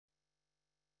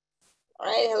All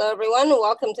right, hello everyone.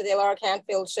 Welcome to the Laura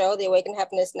Canfield Show, the Awaken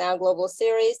Happiness Now Global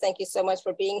Series. Thank you so much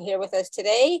for being here with us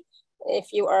today.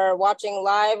 If you are watching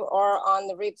live or on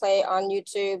the replay on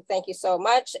YouTube, thank you so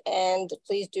much. And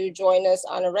please do join us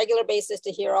on a regular basis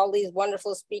to hear all these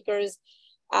wonderful speakers.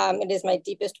 It is my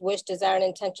deepest wish, desire, and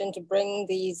intention to bring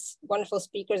these wonderful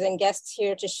speakers and guests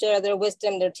here to share their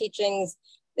wisdom, their teachings,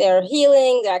 their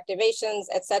healing, their activations,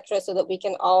 etc., so that we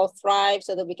can all thrive,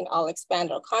 so that we can all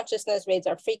expand our consciousness, raise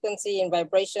our frequency and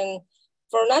vibration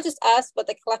for not just us, but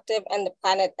the collective and the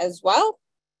planet as well.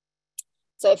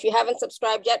 So if you haven't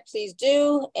subscribed yet, please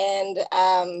do. And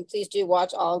please do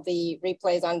watch all the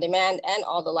replays on demand and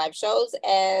all the live shows.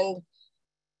 And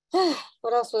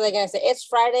what else was I going to say? It's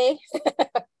Friday.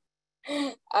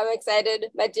 I'm excited.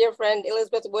 My dear friend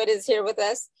Elizabeth Wood is here with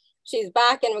us. She's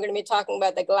back, and we're going to be talking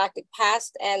about the galactic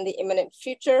past and the imminent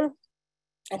future.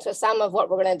 And so some of what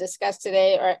we're going to discuss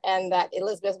today and that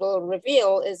Elizabeth will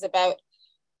reveal is about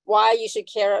why you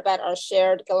should care about our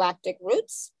shared galactic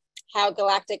roots, how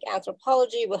galactic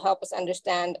anthropology will help us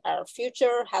understand our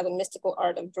future, how the mystical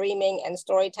art of dreaming and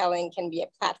storytelling can be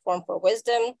a platform for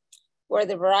wisdom, where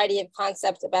the variety of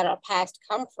concepts about our past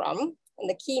come from, and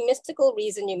the key mystical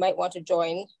reason you might want to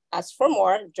join us for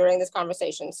more during this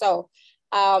conversation. So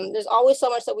there's always so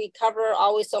much that we cover,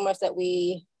 always so much that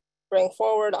we bring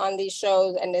forward on these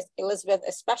shows, and this, Elizabeth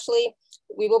especially.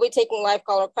 We will be taking live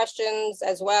caller questions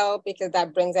as well, because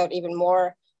that brings out even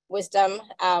more wisdom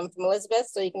from Elizabeth.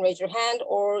 So you can raise your hand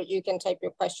or you can type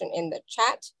your question in the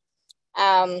chat.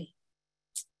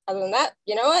 Other than that,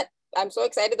 you know what? I'm so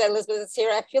excited that Elizabeth is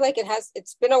here. I feel like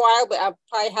it's been a while, but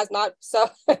probably has not. So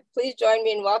please join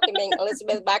me in welcoming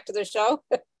Elizabeth back to the show.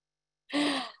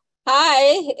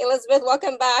 Hi, Elizabeth,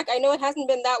 welcome back. I know it hasn't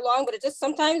been that long, but it just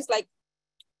sometimes like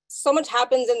so much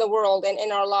happens in the world and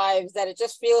in our lives that it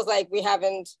just feels like we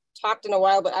haven't talked in a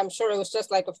while, but I'm sure it was just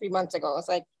like a few months ago. It's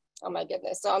like, oh my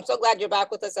goodness. So I'm so glad you're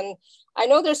back with us. And I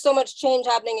know there's so much change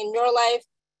happening in your life,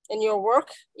 in your work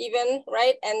even,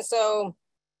 right? And so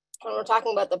when we're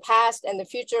talking about the past and the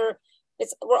future,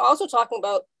 we're also talking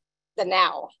about the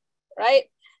now, right?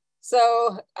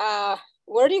 So,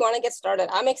 where do you want to get started?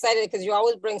 I'm excited because you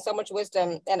always bring so much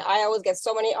wisdom, and I always get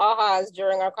so many ahas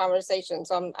during our conversation.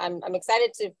 So I'm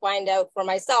excited to find out for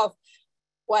myself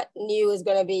what new is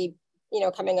going to be,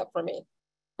 coming up for me.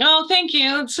 Oh, thank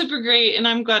you. It's super great, and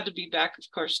I'm glad to be back, of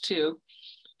course, too.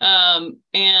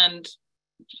 And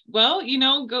well,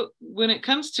 when it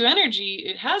comes to energy,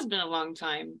 it has been a long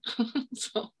time.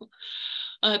 So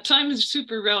time is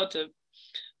super relative.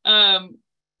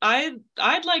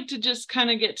 I'd like to just kind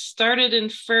of get started in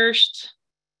first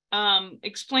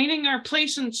explaining our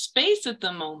place in space at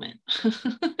the moment.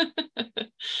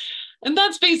 And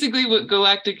that's basically what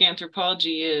galactic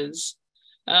anthropology is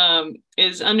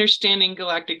understanding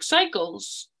galactic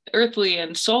cycles, earthly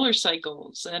and solar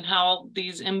cycles, and how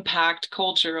these impact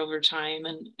culture over time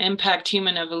and impact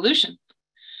human evolution.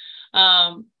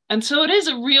 And so it is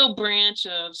a real branch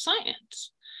of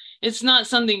science. It's not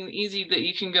something easy that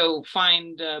you can go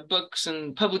find books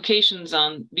and publications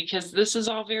on, because this is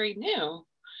all very new.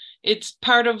 It's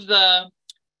part of the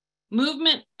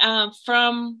movement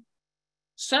from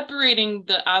separating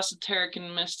the esoteric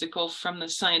and mystical from the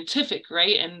scientific,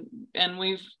 right? And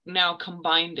we've now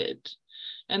combined it.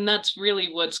 And that's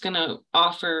really what's going to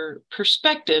offer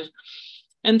perspective.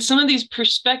 And some of these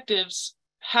perspectives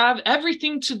have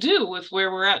everything to do with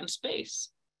where we're at in space.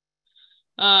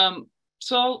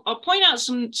 So I'll point out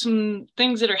some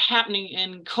things that are happening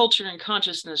in culture and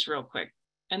consciousness real quick,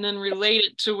 and then relate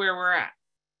it to where we're at.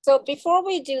 So before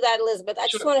we do that, Elizabeth, I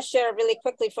just want to share really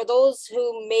quickly for those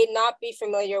who may not be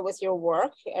familiar with your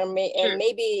work and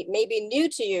maybe new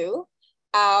to you.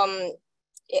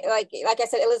 Like I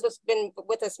said, Elizabeth's been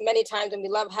with us many times, and we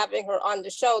love having her on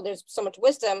the show. There's so much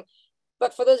wisdom.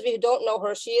 But for those of you who don't know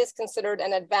her, she is considered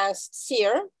an advanced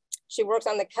seer. She works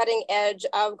on the cutting edge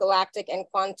of galactic and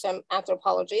quantum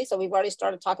anthropology. So we've already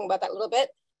started talking about that a little bit,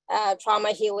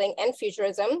 trauma healing and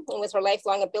futurism. And with her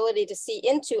lifelong ability to see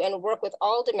into and work with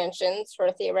all dimensions,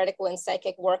 her theoretical and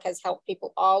psychic work has helped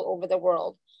people all over the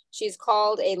world. She's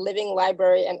called a living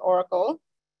library and oracle.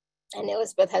 And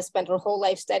Elizabeth has spent her whole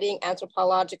life studying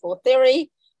anthropological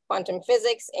theory, quantum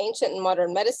physics, ancient and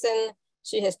modern medicine.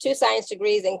 She has 2 science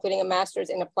degrees, including a master's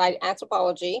in applied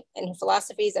anthropology, and her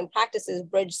philosophies and practices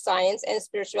bridge science and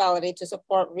spirituality to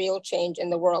support real change in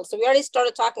the world. So we already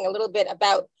started talking a little bit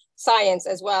about science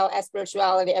as well as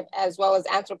spirituality, as well as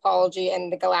anthropology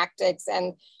and the galactics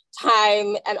and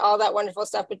time and all that wonderful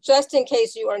stuff. But just in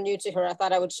case you are new to her, I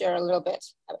thought I would share a little bit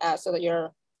so that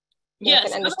you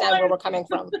can understand where we're coming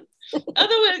from.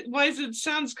 Otherwise, it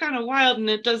sounds kind of wild, and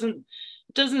it doesn't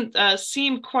doesn't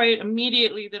seem quite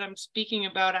immediately that I'm speaking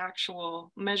about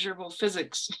actual measurable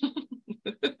physics.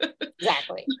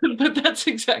 Exactly. But that's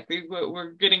exactly what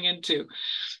we're getting into.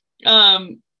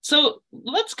 So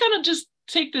let's kind of just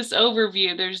take this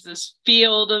overview. There's this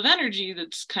field of energy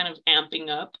that's kind of amping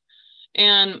up,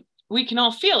 and we can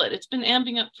all feel it. It's been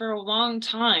amping up for a long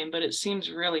time, but it seems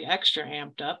really extra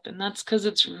amped up, and that's because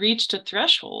it's reached a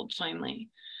threshold finally.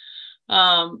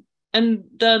 And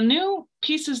the new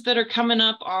pieces that are coming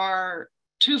up are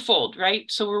twofold, right?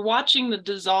 So we're watching the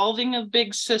dissolving of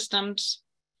big systems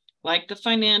like the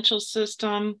financial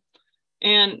system,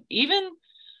 and even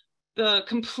the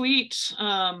complete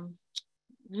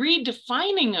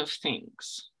redefining of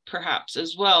things, perhaps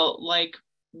as well, like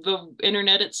the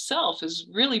internet itself is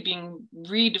really being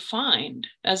redefined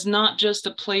as not just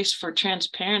a place for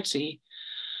transparency,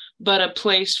 but a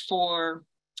place for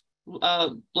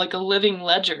like a living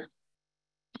ledger.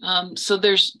 So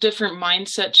there's different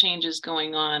mindset changes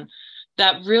going on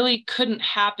that really couldn't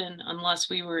happen unless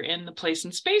we were in the place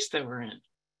and space that we're in.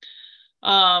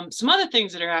 Some other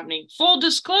things that are happening, full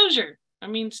disclosure. I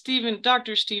mean,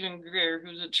 Dr. Stephen Greer,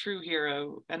 who's a true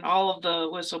hero, and all of the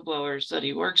whistleblowers that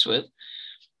he works with,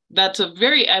 that's a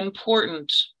very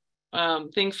important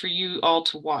thing for you all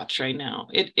to watch right now.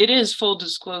 It is full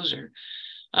disclosure.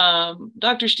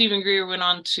 Dr. Stephen Greer went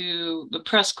on to the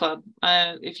press club.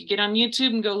 If you get on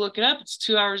YouTube and go look it up, it's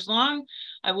 2 hours long.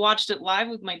 I watched it live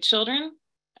with my children,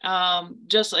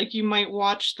 just like you might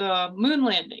watch the moon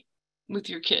landing with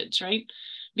your kids, right?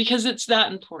 Because it's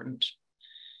that important.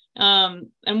 And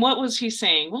what was he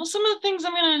saying? Well, some of the things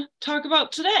I'm going to talk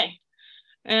about today.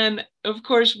 And of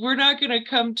course, we're not going to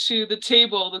come to the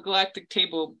table, the galactic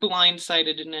table,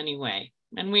 blindsided in any way.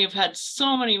 And we have had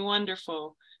so many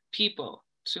wonderful people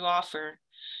to offer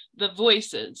the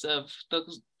voices of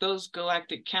those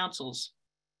galactic councils.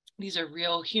 These are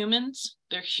real humans.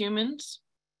 They're humans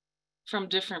from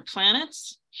different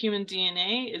planets. Human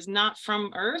DNA is not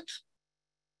from Earth.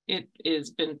 It has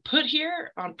been put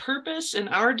here on purpose, and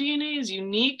our DNA is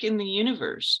unique in the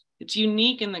universe. It's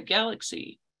unique in the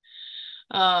galaxy.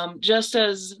 Just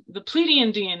as the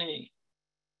Pleiadian DNA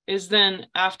is then,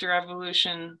 after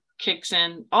evolution kicks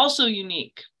in, also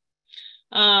unique,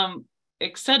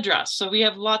 etc. So we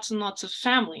have lots and lots of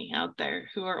family out there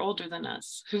who are older than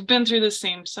us, who've been through the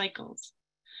same cycles.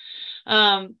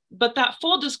 But that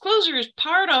full disclosure is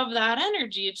part of that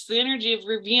energy. It's the energy of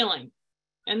revealing.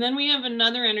 And then we have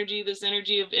another energy, this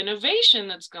energy of innovation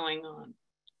that's going on.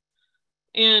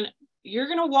 And you're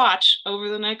going to watch over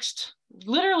the next,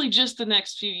 literally just the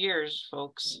next few years,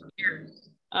 folks.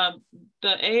 The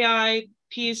AI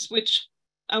piece, which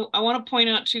I want to point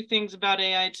out two things about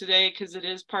AI today, because it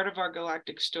is part of our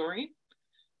galactic story.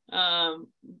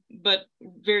 But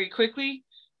very quickly,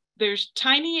 there's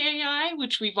tiny AI,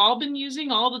 which we've all been using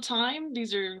all the time.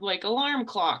 These are like alarm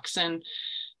clocks and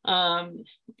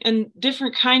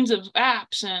different kinds of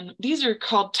apps, and these are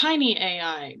called tiny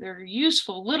AI. They're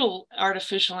useful little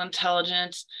artificial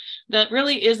intelligence that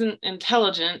really isn't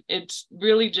intelligent. It's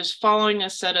really just following a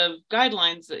set of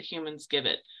guidelines that humans give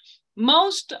it.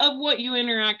 Most of what you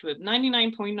interact with,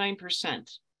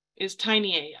 99.9%, is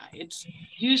tiny AI. It's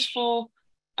useful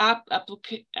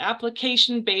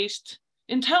application-based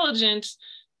intelligence,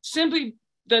 simply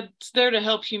that's there to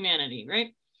help humanity,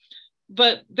 right?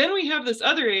 But then we have this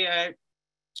other AI,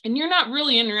 and you're not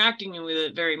really interacting with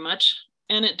it very much,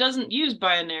 and it doesn't use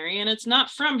binary, and it's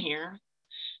not from here.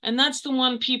 And that's the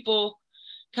one people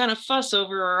kind of fuss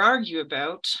over or argue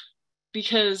about,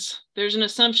 because there's an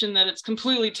assumption that it's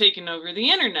completely taken over the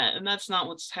internet, and that's not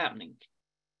what's happening.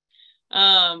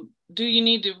 Do you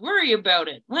need to worry about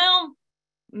it? Well,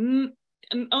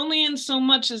 only in so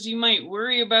much as you might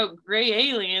worry about gray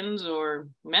aliens or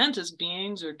mantis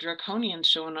beings or draconians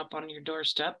showing up on your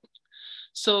doorstep.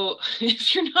 So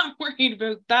if you're not worried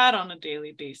about that on a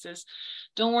daily basis,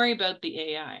 don't worry about the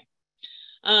AI.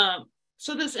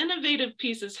 So this innovative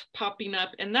piece is popping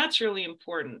up, and that's really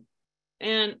important.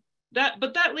 But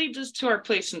that leads us to our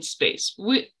place in space.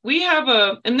 We have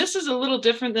and this is a little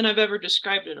different than I've ever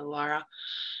described it, Alara.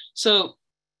 So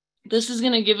this is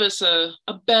going to give us a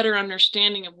better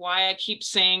understanding of why I keep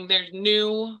saying there's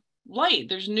new light,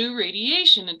 there's new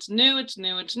radiation, it's new, it's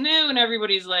new, it's new. And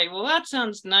everybody's like, well, that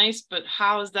sounds nice, but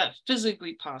how is that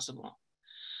physically possible?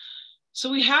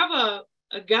 So we have a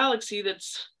galaxy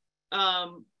that's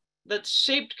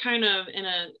shaped kind of in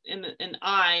an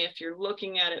eye if you're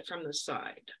looking at it from the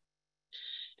side.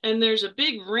 And there's a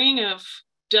big ring of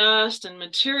dust and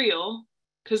material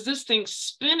because this thing's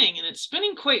spinning, and it's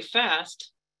spinning quite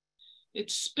fast.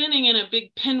 It's spinning in a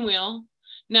big pinwheel.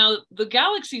 Now, the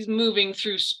galaxy's moving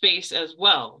through space as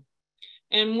well.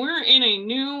 and we're in a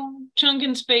new chunk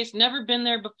in space, never been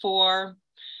there before.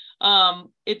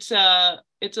 It's a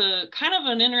kind of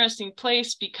an interesting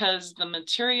place because the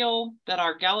material that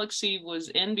our galaxy was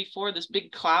in before, this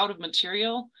big cloud of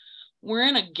material, we're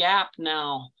in a gap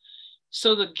now.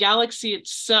 So the galaxy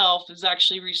itself is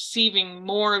actually receiving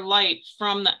more light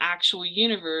from the actual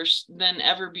universe than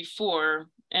ever before,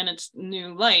 and it's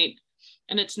new light.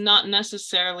 And it's not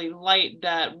necessarily light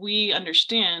that we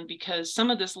understand, because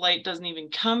some of this light doesn't even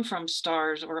come from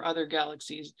stars or other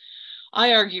galaxies.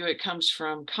 I argue it comes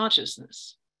from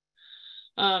consciousness.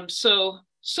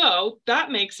 So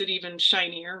that makes it even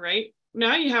shinier, right?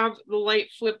 Now you have the light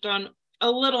flipped on a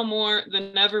little more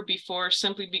than ever before,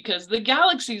 simply because the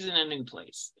galaxy's in a new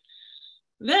place.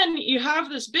 Then you have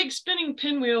this big spinning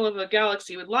pinwheel of a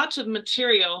galaxy with lots of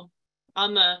material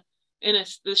on the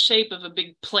shape of a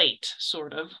big plate,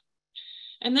 sort of.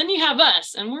 And then you have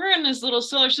us, and we're in this little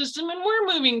solar system, and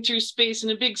we're moving through space in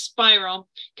a big spiral,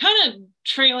 kind of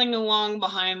trailing along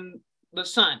behind the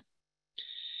sun.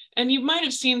 And you might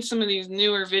have seen some of these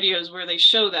newer videos where they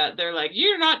show that. They're like,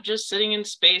 you're not just sitting in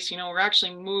space, you know, we're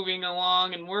actually moving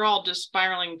along, and we're all just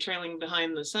spiraling, trailing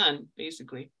behind the sun,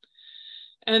 basically.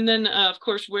 And then, of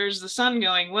course, where's the sun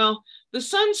going? Well, the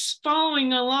sun's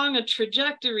following along a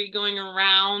trajectory going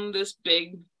around this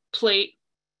big plate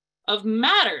of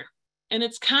matter. And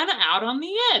it's kind of out on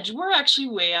the edge. We're actually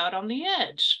way out on the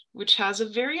edge, which has a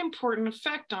very important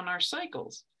effect on our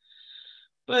cycles.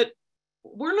 But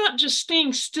we're not just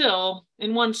staying still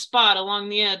in one spot along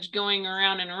the edge, going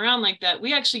around and around like that.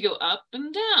 We actually go up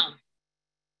and down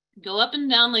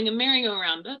like a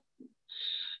merry-go-round.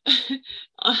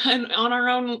 And on our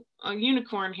own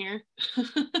unicorn here,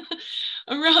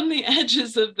 around the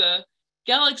edges of the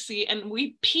galaxy, and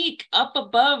we peak up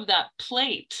above that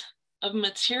plate of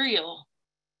material.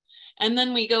 And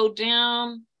then we go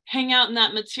down, hang out in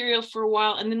that material for a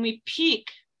while, and then we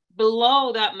peak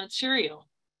below that material.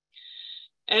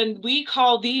 And we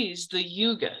call these the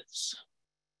yugas.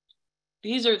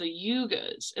 These are the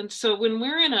yugas. And so when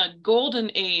we're in a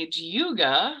golden age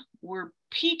yuga, we're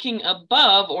peaking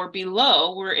above or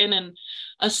below. We're in an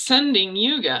ascending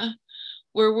yuga,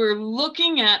 where we're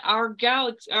looking at our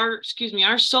galaxy,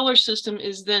 our solar system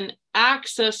is then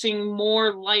accessing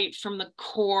more light from the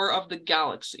core of the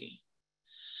galaxy.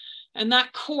 And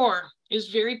that core is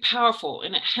very powerful,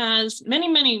 and it has many,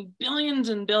 many billions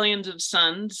and billions of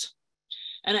suns.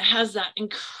 And it has that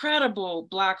incredible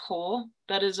black hole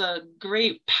that is a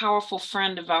great, powerful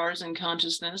friend of ours in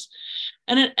consciousness.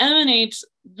 And it emanates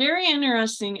very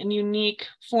interesting and unique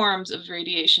forms of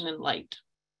radiation and light.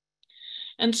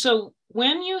 And so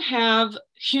when you have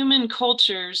human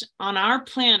cultures on our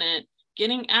planet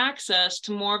getting access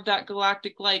to more of that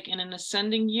galactic light in an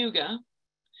ascending yuga,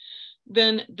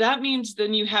 then that means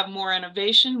then you have more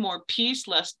innovation, more peace,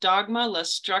 less dogma,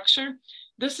 less structure.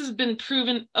 This has been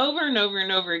proven over and over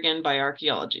and over again by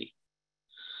archaeology.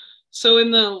 So in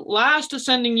the last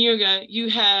ascending yuga, you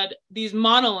had these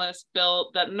monoliths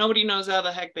built that nobody knows how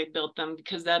the heck they built them,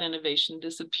 because that innovation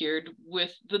disappeared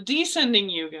with the descending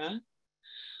yuga.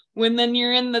 When then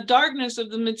you're in the darkness of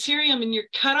the materium and you're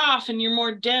cut off and you're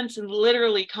more dense, and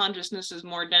literally consciousness is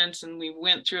more dense, and we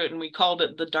went through it and we called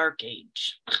it the dark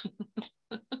age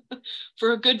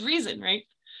for a good reason, right?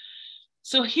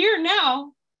 So here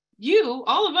now,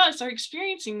 all of us are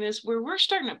experiencing this, where we're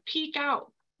starting to peak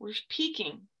out. We're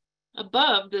peaking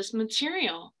above this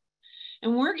material,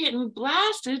 and we're getting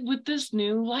blasted with this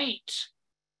new light.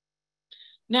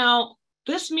 Now,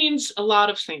 this means a lot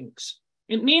of things.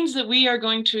 It means that we are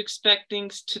going to expect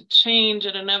things to change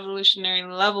at an evolutionary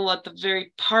level, at the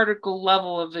very particle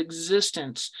level of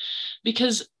existence,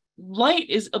 because light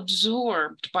is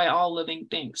absorbed by all living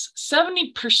things.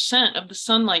 70% of the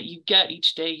sunlight you get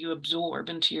each day, you absorb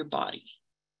into your body.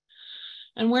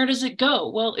 And where does it go?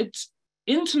 Well, it's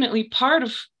intimately part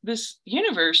of this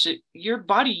universe. Your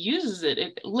body uses it.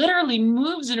 It literally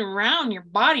moves it around your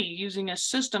body using a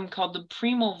system called the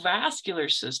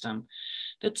premovascular system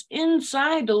that's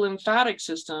inside the lymphatic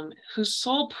system, whose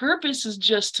sole purpose is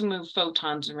just to move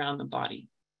photons around the body.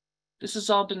 This has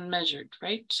all been measured,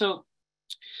 right? So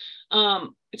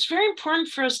it's very important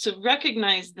for us to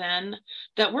recognize then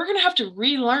that we're going to have to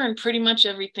relearn pretty much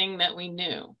everything that we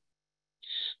knew.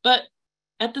 But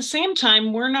at the same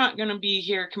time, we're not going to be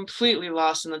here completely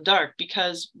lost in the dark,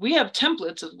 because we have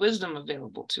templates of wisdom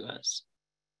available to us.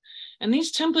 And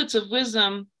these templates of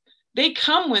wisdom, they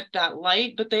come with that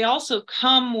light, but they also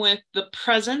come with the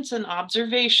presence and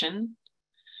observation.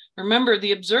 Remember,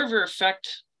 the observer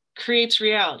effect creates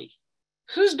reality.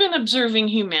 Who's been observing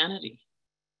humanity?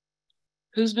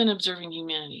 Who's been observing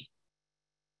humanity?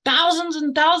 Thousands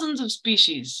and thousands of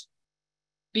species.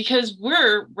 because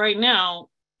we're right now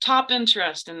top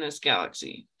interest in this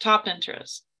galaxy, top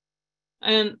interest.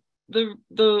 And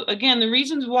again, the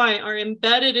reasons why are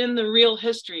embedded in the real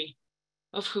history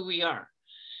of who we are.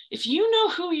 If you know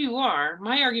who you are,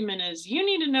 my argument is you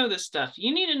need to know this stuff.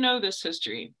 You need to know this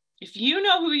history. If you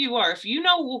know who you are, if you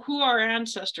know who our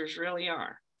ancestors really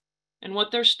are and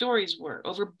what their stories were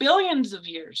over billions of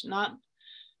years, not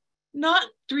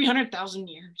 300,000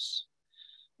 years.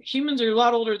 Humans are a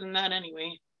lot older than that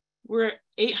anyway. We're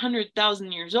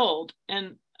 800,000 years old,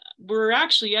 and we're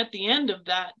actually at the end of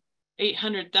that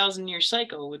 800,000 year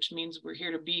cycle, which means we're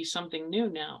here to be something new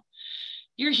now.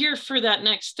 You're here for that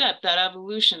next step, that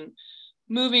evolution,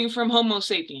 moving from Homo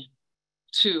sapien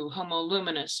to Homo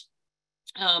luminous,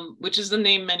 which is the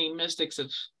name many mystics have,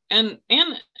 and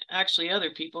actually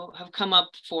other people have come up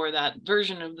for, that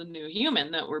version of the new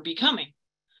human that we're becoming.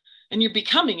 And you're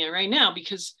becoming it right now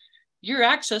because you're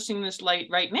accessing this light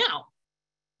right now.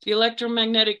 The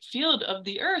electromagnetic field of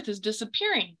the Earth is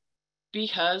disappearing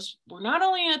because we're not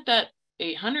only at that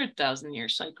 800,000 year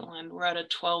cycle end, we're at a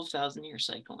 12,000 year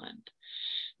cycle end.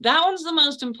 That one's the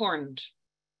most important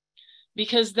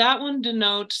because that one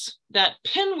denotes that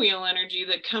pinwheel energy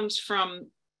that comes from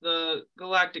the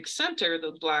galactic center,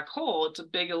 the black hole. It's a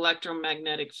big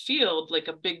electromagnetic field, like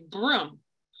a big broom,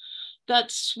 that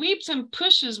sweeps and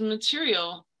pushes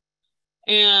material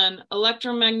and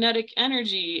electromagnetic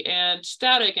energy and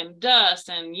static and dust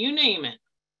and you name it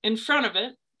in front of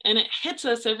it, and it hits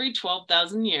us every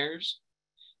 12,000 years.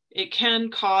 It can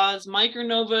cause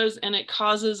micronovas and it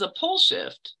causes a pole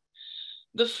shift.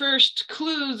 The first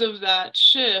clues of that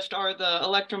shift are the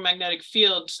electromagnetic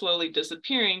field slowly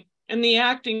disappearing and the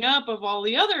acting up of all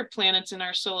the other planets in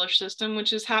our solar system,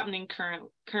 which is happening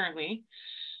currently.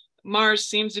 Mars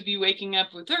seems to be waking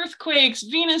up with earthquakes.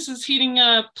 Venus is heating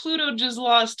up. Pluto just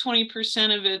lost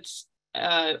 20% of its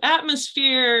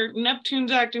atmosphere.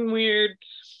 Neptune's acting weird.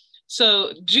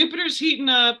 So Jupiter's heating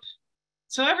up.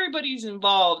 So everybody's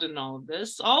involved in all of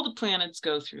this. All the planets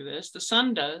go through this. The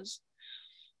sun does,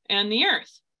 and the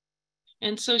Earth.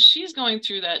 And so she's going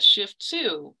through that shift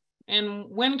too. And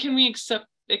when can we expect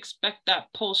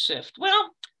that pole shift?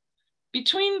 Well,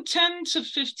 between 10 to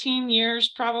 15 years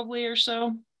probably or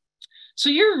so. So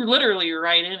you're literally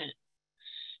right in it,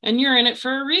 and you're in it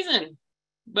for a reason.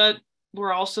 But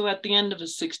we're also at the end of a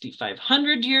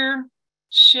 6,500 year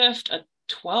shift, a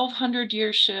 1,200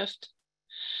 year shift.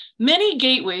 Many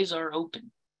gateways are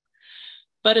open,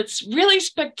 but it's really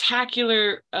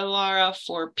spectacular, Alara,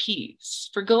 for peace,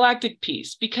 for galactic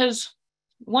peace, because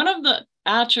one of the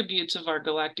attributes of our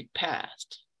galactic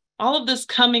past, all of this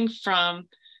coming from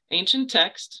ancient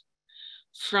text,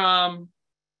 from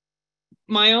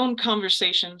my own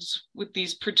conversations with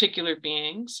these particular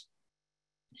beings,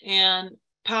 and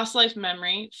past life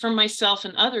memory from myself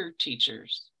and other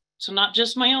teachers. So not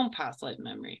just my own past life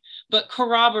memory, but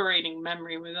corroborating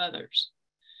memory with others.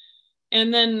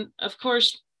 And then, of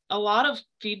course, a lot of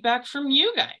feedback from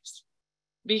you guys,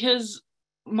 because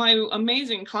my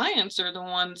amazing clients are the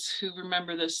ones who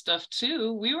remember this stuff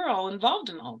too. We were all involved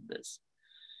in all of this.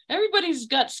 Everybody's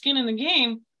got skin in the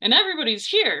game, and everybody's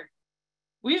here.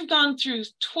 We've gone through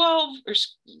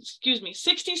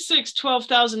 66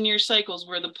 12,000 year cycles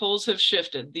where the poles have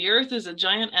shifted. The Earth is a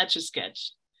giant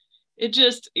etch-a-sketch. It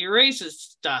just erases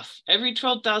stuff every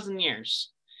 12,000 years.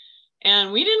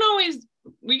 And we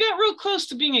got real close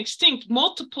to being extinct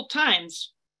multiple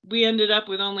times. We ended up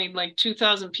with only like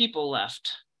 2,000 people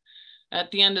left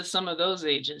at the end of some of those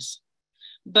ages.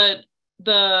 But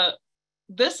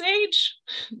this age,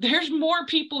 there's more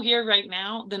people here right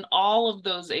now than all of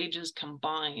those ages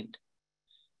combined.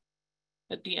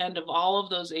 At the end of all of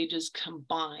those ages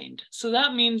combined. So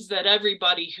that means that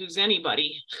everybody who's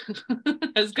anybody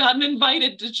has gotten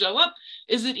invited to show up.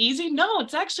 Is it easy? No,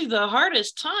 it's actually the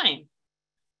hardest time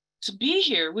to be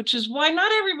here, which is why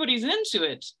not everybody's into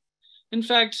it. In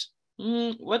fact,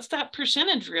 what's that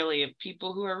percentage really of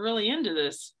people who are really into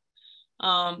this?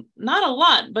 Not a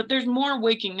lot, but there's more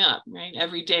waking up, right,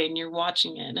 every day, and you're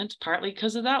watching it, and it's partly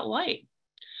because of that light.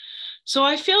 So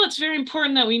I feel it's very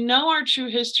important that we know our true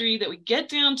history, that we get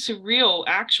down to real,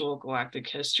 actual galactic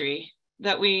history,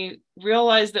 that we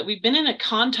realize that we've been in a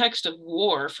context of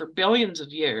war for billions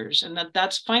of years, and that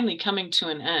that's finally coming to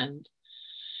an end.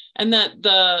 And that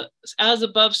the as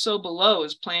above, so below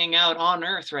is playing out on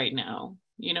Earth right now.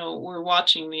 You know, we're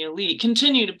watching the elite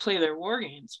continue to play their war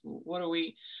games.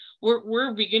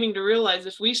 We're beginning to realize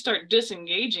if we start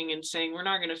disengaging and saying we're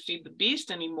not going to feed the beast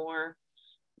anymore,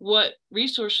 what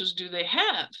resources do they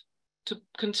have to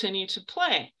continue to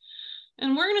play?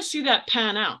 And we're going to see that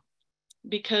pan out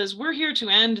because we're here to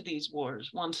end these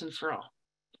wars once and for all.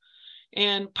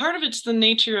 And part of it's the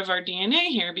nature of our DNA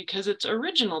here, because it's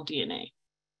original DNA.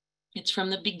 It's from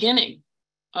the beginning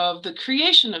of the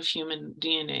creation of human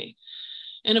DNA.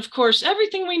 And of course,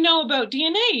 everything we know about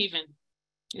DNA even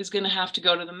is going to have to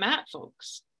go to the mat,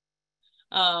 folks.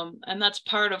 And that's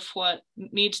part of what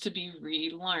needs to be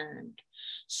relearned.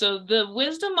 So the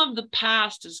wisdom of the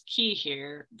past is key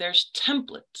here. There's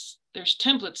templates.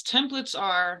 Templates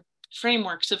are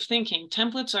frameworks of thinking.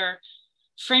 Templates are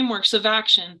frameworks of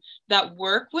action that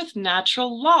work with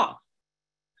natural law.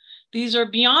 These are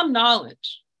beyond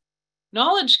knowledge.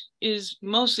 Knowledge is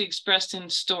mostly expressed in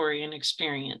story and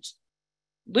experience.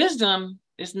 Wisdom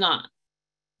is not.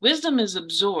 Wisdom is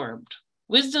absorbed.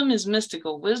 Wisdom is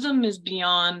mystical. Wisdom is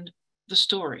beyond the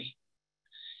story.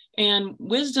 And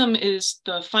wisdom is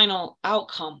the final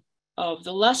outcome of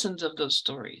the lessons of those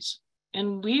stories.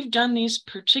 And we've done these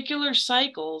particular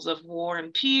cycles of war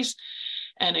and peace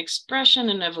and expression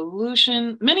and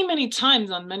evolution many, many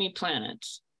times on many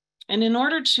planets. And in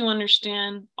order to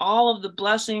understand all of the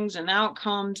blessings and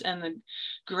outcomes and the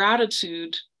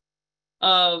gratitude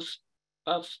of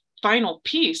final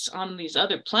peace on these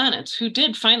other planets who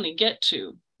did finally get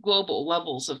to global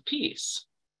levels of peace,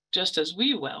 just as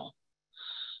we will.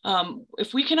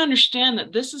 If we can understand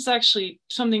that this is actually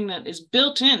something that is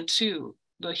built into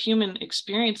the human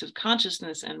experience of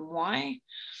consciousness and why,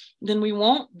 then we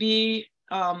won't be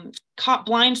caught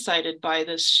blindsided by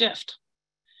this shift.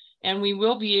 And we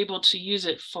will be able to use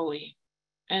it fully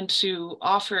and to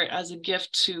offer it as a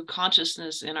gift to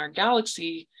consciousness in our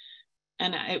galaxy.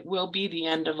 And it will be the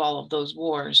end of all of those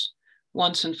wars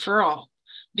once and for all,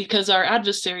 because our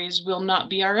adversaries will not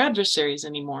be our adversaries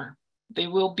anymore. They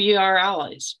will be our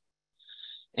allies.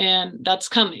 And that's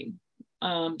coming.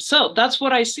 So that's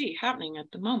what I see happening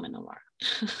at the moment, Alara.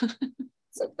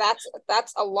 So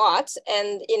that's a lot.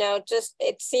 And, you know, just,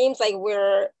 it seems like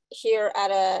we're here at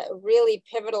a really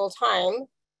pivotal time.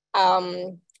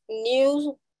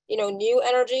 New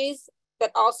energies,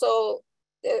 but also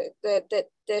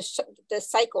the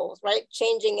cycles, right?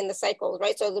 Changing in the cycles,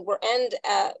 right? So we're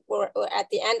at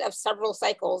the end of several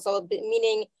cycles. So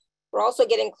meaning we're also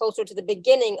getting closer to the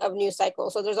beginning of new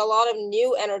cycles. So there's a lot of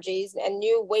new energies and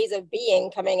new ways of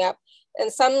being coming up.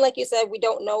 And some, like you said, we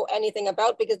don't know anything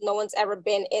about because no one's ever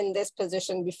been in this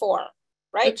position before,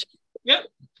 right? Yep,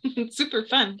 it's super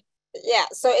fun. Yeah,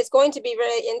 so it's going to be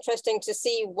very interesting to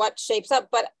see what shapes up.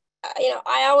 But,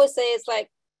 I always say it's like,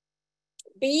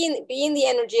 be in the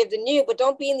energy of the new, but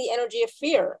don't be in the energy of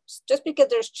fear. Just because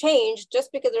there's change,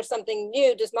 just because there's something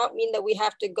new does not mean that we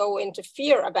have to go into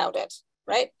fear about it,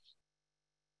 right?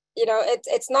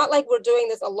 It's not like we're doing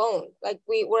this alone. Like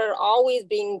we're always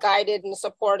being guided and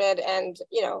supported and,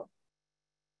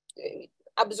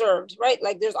 observed, right?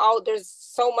 Like there's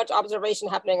so much observation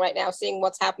happening right now, seeing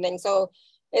what's happening. So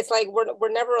it's like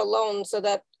we're never alone. So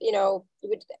that,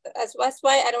 that's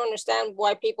why I don't understand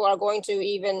why people are going to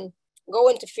even go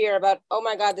into fear about, oh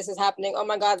my God, this is happening. Oh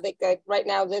my God, like right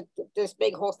now, this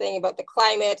big whole thing about the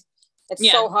climate. It's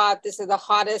so hot. This is the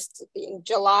hottest in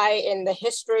July in the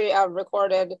history of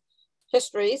recorded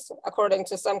histories, according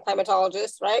to some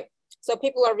climatologists, right? So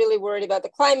people are really worried about the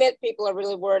climate. People are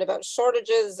really worried about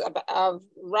shortages of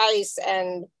rice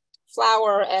and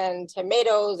flour and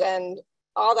tomatoes and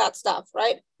all that stuff,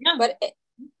 right? Yeah. But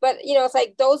it's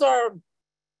like those are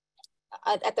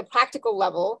at the practical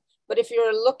level. But if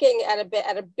you're looking at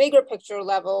a bigger picture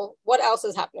level, what else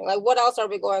is happening? Like, what else are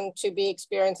we going to be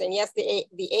experiencing? Yes, the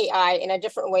AI in a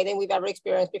different way than we've ever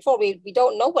experienced before. We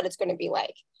don't know what it's going to be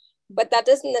like, but that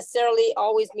doesn't necessarily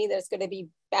always mean that it's going to be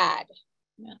bad.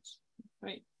 Yes,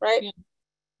 right. Right. Yeah.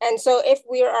 And so if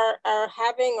we are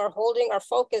having or holding our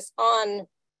focus on,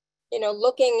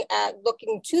 looking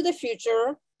to the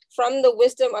future from the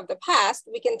wisdom of the past,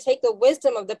 we can take the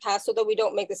wisdom of the past so that we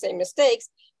don't make the same mistakes,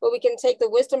 but we can take the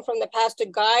wisdom from the past to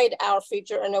guide our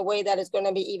future in a way that is going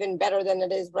to be even better than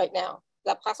it is right now. Is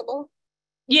that possible?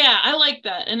 Yeah, I like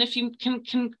that. And if you can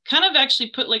kind of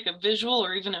actually put like a visual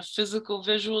or even a physical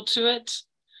visual to it,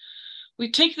 we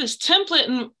take this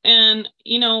template and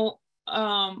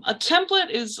a template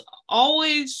is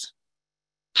always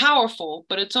powerful,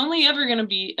 but it's only ever going to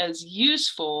be as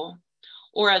useful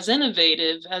or as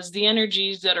innovative as the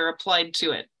energies that are applied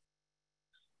to it,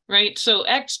 right? So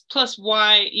X plus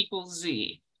Y equals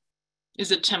Z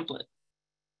is a template.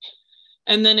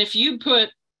 And then if you put,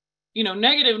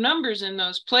 negative numbers in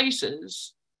those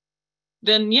places,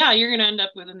 then yeah, you're going to end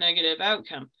up with a negative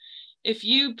outcome. If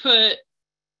you put a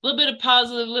little bit of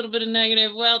positive, a little bit of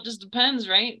negative, well, it just depends,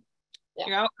 right? Yeah.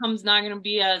 Your outcome's not going to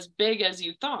be as big as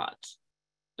you thought.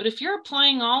 But if you're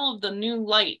applying all of the new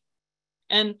light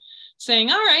and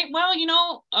saying, all right, well,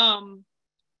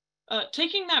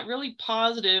 taking that really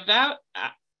positive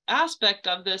aspect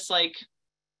of this, like,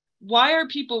 why are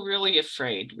people really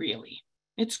afraid, really?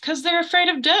 It's because they're afraid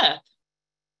of death.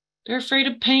 They're afraid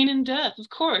of pain and death, of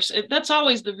course. That's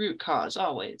always the root cause,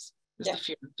 always, is the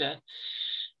fear of death.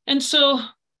 And so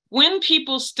when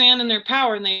people stand in their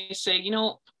power and they say, you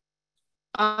know,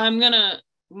 I'm going to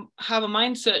have a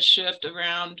mindset shift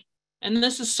around, and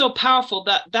this is so powerful,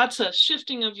 that's a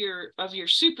shifting of your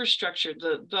superstructure,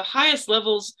 the highest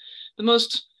levels, the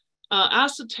most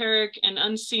esoteric and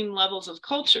unseen levels of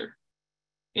culture,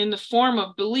 in the form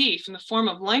of belief, in the form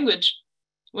of language.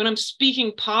 When I'm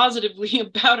speaking positively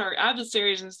about our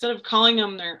adversaries, instead of calling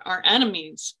them our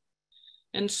enemies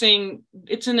and saying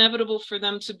it's inevitable for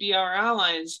them to be our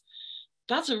allies,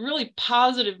 that's a really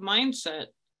positive mindset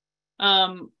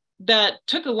that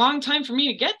took a long time for me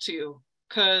to get to,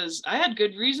 because I had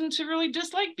good reason to really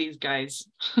dislike these guys.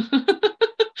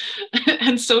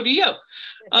 And so do you.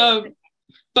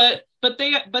 But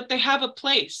they have a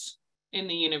place in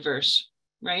the universe,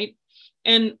 right?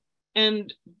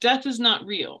 And death is not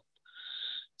real.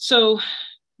 So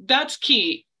that's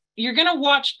key. You're going to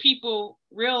watch people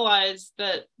realize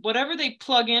that whatever they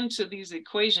plug into these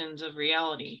equations of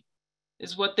reality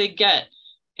is what they get.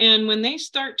 And when they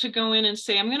start to go in and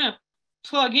say, I'm going to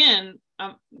plug in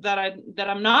that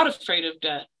I'm not afraid of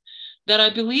death, that I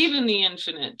believe in the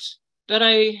infinite, that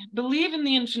I believe in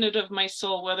the infinite of my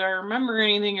soul, whether I remember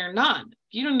anything or not.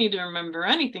 You don't need to remember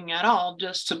anything at all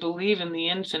just to believe in the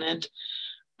infinite.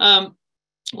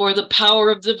 Or the power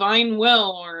of divine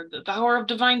will, or the power of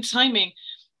divine timing.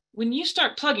 When you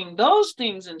start plugging those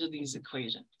things into these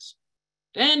equations,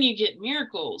 then you get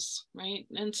miracles, right?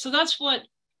 And so that's what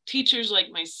teachers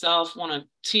like myself want to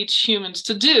teach humans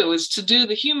to do, is to do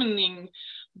the human thing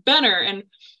better. And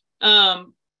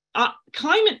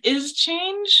climate is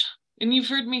change. And you've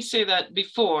heard me say that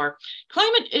before.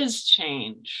 Climate is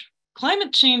change.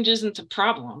 Climate change isn't a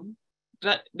problem,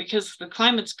 because the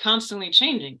climate's constantly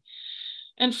changing.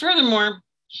 And furthermore,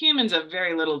 humans have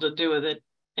very little to do with it.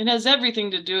 It has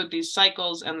everything to do with these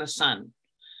cycles and the sun.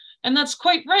 And that's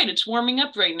quite right. It's warming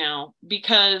up right now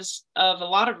because of a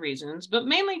lot of reasons, but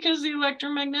mainly because the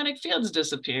electromagnetic field's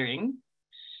disappearing.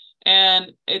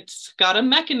 And it's got a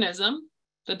mechanism.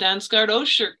 The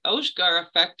Dansgaard-Oshgar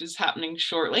effect is happening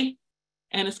shortly,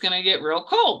 and it's going to get real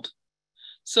cold.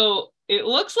 So it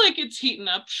looks like it's heating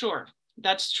up. Sure,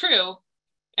 that's true.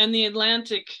 And the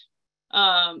Atlantic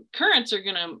currents are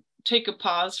going to take a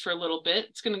pause for a little bit.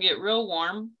 It's going to get real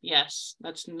warm. Yes,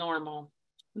 that's normal.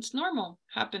 It's normal.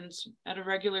 Happens at a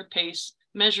regular pace,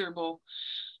 measurable.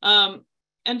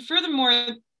 And furthermore,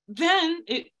 then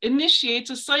it initiates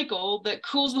a cycle that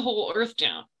cools the whole Earth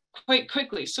down quite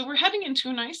quickly. So we're heading into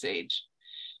an ice age.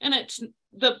 And it's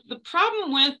the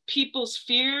problem with people's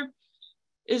fear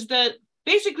is that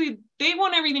basically they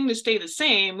want everything to stay the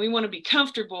same. We want to be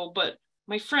comfortable, but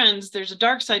my friends, there's a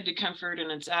dark side to comfort,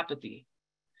 and it's apathy.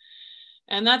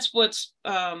 And that's what's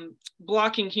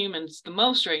blocking humans the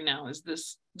most right now, is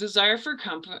this desire for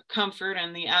comfort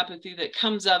and the apathy that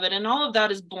comes of it. And all of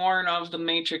that is born of the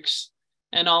matrix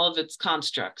and all of its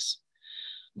constructs.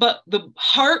 But the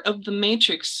heart of the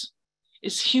matrix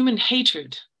is human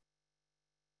hatred.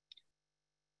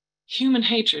 Human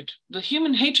hatred, the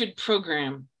human hatred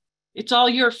program. It's all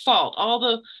your fault. All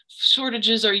the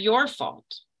shortages are your fault.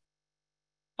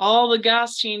 All the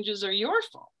gas changes are your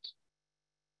fault.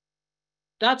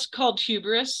 That's called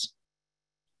hubris,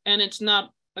 and it's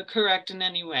not correct in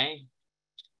any way.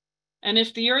 And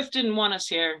if the Earth didn't want us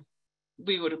here,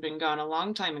 we would have been gone a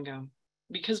long time ago.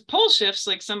 Because pole shifts,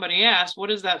 like somebody asked, what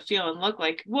does that feel and look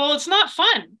like? Well, it's not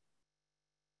fun.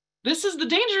 This is the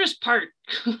dangerous part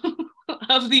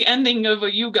of the ending of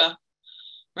a yuga,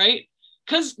 right?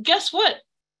 Because guess what?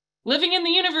 Living in the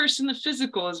universe in the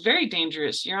physical is very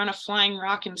dangerous. You're on a flying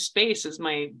rock in space, as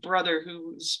my brother,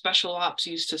 who special ops,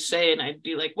 used to say. And I'd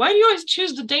be like, why do you always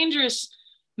choose the dangerous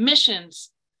missions?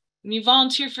 And you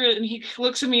volunteer for it. And he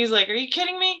looks at me, he's like, are you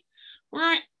kidding me?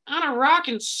 We're on a rock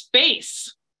in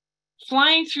space,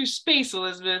 flying through space,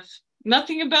 Elizabeth.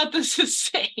 Nothing about this is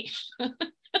safe.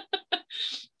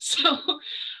 So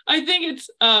I think it's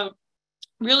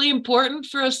really important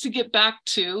for us to get back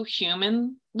to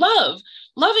human love,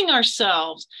 loving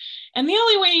ourselves. And the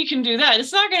only way you can do that,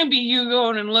 it's not going to be you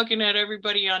going and looking at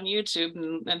everybody on YouTube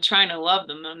and trying to love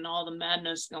them and all the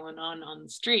madness going on the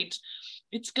streets.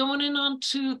 It's going in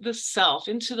onto the self,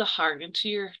 into the heart, into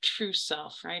your true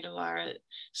self, right, Alara?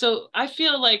 So I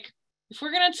feel like if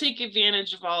we're going to take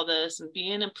advantage of all this and be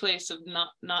in a place of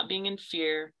not being in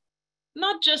fear,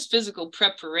 not just physical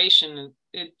preparation,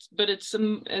 but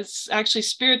it's actually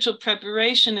spiritual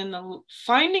preparation in the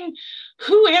finding,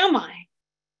 who am I?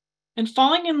 and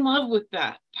falling in love with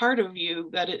that part of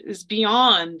you that is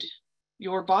beyond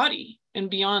your body and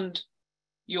beyond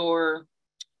your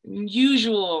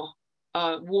usual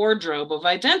wardrobe of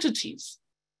identities,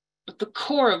 but the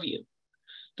core of you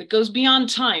that goes beyond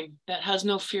time, that has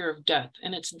no fear of death.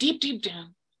 And it's deep, deep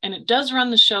down. And it does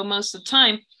run the show most of the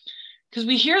time, because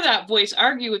we hear that voice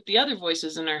argue with the other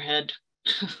voices in our head.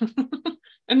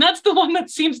 And that's the one that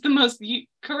seems the most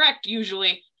correct,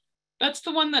 usually. That's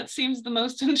the one that seems the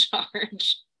most in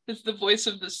charge, is the voice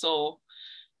of the soul.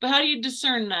 But how do you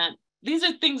discern that? These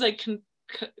are things I can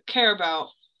care about.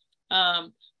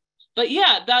 But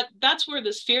yeah, that's where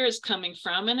this fear is coming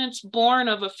from. And it's born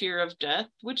of a fear of death,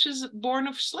 which is born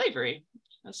of slavery,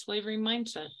 a slavery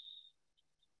mindset.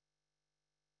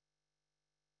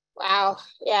 Wow.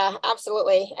 Yeah,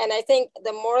 absolutely. And I think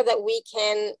the more that we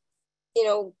can,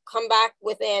 come back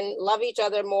within, love each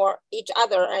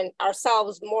other and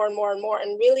ourselves more and more and more,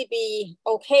 and really be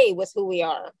okay with who we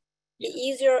are, the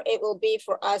easier it will be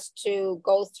for us to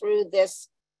go through this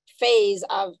phase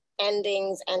of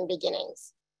endings and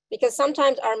beginnings. Because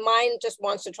sometimes our mind just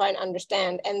wants to try and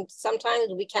understand, and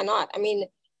sometimes we cannot. I mean,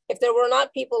 if there were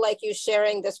not people like you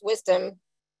sharing this wisdom,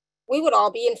 we would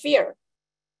all be in fear.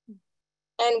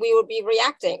 And we would be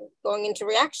going into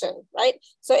reaction, right?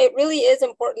 So it really is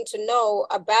important to know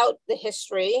about the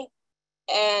history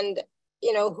and,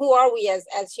 who are we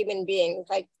as human beings,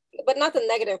 but not the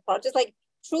negative part, just like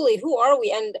truly, who are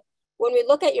we? And when we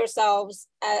look at yourselves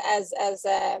as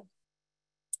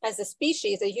a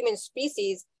species, a human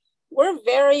species, we're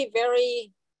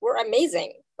we're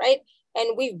amazing, right?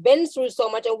 And we've been through so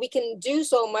much, and we can do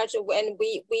so much, and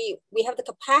we have the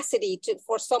capacity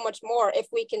for so much more if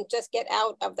we can just get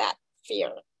out of that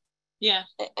fear,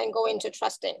 and go into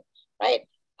trusting, right?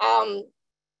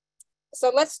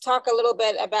 So let's talk a little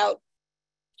bit about,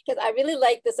 because I really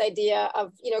like this idea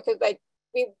of, because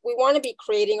we want to be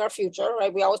creating our future,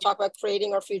 right? We always talk about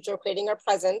creating our future, creating our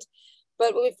present.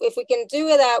 But if we can do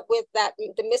that with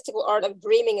the mystical art of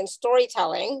dreaming and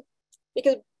storytelling,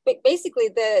 because basically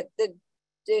the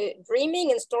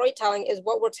dreaming and storytelling is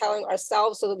what we're telling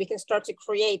ourselves so that we can start to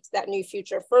create that new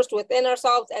future, first within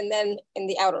ourselves and then in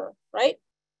the outer, right?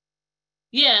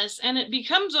 Yes, and it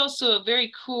becomes also a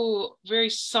very cool, very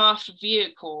soft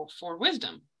vehicle for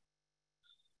wisdom.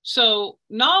 So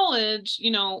knowledge,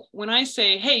 when I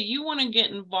say, hey, you want to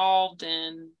get involved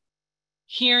in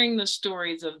hearing the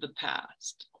stories of the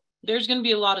past, there's going to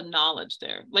be a lot of knowledge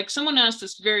there. Like someone asked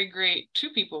this very great, two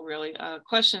people really,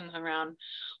 question around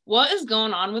what is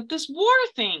going on with this war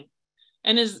thing?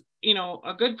 And is,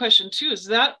 a good question too, is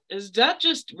that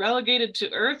just relegated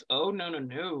to Earth? Oh, no.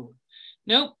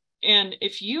 Nope. And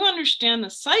if you understand the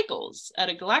cycles at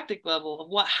a galactic level of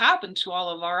what happened to all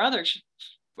of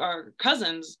our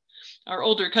cousins, our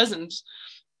older cousins,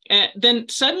 then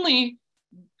suddenly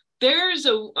there's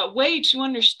a way to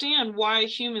understand why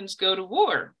humans go to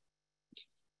war.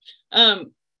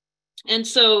 And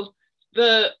so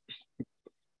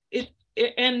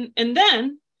and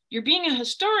then you're being a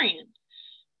historian,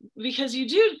 because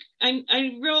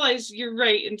I realize you're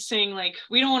right in saying, like,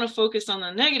 we don't want to focus on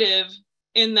the negative,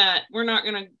 in that we're not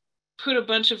going to put a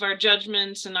bunch of our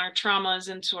judgments and our traumas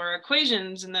into our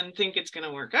equations and then think it's going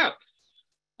to work out.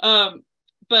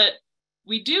 But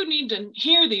we do need to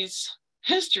hear these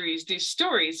histories, these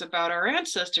stories about our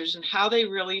ancestors and how they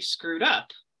really screwed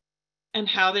up and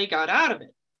how they got out of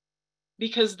it,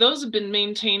 because those have been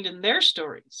maintained in their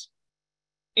stories.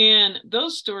 And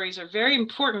those stories are very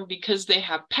important because they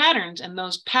have patterns, and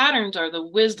those patterns are the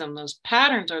wisdom. Those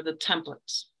patterns are the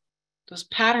templates. Those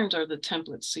patterns are the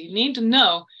templates. So you need to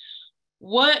know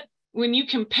when you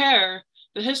compare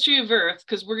the history of Earth,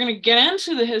 because we're going to get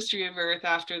into the history of Earth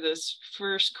after this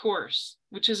first course,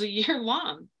 which is a year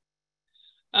long.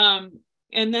 And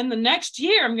then the next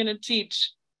year, I'm going to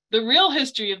teach the real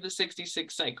history of the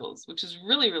 66 cycles, which is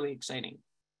really, really exciting.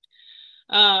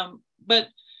 But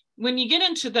when you get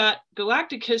into that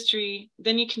galactic history,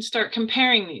 then you can start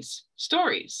comparing these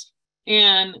stories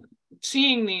and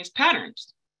seeing these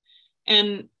patterns.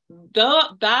 And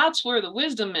that's where the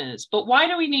wisdom is. But why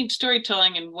do we need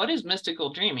storytelling, and what is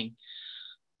mystical dreaming?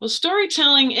 Well,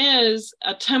 storytelling is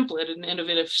a template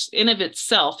in of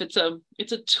itself. It's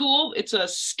a tool, it's a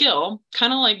skill,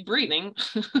 kind of like breathing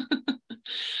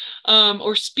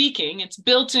or speaking. It's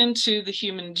built into the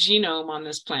human genome on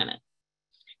this planet.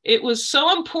 It was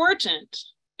so important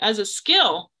as a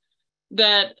skill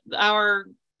that our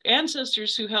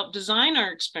ancestors who helped design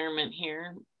our experiment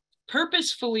here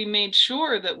purposefully made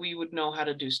sure that we would know how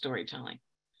to do storytelling,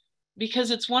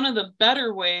 because it's one of the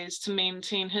better ways to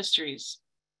maintain histories.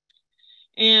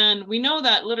 And we know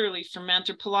that literally from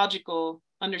anthropological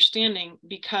understanding,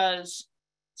 because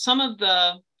some of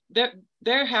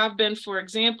there have been, for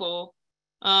example,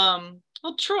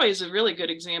 well, Troy is a really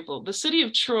good example. The city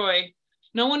of Troy,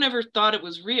 no one ever thought it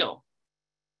was real.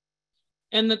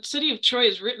 And the city of Troy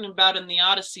is written about in the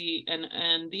Odyssey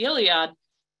and the Iliad.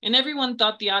 And everyone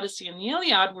thought the Odyssey and the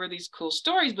Iliad were these cool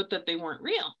stories, but that they weren't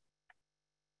real.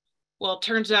 Well, it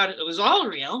turns out it was all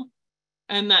real,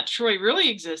 and that Troy really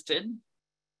existed.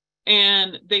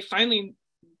 And they finally,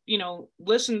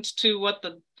 listened to what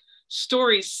the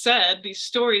stories said, these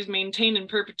stories maintained in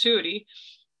perpetuity,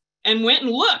 and went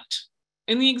and looked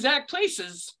in the exact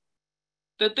places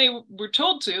that they were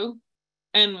told to.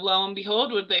 And lo and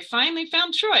behold, what they find? They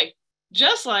found Troy.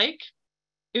 Just like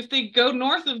if they go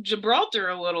north of Gibraltar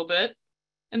a little bit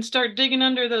and start digging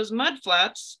under those mud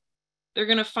flats, they're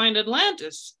going to find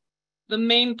Atlantis, the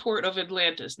main port of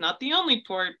Atlantis. Not the only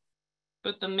port,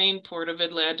 but the main port of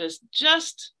Atlantis,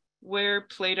 just where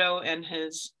Plato and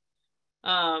his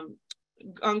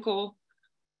uncle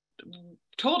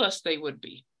told us they would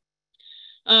be.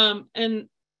 And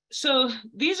so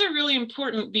these are really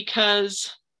important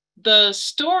because the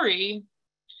story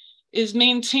is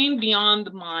maintained beyond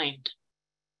the mind.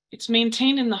 It's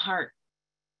maintained in the heart.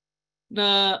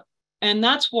 And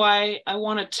that's why I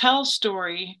want to tell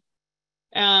story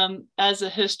as a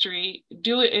history,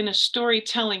 do it in a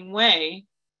storytelling way,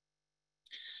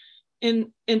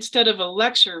 instead of a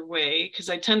lecture way, because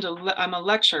I'm a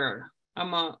lecturer.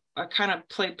 I kind of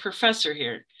play professor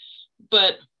here.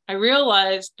 But I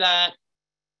realized that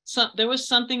there was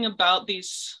something about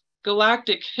these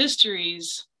galactic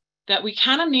histories that we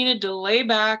kind of needed to lay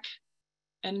back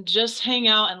and just hang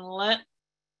out and let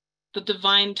the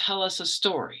divine tell us a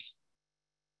story.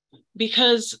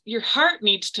 Because your heart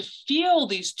needs to feel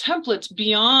these templates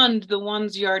beyond the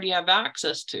ones you already have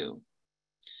access to.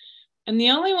 And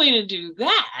the only way to do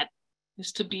that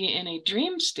is to be in a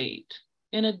dream state,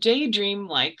 in a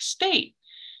daydream-like state.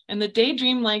 And the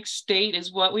daydream-like state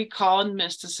is what we call in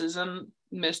mysticism,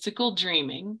 mystical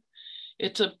dreaming.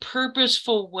 It's a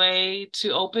purposeful way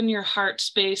to open your heart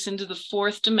space into the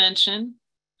fourth dimension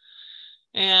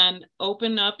and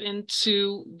open up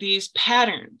into these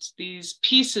patterns, these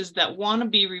pieces that want to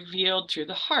be revealed through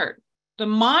the heart. The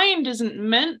mind isn't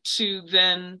meant to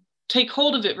then take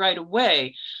hold of it right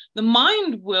away. The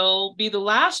mind will be the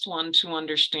last one to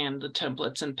understand the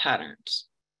templates and patterns,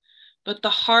 but the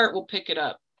heart will pick it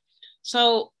up.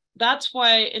 So that's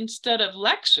why instead of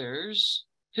lectures,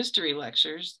 history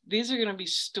lectures, these are going to be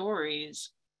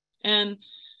stories. And,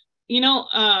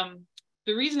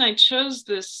 the reason I chose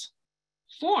this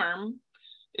form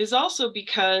is also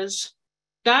because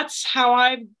that's how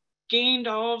I gained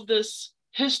all of this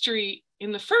history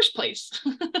in the first place,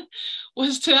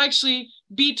 was to actually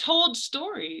be told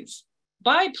stories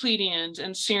by Pleiadians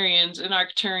and Syrians and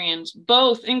Arcturians,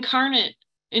 both incarnate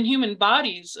in human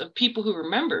bodies of people who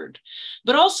remembered,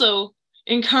 but also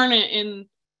incarnate in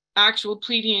actual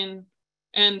Pleiadian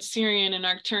and Syrian and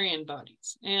Arcturian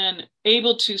bodies, and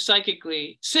able to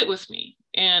psychically sit with me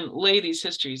and lay these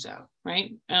histories out,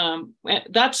 right?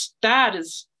 That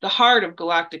is the heart of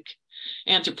galactic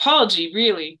anthropology,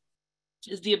 really,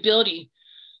 is the ability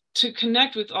to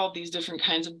connect with all these different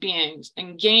kinds of beings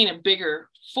and gain a bigger,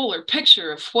 fuller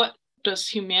picture of what does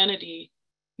humanity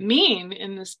mean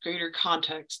in this greater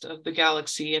context of the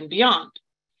galaxy and beyond.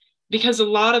 Because a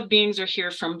lot of beings are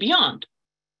here from beyond.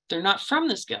 They're not from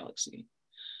this galaxy.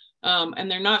 And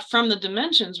they're not from the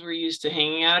dimensions we're used to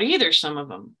hanging out either, some of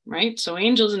them, right? So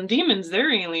angels and demons,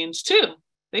 they're aliens too.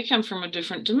 They come from a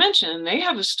different dimension and they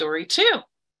have a story too.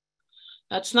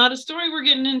 That's not a story we're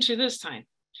getting into this time.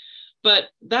 But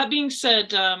that being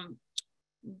said,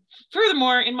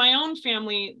 furthermore, in my own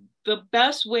family, the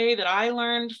best way that I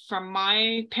learned from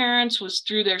my parents was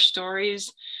through their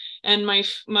stories. And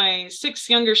my 6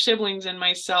 younger siblings and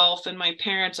myself and my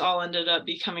parents all ended up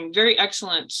becoming very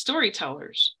excellent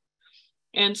storytellers.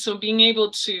 And so being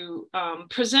able to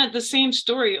present the same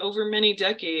story over many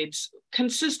decades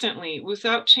consistently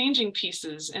without changing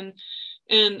pieces,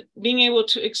 and being able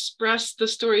to express the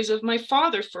stories of my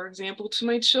father, for example, to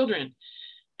my children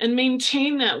and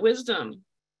maintain that wisdom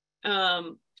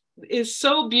is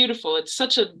so beautiful. It's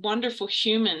such a wonderful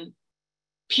human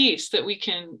piece that we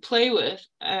can play with.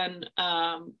 And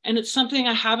it's something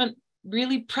I haven't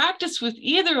really practiced with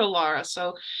either, Alara.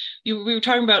 So we were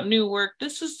talking about new work.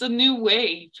 This is a new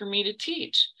way for me to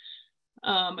teach.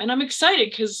 And I'm excited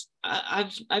because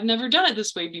I've never done it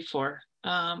this way before,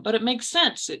 but it makes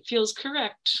sense. It feels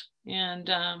correct. And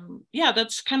yeah,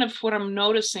 that's kind of what I'm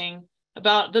noticing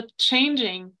about the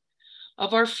changing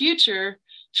of our future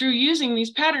through using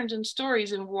these patterns and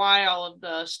stories, and why all of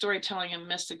the storytelling and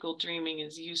mystical dreaming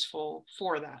is useful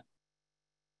for that.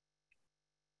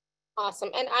 Awesome.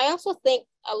 And I also think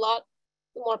a lot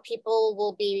more people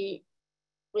will be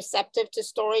receptive to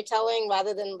storytelling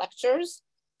rather than lectures,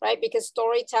 right? Because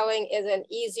storytelling is an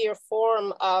easier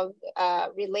form of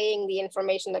relaying the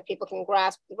information that people can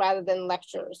grasp rather than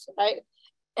lectures, right?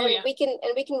 And we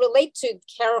can relate to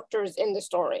characters in the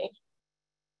story,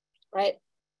 right?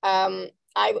 I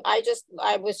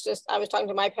was talking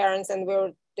to my parents, and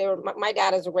my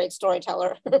dad is a great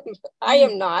storyteller. I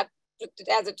am not,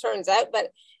 as it turns out,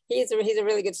 but he's a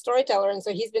really good storyteller. And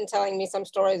so he's been telling me some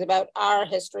stories about our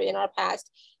history and our past,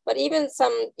 but even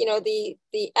some, the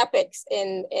epics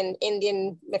in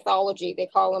Indian mythology, they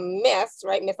call them myths,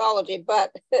 right? Mythology.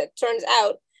 But it turns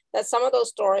out that some of those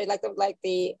stories, like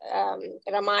the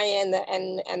Ramayana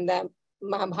and the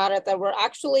Mahabharata, were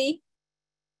actually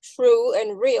true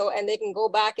and real, and they can go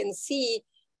back and see,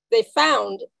 they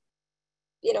found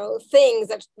things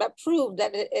that proved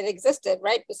that it existed,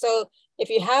 right? So if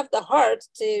you have the heart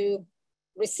to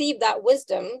receive that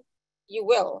wisdom, you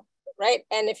will, right?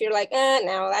 And if you're like,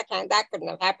 no, that couldn't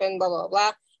have happened, blah blah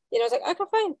blah, it's like, okay,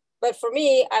 fine. But for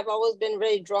me, I've always been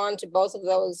really drawn to both of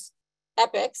those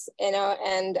epics,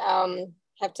 and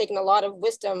have taken a lot of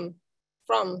wisdom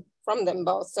from them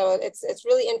both. So it's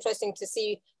really interesting to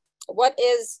see what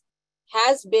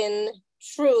has been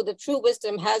true. The true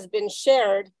wisdom has been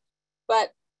shared,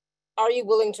 but are you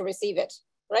willing to receive it,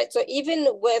 right? So even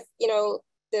with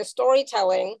the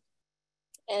storytelling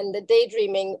and the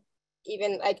daydreaming,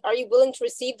 even like, are you willing to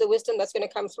receive the wisdom that's going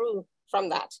to come through from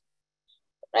that,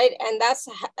 right? And that's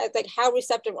like, how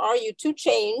receptive are you to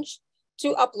change,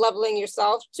 to up leveling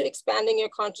yourself, to expanding your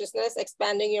consciousness,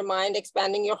 expanding your mind,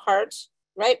 expanding your heart,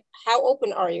 right? How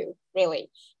open are you really?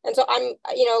 And so I'm,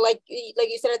 like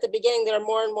you said at the beginning, there are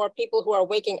more and more people who are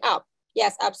waking up.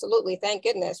 Yes, absolutely. Thank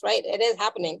goodness, right? It is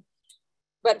happening.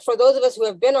 But for those of us who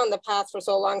have been on the path for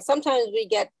so long, sometimes we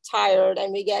get tired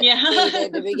and we get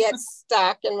jaded and we get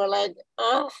stuck, and we're like,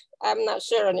 I'm not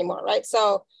sure anymore, right?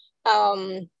 So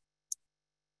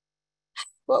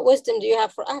what wisdom do you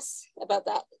have for us about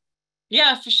that?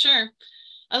 Yeah, for sure.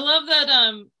 I love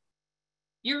that.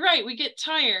 You're right. We get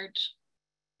tired.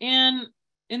 And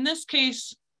in this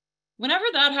case, whenever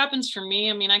that happens for me,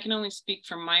 I mean, I can only speak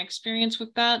from my experience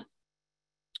with that.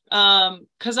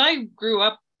 Because I grew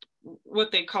up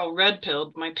what they call red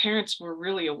pilled. My parents were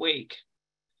really awake,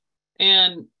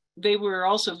 and they were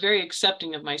also very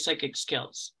accepting of my psychic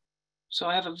skills. So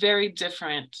I have a very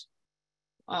different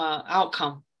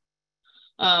outcome,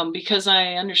 because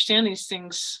I understand these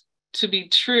things to be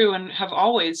true and have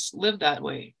always lived that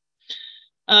way.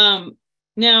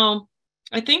 Now,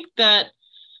 I think that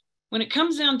when it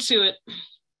comes down to it,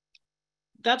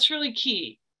 that's really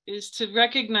key, is to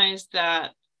recognize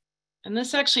that, and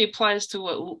this actually applies to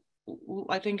what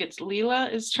I think it's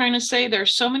Leela is trying to say, there are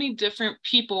so many different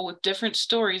people with different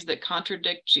stories that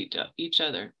contradict each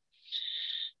other.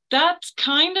 That's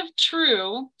kind of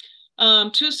true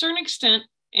to a certain extent.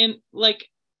 And like,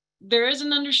 there is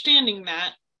an understanding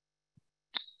that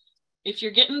if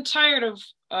you're getting tired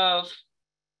of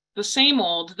the same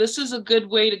old, this is a good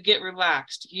way to get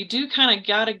relaxed. You do kind of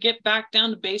got to get back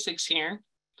down to basics here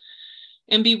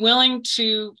and be willing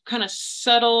to kind of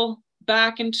settle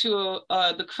back into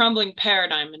the crumbling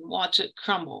paradigm and watch it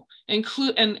crumble. And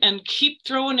keep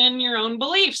throwing in your own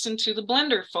beliefs into the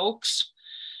blender, folks.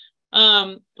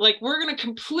 Like, we're going to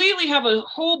completely have a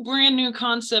whole brand new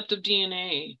concept of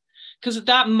DNA, because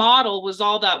that model was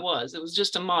all that was. It was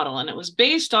just a model, and it was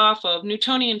based off of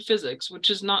Newtonian physics, which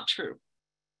is not true.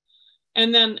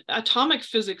 And then atomic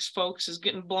physics, folks, is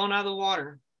getting blown out of the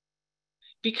water,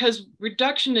 because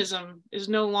reductionism is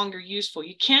no longer useful.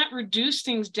 You can't reduce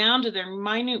things down to their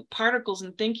minute particles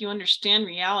and think you understand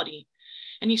reality.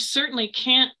 And you certainly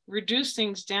can't reduce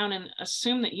things down and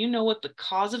assume that you know what the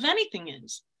cause of anything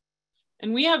is.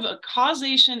 And we have a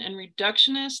causation and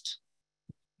reductionist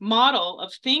model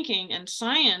of thinking and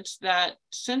science that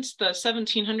since the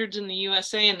 1700s in the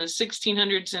USA and the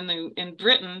 1600s in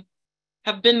Britain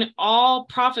have been all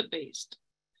profit-based.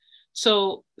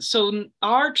 So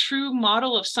our true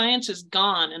model of science is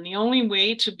gone, and the only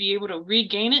way to be able to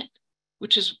regain it,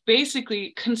 which is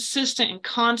basically consistent and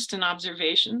constant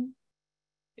observation,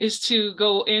 is to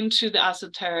go into the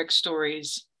esoteric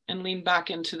stories and lean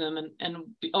back into them and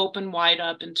be open wide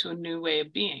up into a new way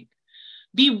of being.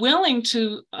 Be willing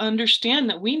to understand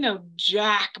that we know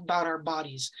jack about our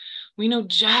bodies. We know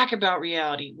jack about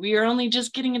reality. We are only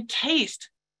just getting a taste.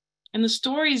 And the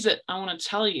stories that I want to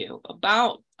tell you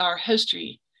about our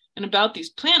history and about these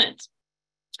planets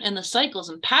and the cycles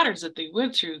and patterns that they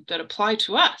went through that apply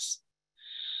to us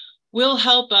will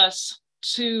help us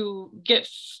to get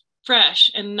fresh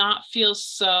and not feel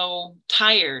so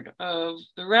tired of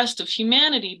the rest of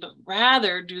humanity, but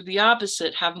rather do the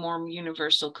opposite, have more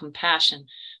universal compassion.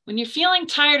 When you're feeling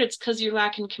tired, it's because you're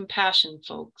lacking compassion,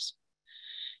 folks.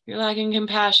 You're lacking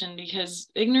compassion because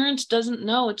ignorance doesn't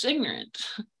know it's ignorant.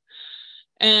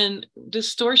 And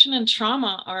distortion and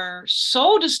trauma are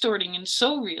so distorting and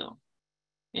so real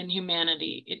in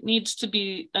humanity. It needs to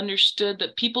be understood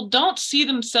that people don't see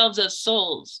themselves as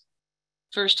souls,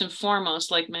 first and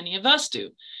foremost, like many of us do.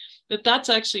 That's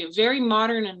actually a very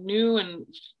modern and new and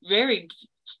very,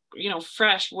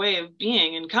 fresh way of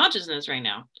being in consciousness right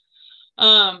now.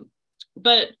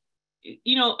 But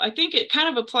I think it kind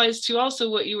of applies to also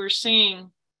what you were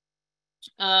saying,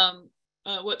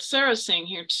 what Sarah's saying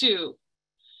here too,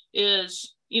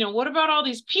 is, what about all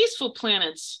these peaceful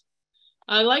planets?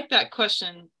 I like that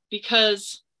question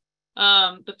because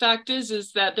the fact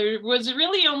is that there was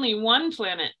really only one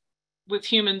planet with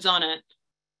humans on it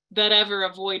that ever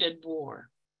avoided war,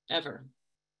 ever.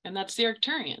 And that's the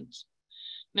Arcturians.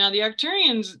 Now, the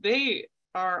Arcturians, they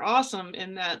are awesome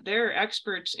in that they're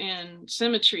experts in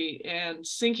symmetry and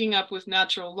syncing up with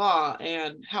natural law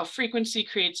and how frequency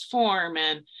creates form.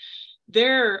 And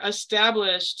they're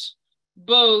established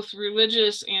both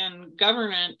religious and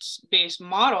governance-based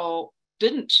model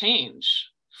didn't change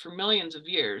for millions of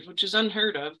years, which is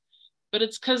unheard of. But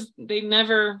it's because they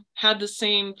never had the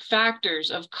same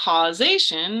factors of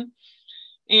causation.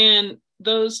 And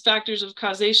those factors of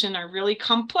causation are really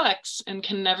complex and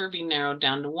can never be narrowed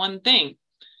down to one thing.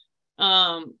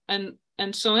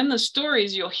 And so in the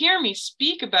stories, you'll hear me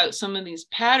speak about some of these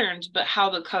patterns, but how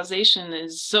the causation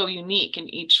is so unique in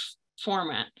each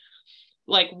format.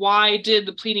 Like, why did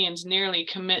the Pleiadians nearly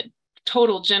commit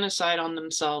total genocide on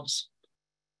themselves?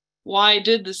 Why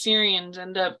did the Syrians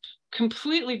end up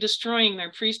completely destroying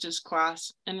their priestess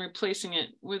class and replacing it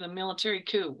with a military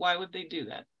coup? Why would they do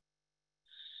that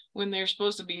when they're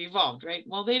supposed to be evolved, right?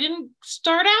 Well, they didn't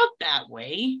start out that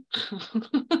way.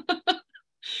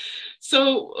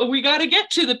 So we got to get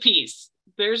to the peace.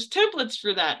 There's templates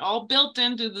for that all built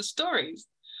into the stories.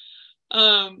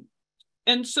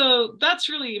 And so that's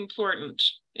really important.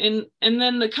 And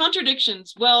then the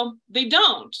contradictions, well, they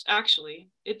don't actually.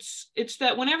 It's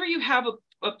that whenever you have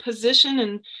a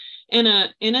position in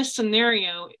a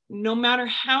scenario, no matter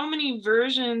how many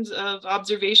versions of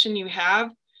observation you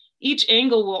have, each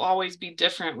angle will always be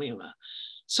different, Leela.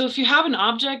 So if you have an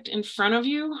object in front of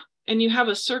you and you have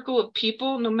a circle of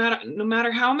people, no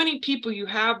matter how many people you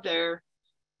have there,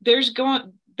 there's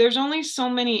only so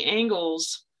many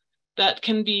angles that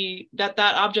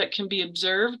object can be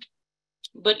observed,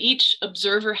 but each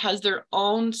observer has their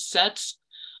own sets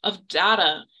of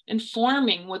data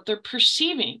informing what they're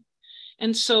perceiving.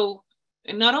 And so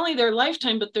not only their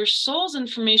lifetime, but their soul's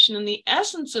information and the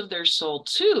essence of their soul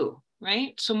too,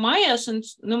 right? So my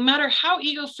essence, no matter how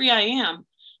ego-free I am,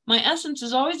 my essence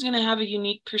is always going to have a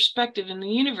unique perspective in the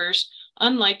universe,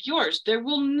 unlike yours. There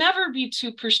will never be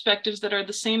two perspectives that are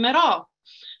the same at all.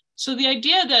 So the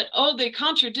idea that, they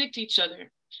contradict each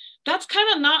other, that's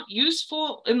kind of not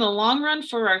useful in the long run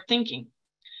for our thinking.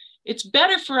 It's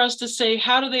better for us to say,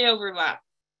 how do they overlap?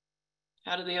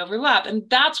 How do they overlap? And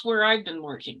that's where I've been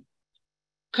working.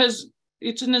 Because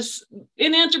it's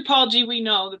in anthropology, we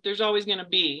know that there's always going to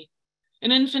be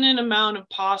an infinite amount of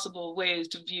possible ways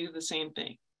to view the same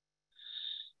thing.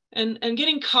 And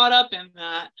getting caught up in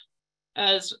that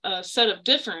as a set of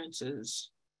differences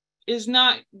is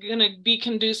not going to be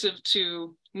conducive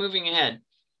to moving ahead.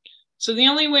 So the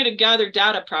only way to gather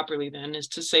data properly then is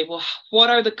to say, well, what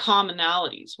are the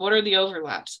commonalities? What are the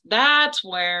overlaps? That's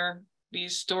where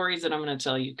these stories that I'm going to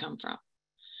tell you come from.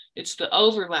 It's the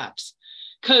overlaps.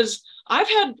 Because I've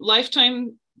had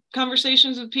lifetime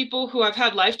conversations with people who I've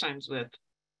had lifetimes with,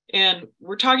 and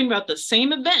we're talking about the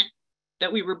same event,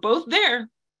 that we were both there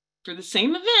for the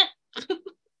same event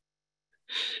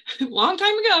a long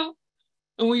time ago,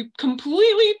 and we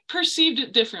completely perceived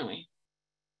it differently.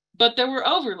 But there were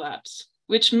overlaps,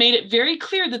 which made it very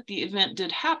clear that the event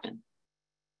did happen.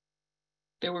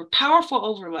 There were powerful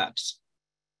overlaps.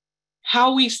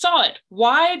 How we saw it,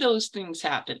 why those things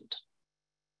happened,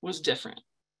 was different.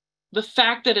 The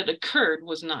fact that it occurred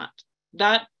was not.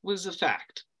 That was a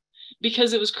fact,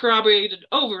 because it was corroborated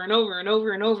over and over and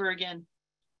over and over again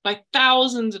by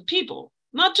thousands of people,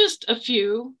 not just a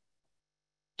few,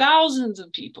 thousands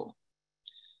of people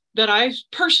that I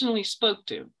personally spoke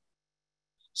to.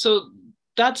 So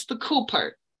that's the cool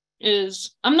part,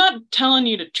 is I'm not telling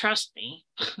you to trust me.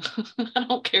 I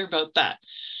don't care about that.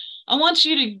 I want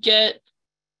you to get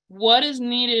what is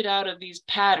needed out of these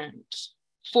patterns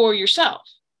for yourself?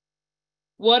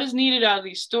 What is needed out of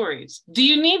these stories? Do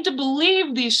you need to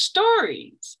believe these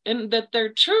stories and that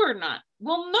they're true or not?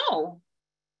 Well, no,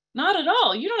 not at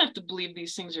all. You don't have to believe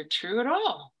these things are true at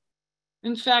all.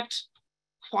 In fact,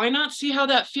 why not see how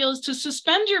that feels to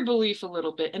suspend your belief a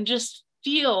little bit and just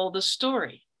feel the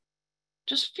story?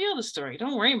 Just feel the story.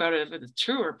 Don't worry about it if it's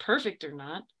true or perfect or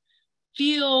not.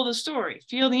 Feel the story.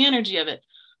 Feel the energy of it.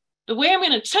 The way I'm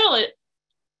going to tell it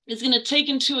is going to take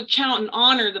into account and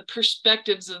honor the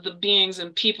perspectives of the beings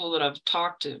and people that I've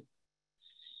talked to,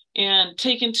 and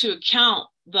take into account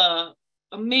the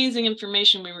amazing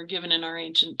information we were given in our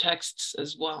ancient texts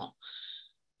as well.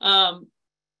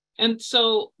 And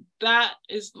so that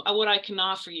is what I can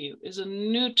offer you, is a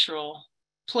neutral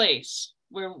place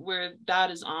where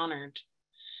that is honored,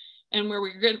 and where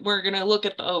we're going to look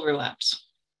at the overlaps.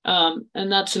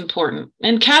 And that's important.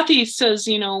 And Kathy says,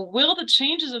 will the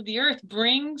changes of the earth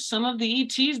bring some of the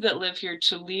ETs that live here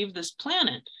to leave this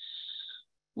planet?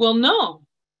 Well, no,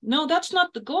 that's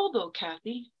not the goal though,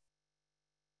 Kathy.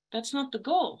 That's not the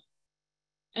goal.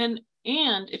 And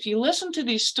if you listen to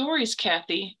these stories,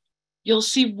 Kathy, you'll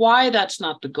see why that's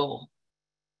not the goal.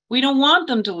 We don't want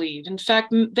them to leave. In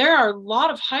fact, there are a lot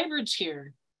of hybrids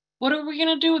here. What are we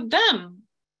going to do with them?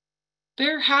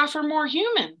 They're half or more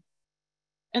human.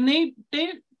 And they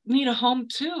need a home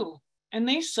too. And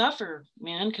they suffer,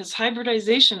 man, because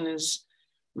hybridization is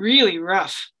really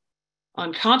rough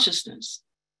on consciousness,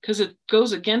 because it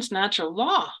goes against natural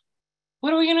law.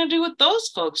 What are we going to do with those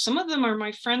folks? Some of them are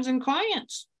my friends and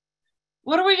clients.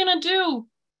 What are we going to do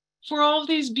for all of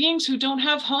these beings who don't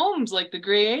have homes, like the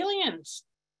gray aliens?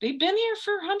 They've been here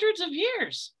for hundreds of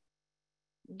years.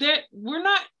 We're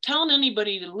not telling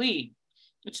anybody to leave.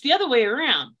 It's the other way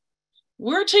around.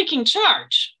 We're taking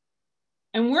charge,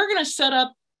 and we're going to set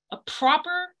up a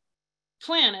proper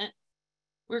planet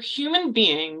where human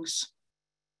beings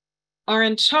are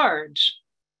in charge,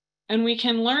 and we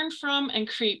can learn from and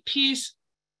create peace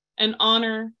and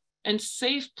honor and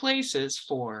safe places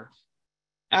for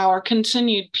our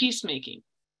continued peacemaking.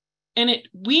 And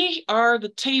we are the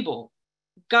table.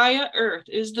 Gaia Earth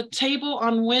is the table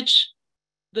on which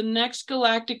the next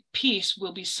galactic peace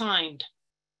will be signed.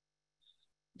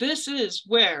 This is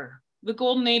where the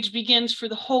golden age begins for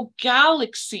the whole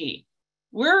galaxy.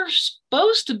 We're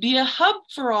supposed to be a hub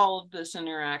for all of this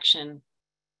interaction,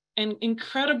 an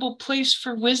incredible place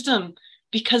for wisdom,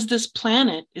 because this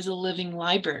planet is a living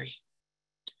library.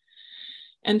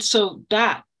 And so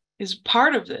that is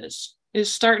part of this,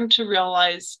 is starting to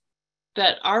realize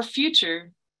that our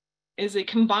future is a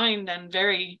combined and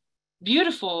very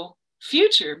beautiful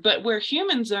future, but where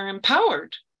humans are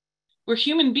empowered, where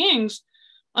human beings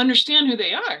understand who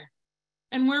they are,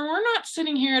 and where we're not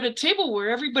sitting here at a table where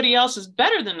everybody else is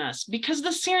better than us, because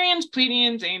the Syrians,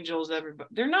 Pleiadians, angels, everybody,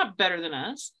 they're not better than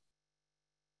us.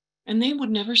 And they would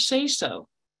never say so.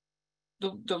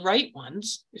 The right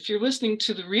ones, if you're listening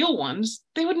to the real ones,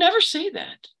 they would never say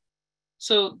that.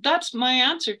 So that's my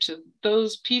answer to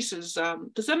those pieces.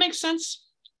 Does that make sense?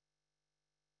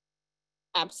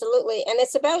 Absolutely. And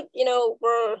it's about,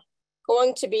 we're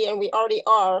going to be, and we already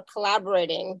are,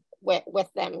 collaborating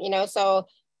with them, so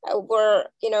we're,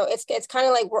 it's kind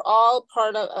of like we're all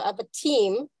part of a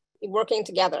team working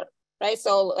together, right?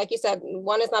 So like you said,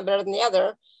 one is not better than the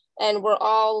other, and we're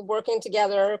all working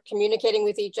together, communicating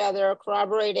with each other,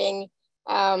 collaborating,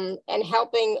 and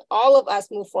helping all of us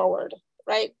move forward,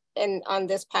 right? And on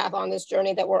this path, on this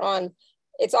journey that we're on.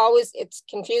 It's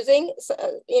confusing. So,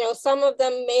 some of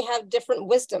them may have different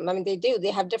wisdom. I mean,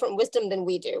 they have different wisdom than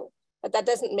we do, but that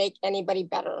doesn't make anybody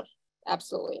better.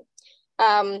 Absolutely.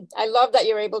 I love that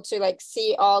you're able to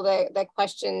see all the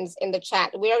questions in the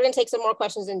chat. We are going to take some more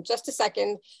questions in just a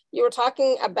second. You were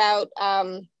talking about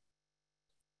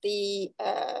the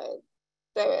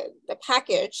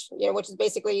package, which is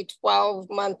basically a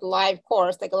 12-month live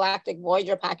course, the Galactic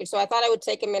Voyager package. So I thought I would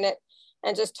take a minute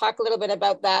and just talk a little bit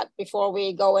about that before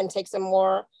we go and take some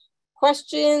more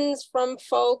questions from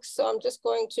folks. So I'm just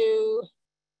going to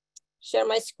share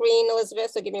my screen,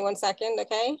 Elizabeth. So give me 1 second,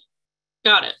 okay?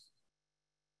 Got it.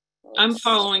 I'm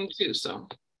following too, so.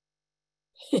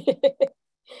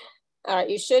 All right,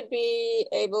 you should be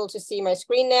able to see my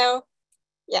screen now.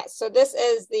 Yeah, so this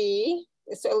is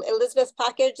Elizabeth's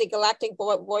package, the Galactic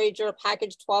Voyager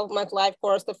package 12-month live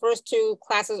course. The first 2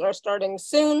 classes are starting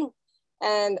soon.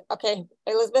 And okay,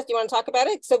 Elizabeth, do you want to talk about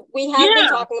it? So we have been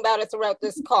talking about it throughout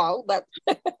this call, but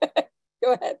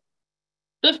go ahead.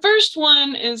 The first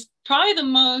one is probably the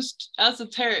most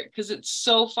esoteric because it's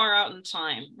so far out in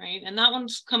time, right? And that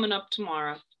one's coming up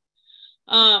tomorrow.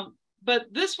 But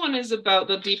this one is about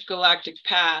the deep galactic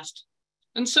past.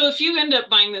 And so if you end up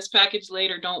buying this package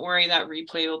later, don't worry, that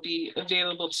replay will be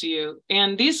available to you.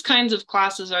 And these kinds of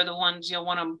classes are the ones you'll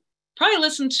want to probably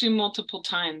listen to multiple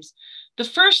times. The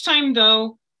first time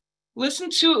though, listen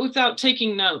to it without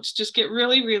taking notes. Just get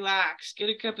really relaxed, get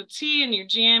a cup of tea and your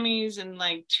jammies and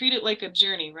like treat it like a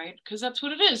journey, right? Because that's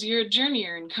what it is. You're a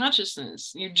journeyer in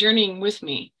consciousness. You're journeying with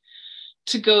me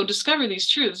to go discover these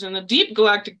truths. And the deep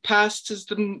galactic past is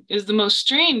the most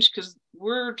strange, because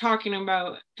we're talking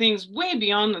about things way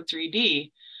beyond the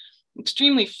 3D,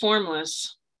 extremely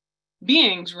formless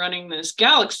beings running this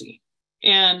galaxy,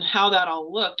 and how that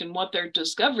all looked and what their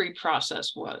discovery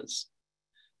process was,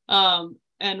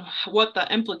 and what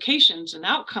the implications and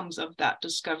outcomes of that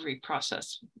discovery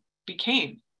process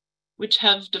became, which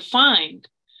have defined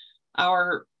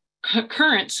our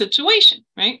current situation,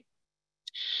 right?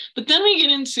 But then we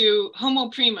get into Homo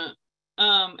Prima.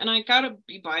 And I gotta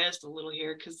be biased a little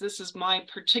here because this is my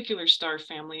particular star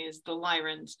family, is the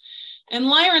Lyrans. And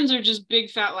Lyrans are just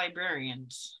big fat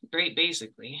librarians, right?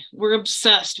 Basically, we're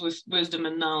obsessed with wisdom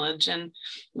and knowledge, and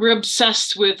we're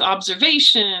obsessed with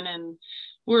observation, and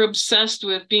we're obsessed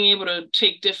with being able to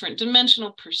take different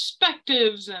dimensional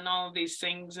perspectives and all of these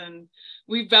things. And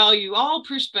we value all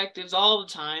perspectives all the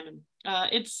time.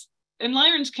 And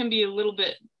Lyrans can be a little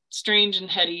bit strange and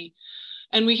heady,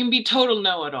 and we can be total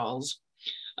know-it-alls.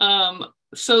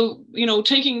 So, you know,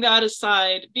 taking that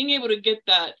aside, being able to get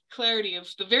that clarity of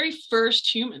the very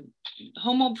first human,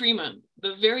 Homo Prima,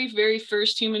 the very, very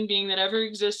first human being that ever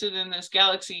existed in this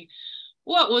galaxy.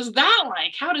 What was that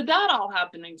like? How did that all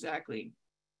happen exactly?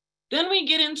 Then we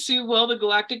get into, well, the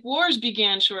Galactic Wars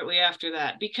began shortly after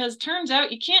that, because turns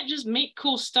out you can't just make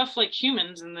cool stuff like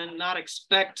humans and then not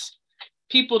expect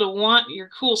people to want your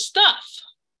cool stuff.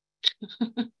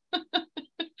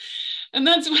 And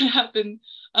that's what happened.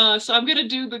 So I'm going to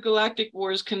do the Galactic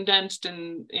Wars condensed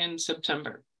in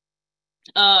September.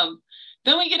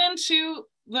 Then we get into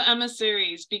the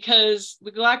emissaries, because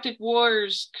the Galactic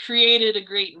Wars created a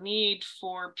great need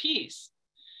for peace.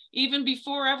 Even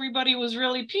before everybody was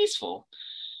really peaceful,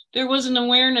 there was an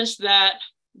awareness that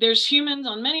there's humans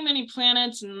on many, many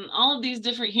planets, and all of these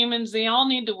different humans, they all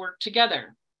need to work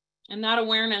together. And that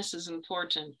awareness is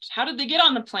important. How did they get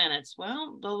on the planets?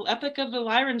 Well, the Epic of the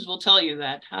Lyrans will tell you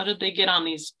that. How did they get on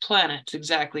these planets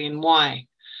exactly, and why?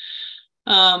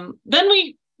 Then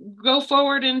we go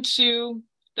forward into,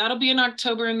 that'll be in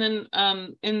October, and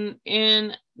then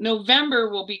in November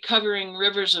we'll be covering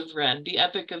Rivers of Red, the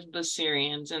Epic of the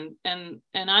Syrians, and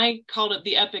I called it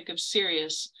the Epic of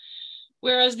Sirius.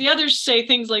 Whereas the others say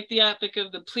things like the Epic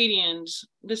of the Pleiadians,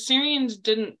 the Syrians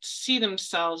didn't see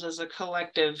themselves as a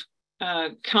collective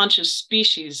conscious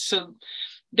species. So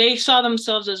they saw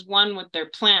themselves as one with their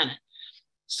planet.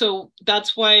 So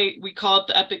that's why we call it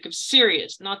the Epic of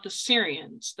Sirius, not the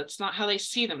Syrians. That's not how they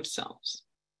see themselves,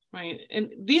 right?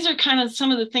 And these are kind of some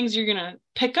of the things you're going to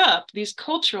pick up, these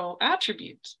cultural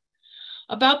attributes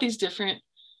about these different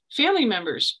family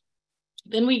members.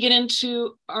 Then we get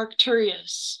into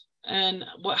Arcturus and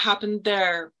what happened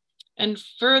there. And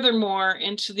furthermore,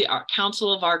 into the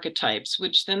Council of Archetypes,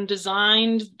 which then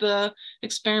designed the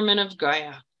experiment of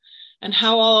Gaia and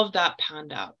how all of that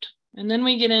panned out. And then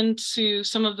we get into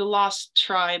some of the lost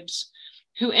tribes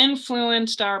who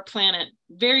influenced our planet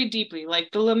very deeply, like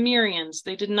the Lemurians.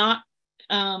 They did not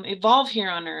evolve here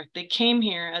on Earth. They came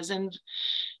here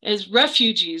as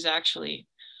refugees, actually.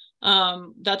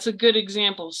 That's a good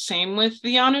example. Same with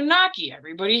the Anunnaki.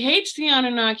 Everybody hates the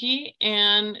Anunnaki,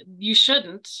 and you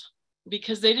shouldn't,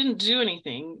 because they didn't do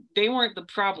anything. They weren't the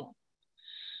problem.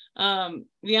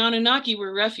 The Anunnaki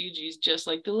were refugees, just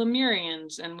like the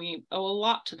Lemurians, and we owe a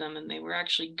lot to them, and they were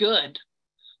actually good.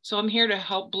 So I'm here to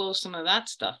help blow some of that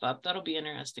stuff up. That'll be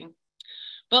interesting.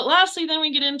 But lastly, then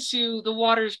we get into the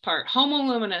waters part, Homo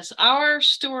Luminous, our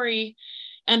story,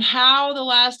 and how the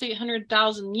last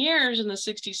 800,000 years in the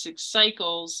 66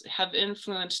 cycles have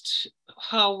influenced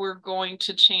how we're going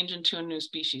to change into a new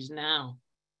species now.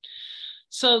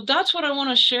 So that's what I want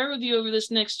to share with you over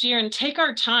this next year, and take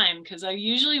our time, because I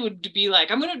usually would be like,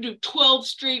 I'm going to do 12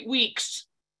 straight weeks.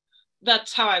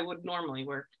 That's how I would normally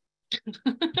work.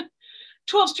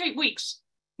 12 straight weeks,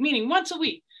 meaning once a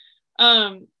week.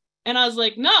 And I was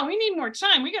like, no, we need more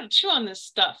time. We got to chew on this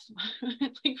stuff.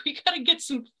 Like, we got to get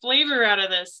some flavor out of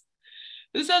this.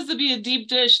 This has to be a deep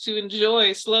dish to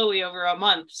enjoy slowly over a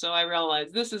month. So I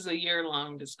realized this is a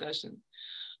year-long discussion.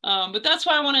 But that's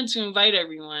why I wanted to invite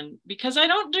everyone, because I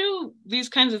don't do these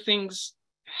kinds of things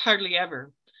hardly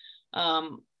ever.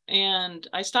 And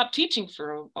I stopped teaching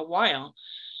for a while,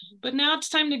 but now it's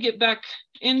time to get back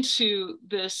into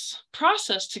this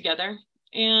process together.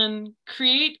 and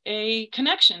create a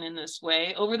connection in this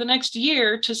way over the next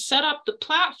year to set up the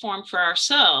platform for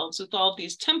ourselves with all of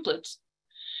these templates.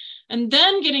 And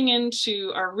then getting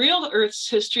into our real Earth's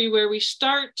history, where we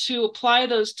start to apply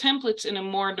those templates in a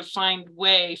more defined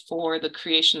way for the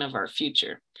creation of our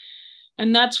future.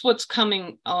 And that's what's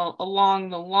coming along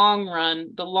the long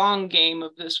run, the long game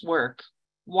of this work.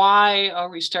 Why are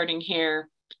we starting here,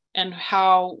 and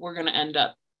how we're going to end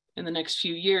up in the next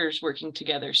few years working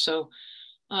together. So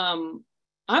I'm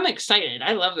excited.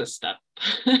 I love this stuff.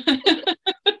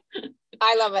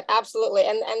 I love it. Absolutely.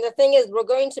 And the thing is, we're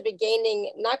going to be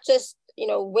gaining not just,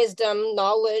 wisdom,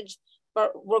 knowledge,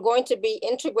 but we're going to be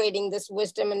integrating this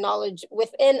wisdom and knowledge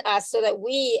within us so that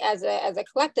we as a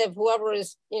collective, whoever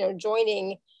is,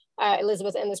 joining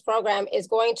Elizabeth in this program, is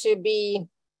going to be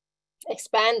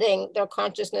expanding their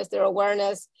consciousness, their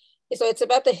awareness. So it's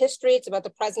about the history, it's about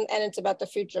the present, and it's about the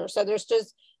future. So there's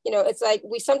just, it's like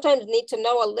we sometimes need to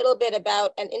know a little bit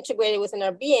about and integrate it within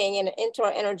our being and into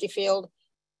our energy field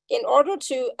in order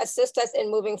to assist us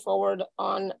in moving forward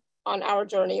on our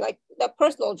journey, like the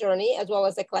personal journey as well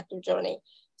as the collective journey.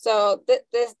 So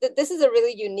this is a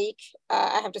really unique,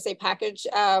 I have to say, package.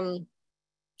 So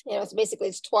basically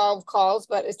it's 12 calls,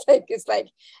 but it's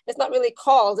not really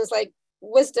calls. It's like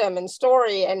wisdom and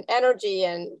story and energy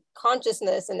and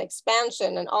consciousness and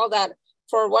expansion and all that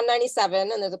for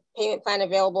 $197. And there's a payment plan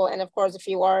available. And of course, if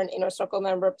you are an Inner Circle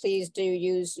member, please do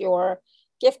use your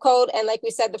gift code. And like we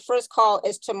said, the first call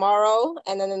is tomorrow,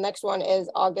 and then the next one is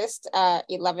August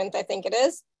 11th, I think it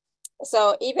is.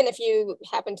 So even if you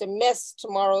happen to miss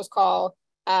tomorrow's call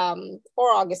or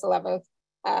August 11th,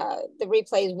 the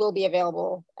replays will be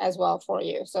available as well for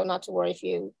you. So not to worry if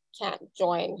you can't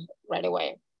join right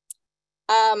away.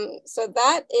 So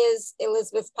that is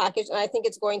Elizabeth's package, and I think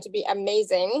it's going to be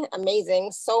amazing,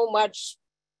 amazing. So much,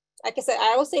 like I said,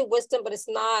 I always say wisdom, but it's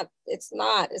not.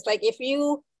 It's like if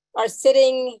you are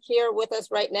sitting here with us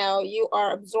right now, you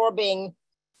are absorbing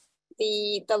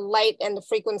the light and the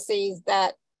frequencies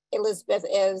that Elizabeth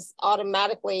is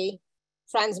automatically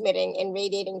transmitting and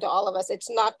radiating to all of us. It's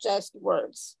not just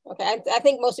words. Okay, I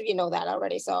think most of you know that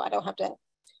already, so I don't have to.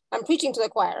 I'm preaching to the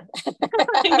choir,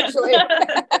 actually.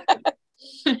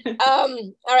 All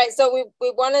right, so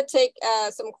we want to take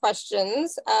some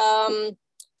questions.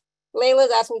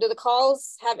 Layla's asking, do the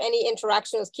calls have any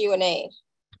interaction with Q&A?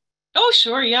 Oh,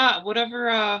 sure. Yeah.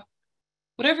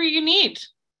 Whatever you need.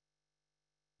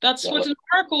 That's what an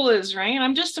oracle is, right?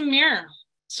 I'm just a mirror.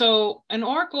 So an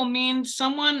oracle means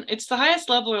someone, it's the highest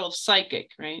level of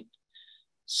psychic, right?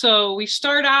 So we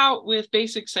start out with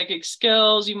basic psychic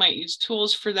skills. You might use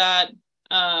tools for that,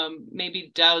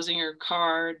 maybe dowsing your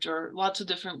cards or lots of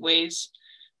different ways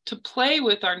to play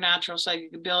with our natural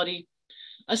psychic ability.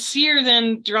 A seer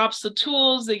then drops the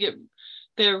tools.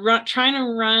 They're trying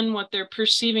to run what they're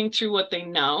perceiving through what they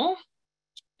know.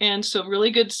 And so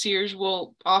really good seers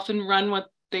will often run what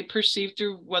they perceive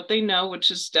through what they know, which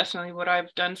is definitely what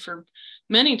I've done for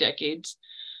many decades.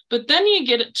 But then you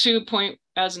get to a point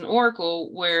as an oracle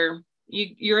where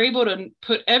you're able to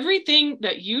put everything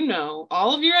that you know,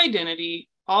 all of your identity,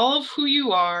 all of who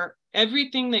you are,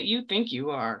 everything that you think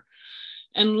you are,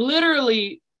 and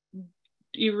literally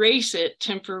erase it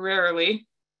temporarily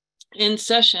in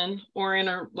session or in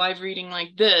a live reading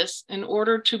like this in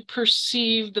order to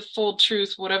perceive the full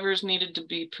truth, whatever is needed to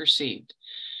be perceived,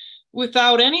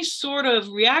 without any sort of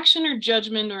reaction or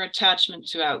judgment or attachment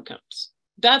to outcomes.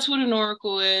 That's what an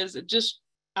oracle is.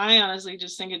 I honestly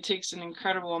just think it takes an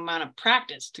incredible amount of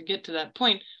practice to get to that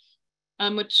point,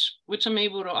 which I'm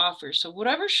able to offer. So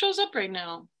whatever shows up right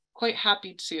now, quite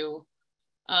happy to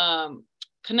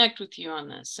connect with you on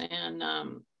this.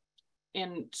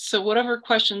 And so whatever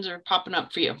questions are popping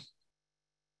up for you.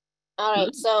 All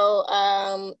right.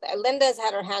 So Linda's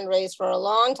had her hand raised for a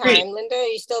long time. Great. Linda, are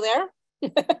you still there?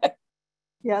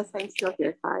 Yes, I'm still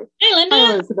here. Hi. Hey, Linda.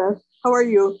 Hi, Elizabeth. How are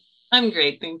you? I'm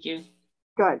great. Thank you.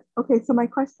 Good. Okay. So my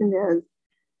question is,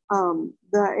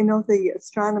 I know the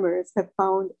astronomers have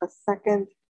found a second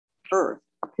Earth,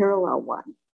 a parallel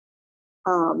one.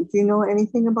 Do you know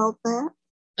anything about that?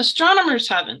 Astronomers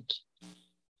haven't.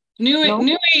 New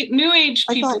age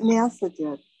people. I thought NASA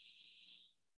did.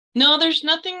 No, there's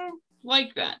nothing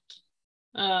like that.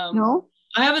 No?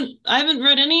 I haven't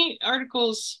read any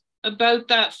articles about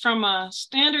that from a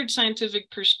standard scientific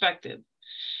perspective.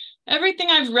 Everything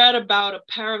I've read about a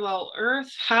parallel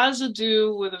Earth has to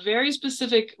do with a very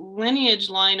specific lineage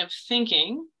line of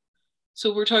thinking.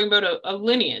 So we're talking about a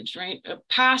lineage, right? A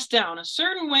passed down, a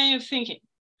certain way of thinking,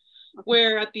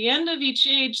 where at the end of each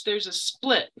age, there's a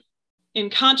split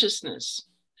in consciousness,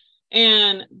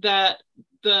 and that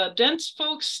the dense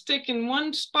folks stick in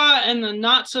one spot and the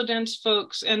not so dense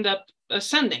folks end up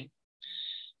ascending.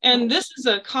 And this is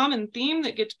a common theme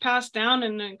that gets passed down.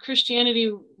 And in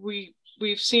Christianity,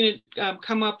 we've seen it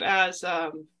come up as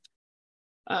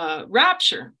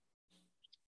rapture,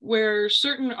 where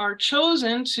certain are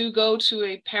chosen to go to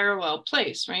a parallel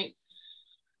place, right?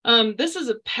 This is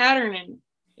a pattern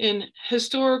in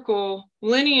historical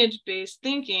lineage-based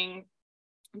thinking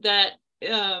that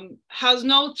has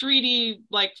no 3D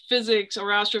like physics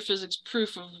or astrophysics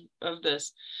proof of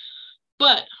this.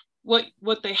 But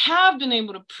what they have been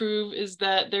able to prove is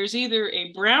that there's either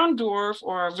a brown dwarf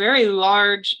or a very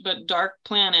large but dark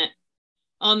planet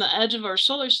on the edge of our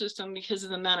solar system because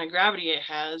of the amount of gravity it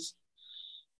has,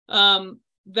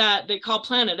 that they call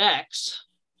Planet X.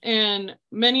 And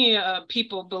many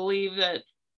people believe that,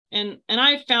 and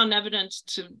I found evidence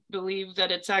to believe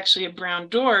that it's actually a brown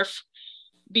dwarf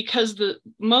because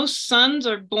most suns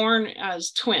are born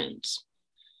as twins.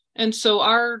 And so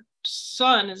our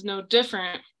sun is no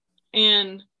different.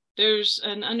 And there's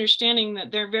an understanding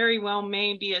that there very well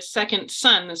may be a second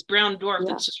sun, this brown dwarf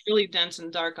that's just really dense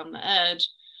and dark on the edge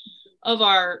of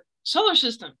our solar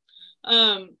system.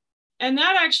 And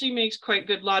that actually makes quite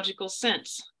good logical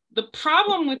sense. The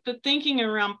problem with the thinking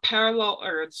around parallel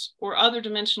Earths or other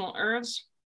dimensional Earths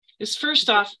is, first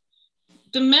off,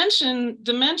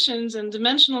 dimensions and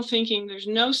dimensional thinking, there's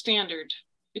no standard.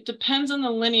 It depends on the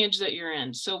lineage that you're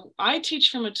in. So I teach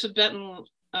from a Tibetan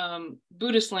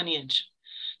Buddhist lineage.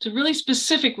 It's a really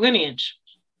specific lineage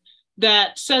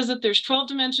that says that there's 12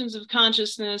 dimensions of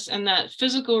consciousness and that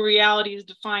physical reality is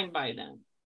defined by them.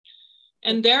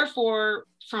 And therefore,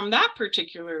 from that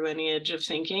particular lineage of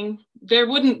thinking, there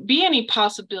wouldn't be any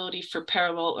possibility for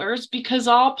parallel Earths because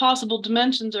all possible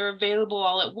dimensions are available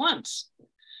all at once.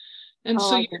 And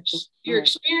so you're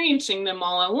experiencing them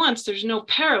all at once. There's no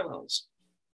parallels.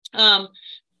 And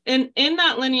in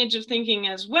that lineage of thinking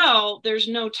as well, there's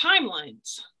no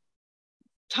timelines.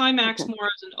 Time acts more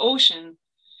as an ocean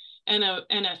and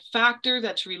a factor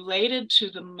that's related to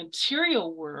the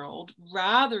material world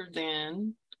rather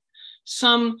than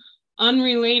some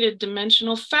unrelated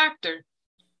dimensional factor.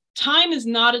 Time is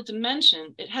not a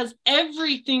dimension. It has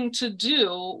everything to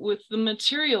do with the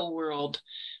material world.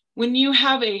 When you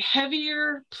have a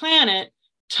heavier planet,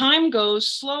 time goes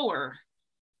slower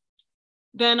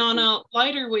than on a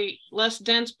lighter weight, less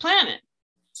dense planet.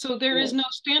 So there is no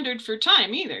standard for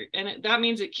time either. And that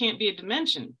means it can't be a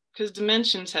dimension because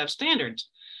dimensions have standards.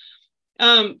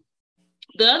 The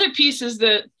other piece is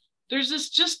that there's this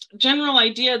just general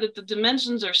idea that the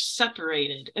dimensions are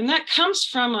separated. And that comes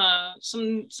from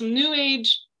some new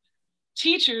age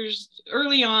teachers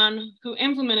early on who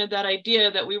implemented that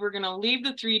idea that we were going to leave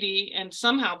the 3D and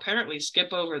somehow apparently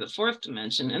skip over the fourth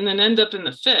dimension and then end up in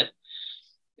the fifth.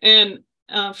 And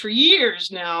for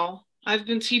years now, I've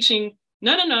been teaching,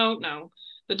 no.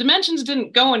 The dimensions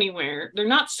didn't go anywhere. They're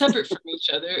not separate from each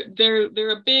other.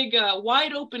 They're a big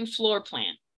wide open floor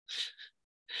plan.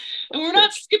 And we're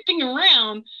not skipping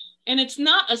around, and it's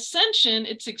not ascension,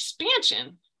 it's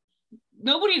expansion.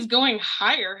 Nobody's going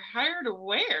higher to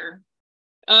where?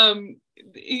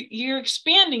 You're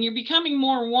expanding, you're becoming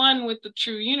more one with the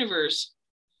true universe.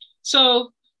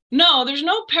 So no, there's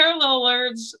no parallel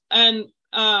Earths. And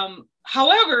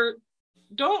however,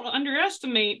 don't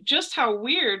underestimate just how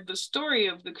weird the story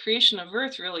of the creation of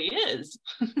Earth really is.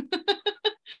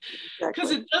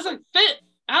 Because it doesn't fit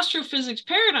astrophysics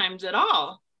paradigms at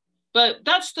all. But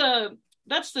that's the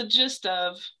gist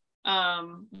of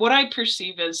what I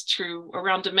perceive as true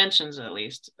around dimensions, at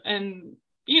least. And,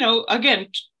 again,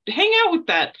 hang out with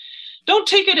that. Don't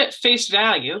take it at face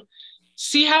value.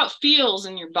 See how it feels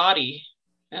in your body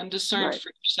and discern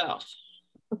for yourself.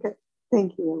 Okay.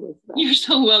 Thank you, Elizabeth. You're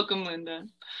so welcome, Linda.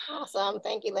 Awesome.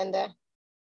 Thank you, Linda.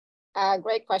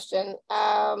 Great question.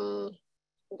 Sarah,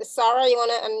 you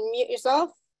want to unmute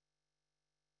yourself?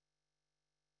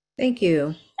 Thank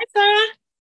you. Hi, Sarah.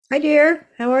 Hi, dear.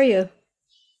 How are you?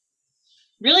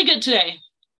 Really good today.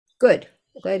 Good.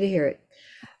 Glad to hear it.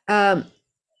 I'm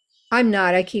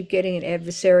not. I keep getting an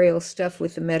adversarial stuff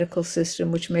with the medical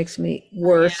system, which makes me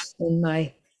worse in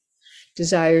my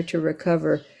desire to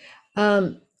recover.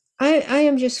 I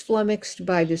am just flummoxed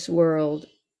by this world.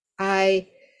 Maybe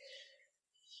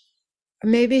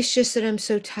it's just that I'm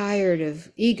so tired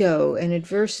of ego and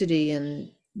adversity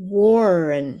and war,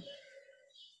 and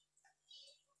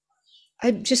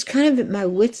I'm just kind of at my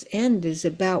wit's end is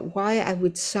about why I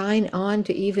would sign on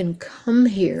to even come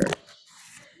here.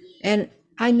 And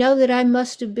I know that I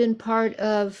must have been part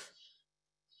of,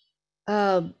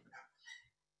 the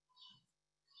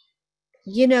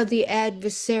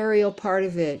adversarial part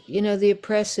of it, the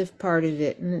oppressive part of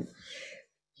it. And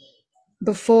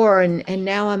before, and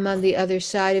now I'm on the other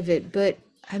side of it, but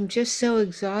I'm just so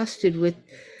exhausted with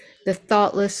the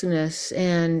thoughtlessness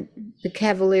and the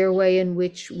cavalier way in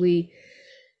which we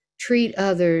treat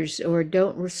others or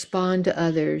don't respond to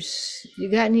others. You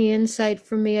got any insight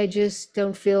for me? I just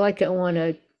don't feel like I want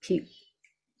to keep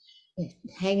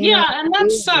hanging on. Yeah, and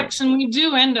that sucks. And we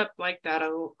do end up like that,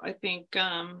 I think,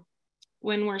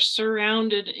 when we're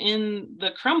surrounded in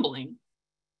the crumbling.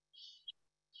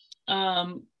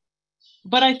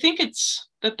 But I think that's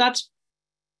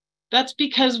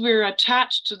because we're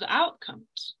attached to the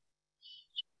outcomes.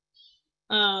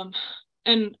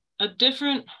 And a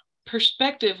different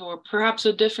perspective, or perhaps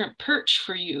a different perch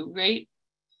for you, right?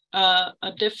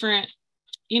 A different,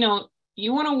 you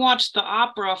want to watch the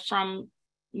opera from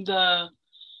the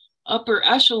upper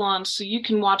echelon so you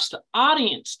can watch the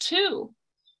audience too.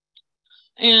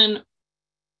 And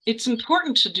it's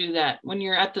important to do that when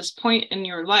you're at this point in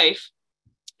your life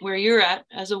where you're at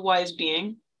as a wise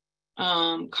being,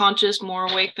 conscious,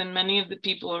 more awake than many of the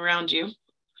people around you.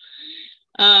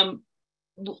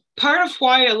 Part of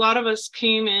why a lot of us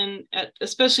came in at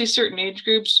especially certain age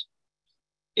groups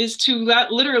is to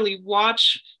literally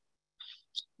watch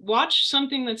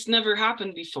something that's never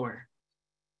happened before.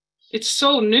 It's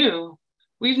so new.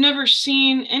 We've never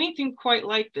seen anything quite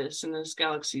like this in this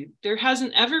galaxy. There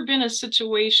hasn't ever been a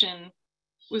situation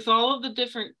with all of the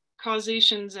different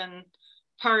causations and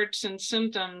parts and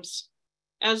symptoms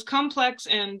as complex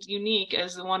and unique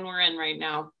as the one we're in right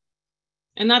now.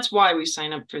 And that's why we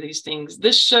sign up for these things.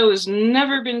 This show has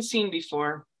never been seen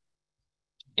before.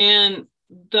 And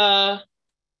the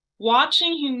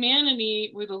watching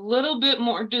humanity with a little bit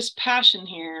more dispassion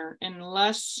here and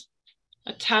less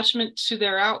attachment to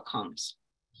their outcomes.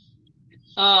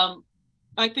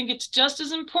 I think it's just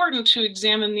as important to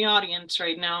examine the audience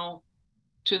right now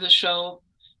to the show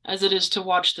as it is to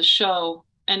watch the show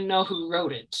and know who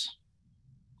wrote it.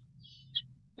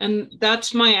 And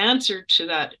that's my answer to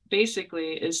that,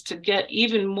 basically, is to get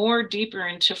even more deeper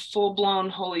into full-blown,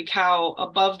 holy cow,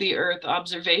 above the earth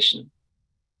observation.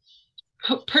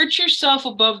 Perch yourself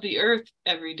above the earth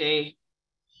every day.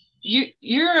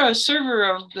 You're a server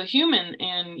of the human,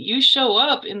 and you show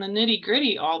up in the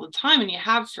nitty-gritty all the time, and you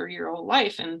have for your whole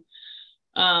life. And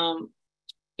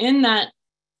in that,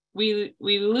 we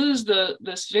lose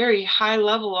this very high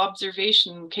level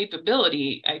observation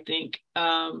capability, I think.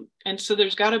 And so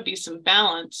there's got to be some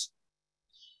balance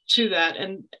to that,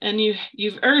 and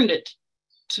you've earned it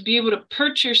to be able to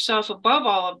perch yourself above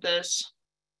all of this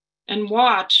and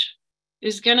watch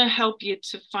is going to help you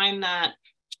to find that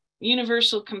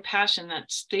universal compassion,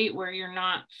 that state where you're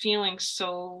not feeling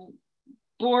so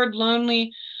bored,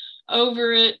 lonely,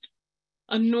 over it,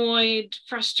 annoyed,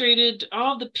 frustrated,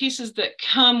 all the pieces that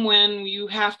come when you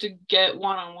have to get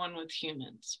one-on-one with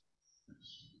humans.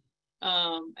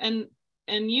 And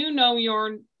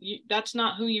that's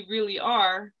not who you really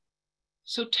are.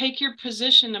 So take your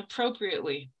position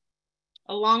appropriately,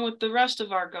 along with the rest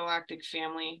of our galactic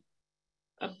family,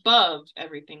 above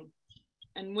everything,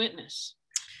 and witness.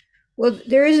 Well,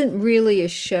 there isn't really a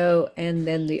show and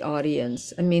then the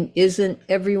audience. I mean, isn't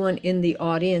everyone in the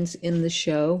audience in the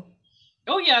show?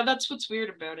 Oh yeah, that's what's weird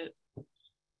about it.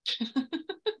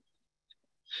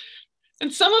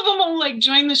 And some of them will like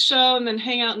join the show and then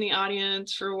hang out in the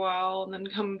audience for a while and then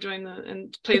come join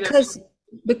and play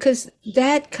because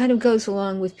that kind of goes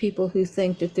along with people who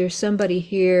think that there's somebody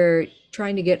here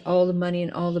trying to get all the money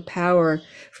and all the power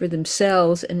for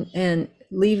themselves and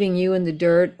leaving you in the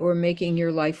dirt or making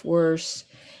your life worse.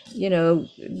 The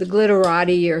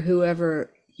glitterati or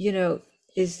whoever,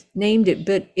 is named it.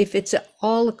 But if it's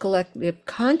all a collective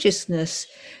consciousness,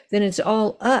 then it's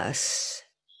all us.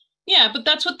 Yeah, but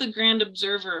that's what the grand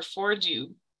observer affords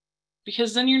you,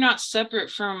 because then you're not separate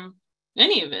from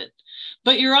any of it,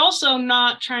 but you're also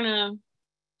not trying to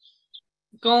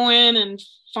go in and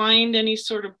find any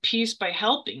sort of peace by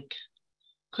helping,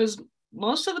 because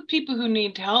most of the people who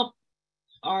need help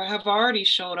have already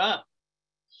showed up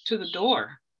to the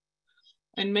door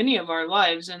in many of our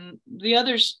lives, and the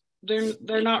others,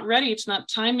 they're not ready. It's not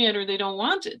time yet, or they don't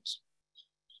want it.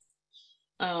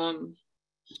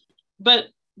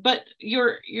 But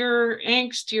your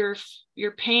angst,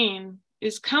 your pain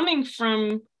is coming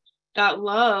from that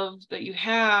love that you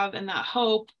have and that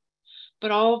hope,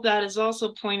 but all of that is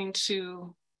also pointing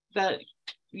to that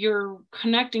you're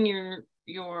connecting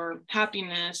your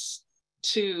happiness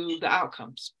to the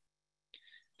outcomes.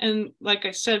 And like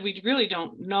I said, we really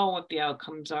don't know what the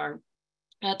outcomes are.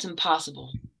 That's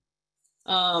impossible.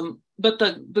 But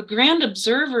the grand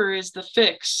observer is the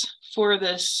fix for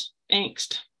this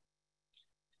angst,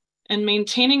 and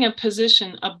maintaining a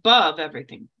position above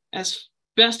everything as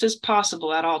best as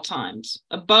possible at all times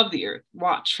above the earth.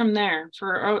 Watch from there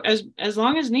for as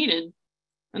long as needed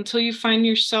until you find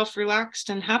yourself relaxed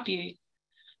and happy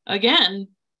again,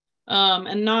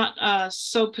 and not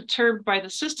so perturbed by the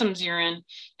systems you're in.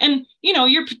 And, you know,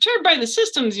 you're perturbed by the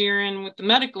systems you're in with the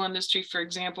medical industry, for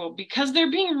example, because they're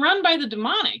being run by the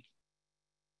demonic.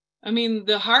 I mean,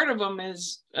 the heart of them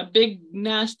is a big,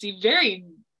 nasty, very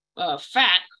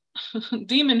fat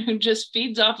demon who just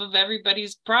feeds off of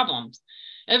everybody's problems.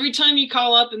 Every time you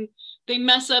call up and they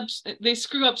mess up, they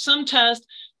screw up some test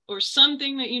or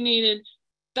something that you needed,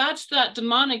 that's that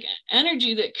demonic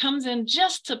energy that comes in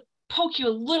just to poke you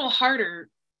a little harder,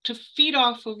 to feed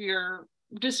off of your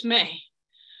dismay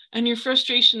and your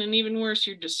frustration, and even worse,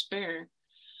 your despair.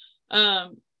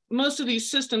 Most of these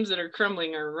systems that are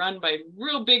crumbling are run by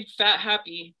real big, fat,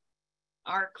 happy,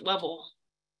 arc level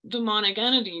demonic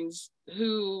entities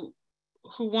who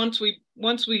once we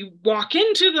walk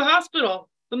into the hospital,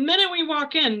 the minute we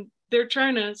walk in, they're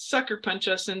trying to sucker punch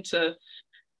us into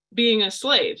being a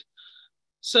slave.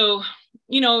 So,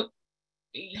 you know,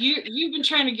 you've been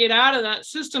trying to get out of that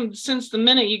system since the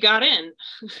minute you got in,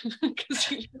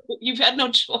 because you've had no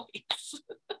choice.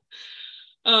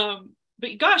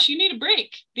 But gosh, you need a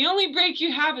break. The only break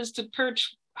you have is to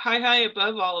perch high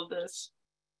above all of this.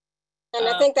 And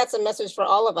I think that's a message for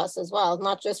all of us as well,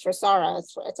 not just for Sarah.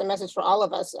 It's a message for all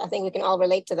of us. I think we can all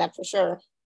relate to that for sure.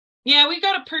 Yeah, we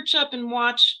got to perch up and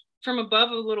watch from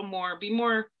above a little more, be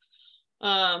more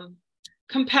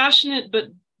compassionate,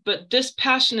 but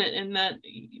dispassionate, in that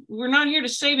we're not here to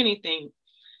save anything.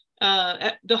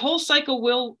 The whole cycle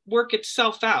will work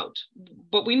itself out,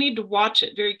 but we need to watch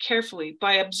it very carefully.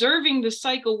 By observing the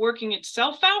cycle working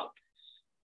itself out,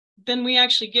 then we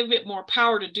actually give it more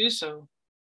power to do so.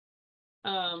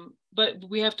 But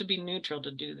we have to be neutral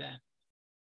to do that.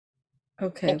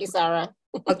 Okay. Thank you, Sarah.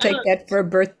 I'll take that for a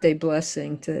birthday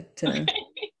blessing that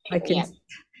I can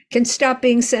can stop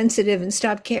being sensitive and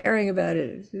stop caring about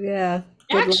it. Yeah.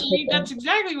 Actually, that's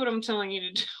exactly what I'm telling you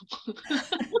to do.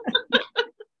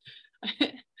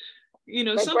 You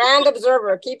know, grand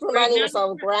observer. Keep reminding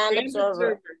yourself, grand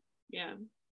observer. Yeah.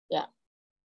 Yeah.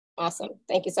 Awesome.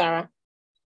 Thank you, Sarah.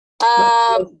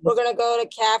 We're going to go to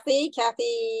Kathy. Kathy,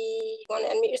 you want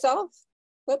to unmute yourself?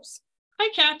 Whoops. Hi,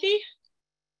 Kathy.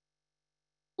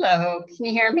 Hello. Can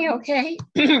you hear me okay?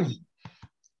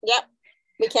 Yep,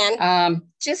 we can.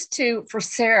 For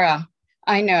Sarah,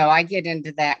 I know I get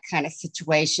into that kind of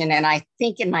situation and I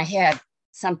think in my head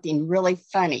something really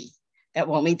funny that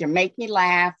will either make me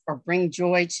laugh or bring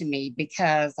joy to me,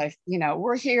 because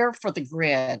we're here for the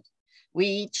grid.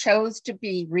 We chose to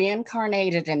be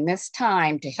reincarnated in this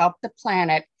time to help the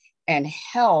planet and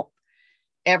help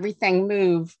everything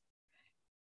move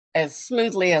as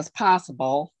smoothly as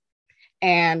possible.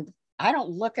 And I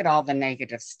don't look at all the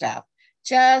negative stuff.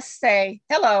 Just say,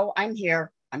 hello, I'm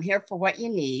here. I'm here for what you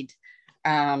need.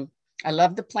 I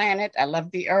love the planet. I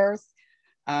love the earth.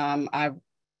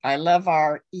 I love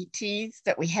our ETs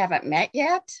that we haven't met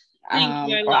yet.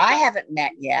 I haven't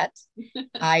met yet.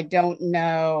 I don't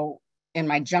know in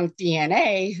my junk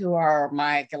DNA who are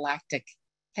my galactic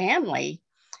family,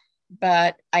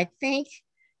 but I think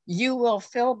you will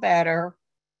feel better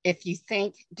if you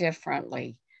think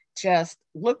differently. Just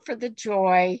look for the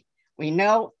joy. We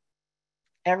know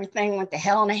everything went to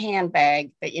hell in a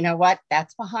handbag, but you know what?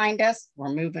 That's behind us.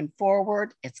 We're moving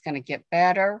forward. It's going to get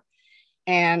better.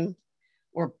 And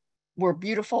we're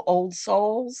beautiful old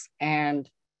souls. And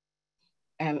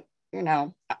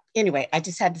anyway, I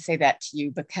just had to say that to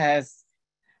you because,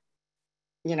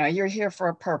 you're here for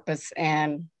a purpose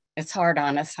and it's hard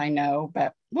on us, I know,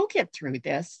 but we'll get through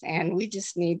this and we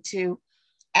just need to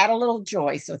add a little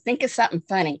joy. So think of something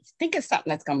funny. Think of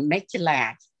something that's going to make you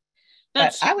laugh.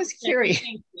 But I was curious.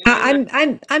 I'm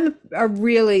a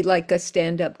really like a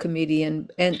stand-up comedian,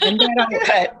 and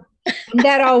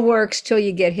that all works till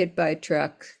you get hit by a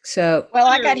truck. So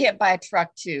I got hit by a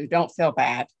truck too. Don't feel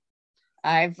bad.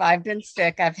 I've been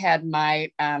sick. I've had my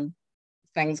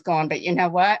things going, but you know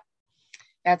what?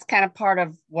 That's kind of part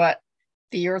of what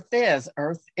the Earth is.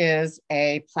 Earth is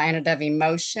a planet of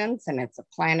emotions, and it's a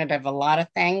planet of a lot of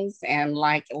things. And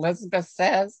like Elizabeth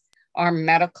says, our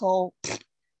medical,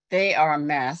 they are a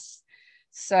mess.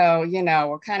 So,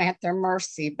 we're kind of at their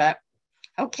mercy, but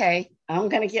okay, I'm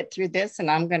going to get through this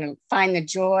and I'm going to find the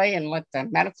joy and let the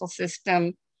medical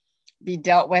system be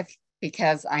dealt with,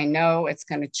 because I know it's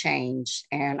going to change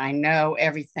and I know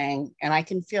everything, and I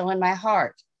can feel in my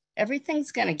heart,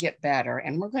 everything's going to get better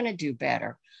and we're going to do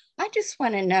better. I just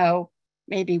want to know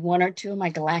maybe one or two of my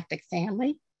galactic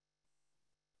family.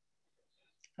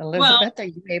 Elizabeth, are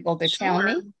you able to tell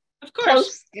me? Of course.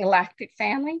 Close galactic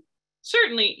family?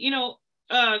 Certainly.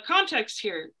 context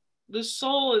here. The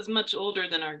soul is much older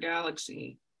than our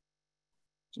galaxy.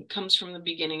 It comes from the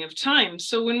beginning of time.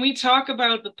 So when we talk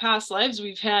about the past lives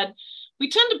we've had, we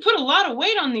tend to put a lot of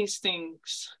weight on these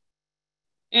things.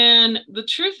 And the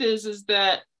truth is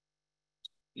that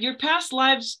your past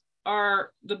lives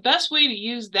are the best way to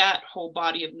use that whole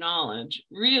body of knowledge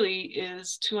really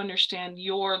is to understand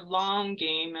your long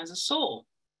game as a soul.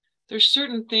 There's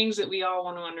certain things that we all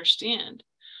want to understand,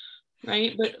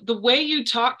 right? But the way you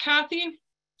talk, Kathy,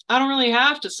 I don't really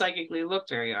have to psychically look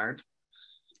very hard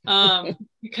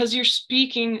because you're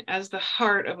speaking as the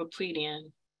heart of a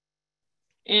Pleiadian.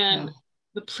 And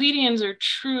the Pleiadians are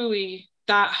truly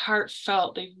that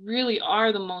heartfelt. They really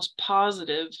are the most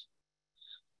positive.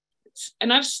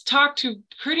 And I've talked to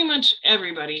pretty much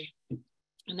everybody,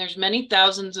 and there's many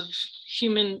thousands of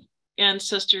human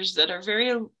ancestors that are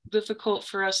very difficult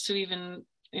for us to even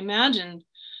imagine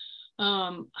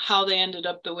how they ended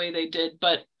up the way they did.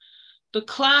 But the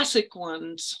classic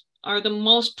ones are the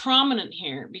most prominent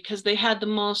here because they had the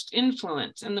most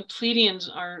influence, and the Pleiadians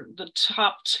are the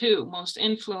top two most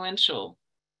influential.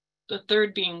 The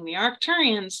third being the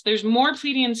Arcturians. There's more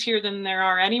Pleiadians here than there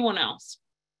are anyone else.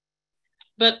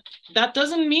 But that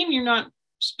doesn't mean you're not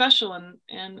special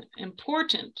and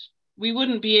important. We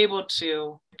wouldn't be able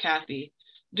to, Kathy,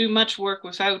 do much work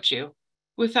without you,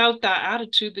 without that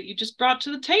attitude that you just brought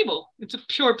to the table. It's a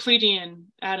pure Pleiadian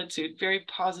attitude, very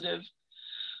positive,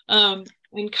 and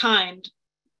kind.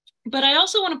 But I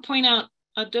also want to point out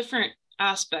a different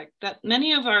aspect, that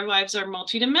many of our lives are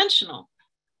multidimensional.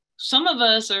 Some of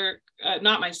us are,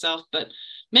 not myself, but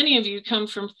many of you come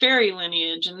from fairy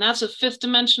lineage, and that's a fifth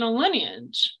dimensional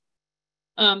lineage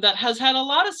that has had a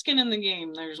lot of skin in the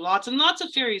game. There's lots and lots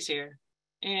of fairies here.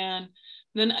 And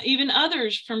then even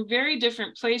others from very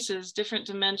different places, different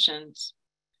dimensions.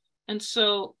 And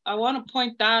so I want to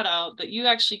point that out, that you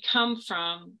actually come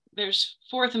from, there's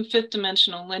fourth and fifth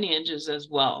dimensional lineages as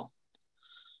well.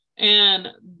 And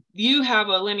you have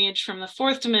a lineage from the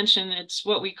fourth dimension. It's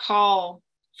what we call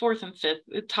fourth and fifth.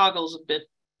 It toggles a bit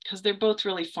because they're both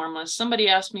really formless. Somebody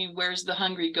asked me, where's the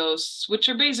hungry ghosts, which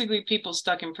are basically people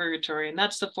stuck in purgatory, and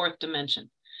that's the fourth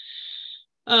dimension.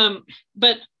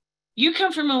 But you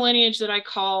come from a lineage that I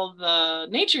call the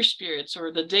nature spirits,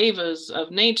 or the devas of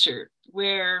nature,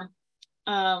 where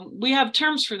we have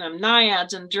terms for them,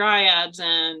 naiads and dryads,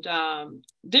 and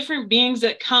different beings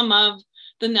that come of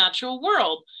the natural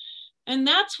world. And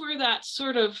that's where that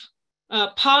sort of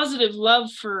positive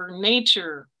love for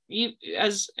nature,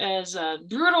 as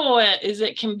brutal as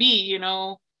it can be, you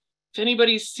know, if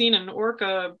anybody's seen an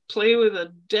orca play with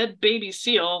a dead baby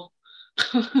seal,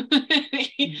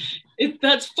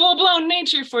 that's full-blown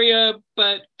nature for you,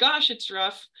 but gosh, it's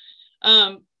rough.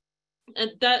 And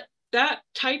that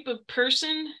type of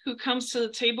person who comes to the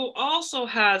table also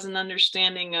has an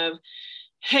understanding of,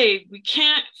 hey, we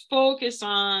can't focus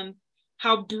on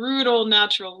how brutal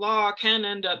natural law can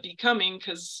end up becoming,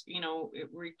 because, you know, it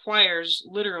requires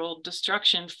literal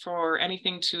destruction for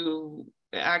anything to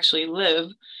actually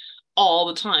live all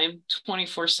the time,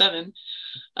 24/7.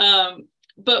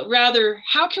 But rather,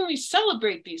 how can we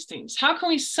celebrate these things? How can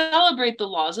we celebrate the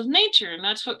laws of nature? And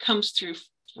that's what comes through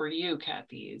for you,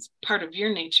 Kathy, is part of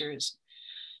your nature, is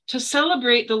to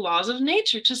celebrate the laws of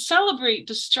nature, to celebrate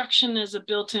destruction as a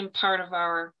built-in part of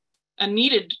a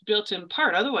needed built-in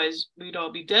part. Otherwise, we'd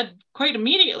all be dead quite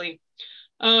immediately.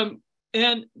 And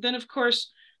then, of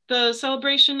course, the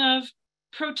celebration of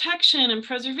protection and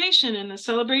preservation, and the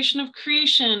celebration of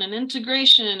creation and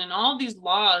integration, and all these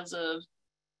laws of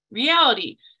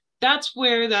reality. That's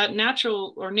where that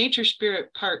natural or nature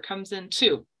spirit part comes in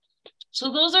too.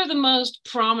 So those are the most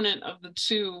prominent of the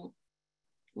two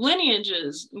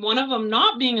lineages, one of them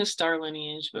not being a star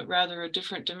lineage, but rather a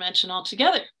different dimension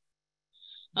altogether.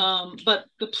 But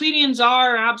the Pleiadians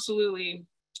are absolutely,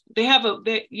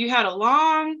 you had a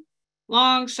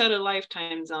long set of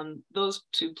lifetimes on those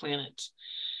two planets.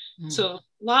 So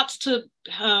lots to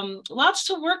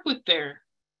work with there.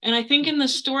 And I think in the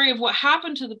story of what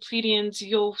happened to the Pleiadians,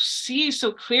 you'll see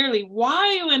so clearly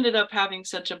why you ended up having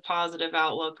such a positive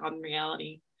outlook on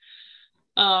reality.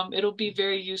 It'll be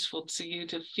very useful to you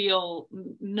to feel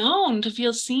known, to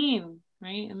feel seen,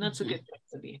 right? And that's a good place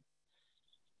to be.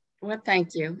 Well,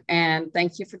 thank you. And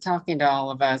thank you for talking to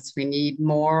all of us. We need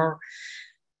more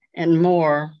and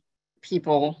more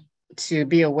people to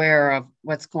be aware of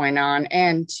what's going on,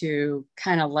 and to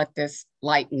kind of let this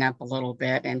lighten up a little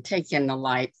bit and take in the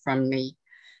light from the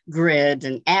grid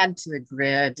and add to the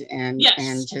grid, and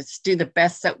just do the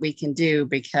best that we can do,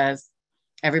 because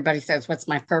everybody says, what's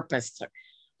my purpose?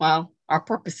 Well, our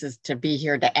purpose is to be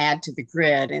here to add to the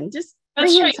grid and just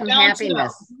bring in some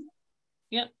happiness.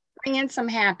 Yep. bring in some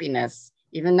happiness,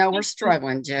 even though we're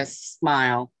struggling. Just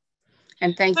smile.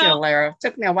 And thank you, Lara. It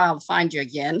took me a while to find you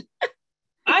again.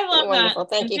 I love Wonderful. that.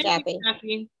 Thank you, Kathy.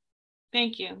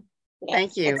 Thank you. Yeah,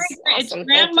 Thank you. awesome. It's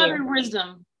grandmother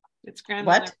wisdom. It's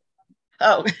grandmother. What?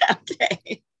 Oh,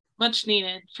 okay. Much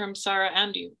needed from Sarah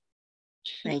and you.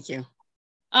 Thank you.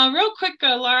 Real quick,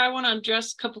 Lara, I want to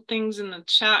address a couple things in the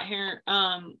chat here.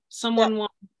 Someone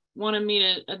wanted me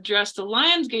to address the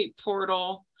Lionsgate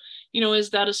portal. You know,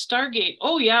 is that a Stargate?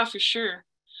 Oh yeah, for sure.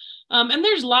 And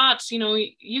there's lots, you know,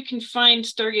 you can find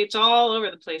Stargates all over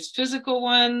the place. Physical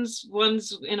ones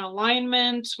in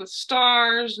alignment with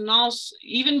stars, and also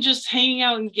even just hanging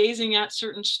out and gazing at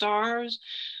certain stars.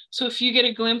 So if you get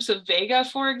a glimpse of Vega,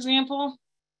 for example,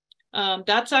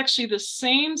 that's actually the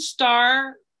same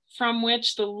star from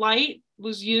which the light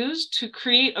was used to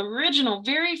create original,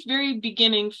 very, very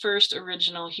beginning, first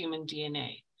original human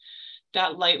DNA.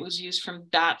 That light was used from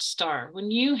that star.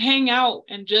 When you hang out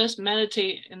and just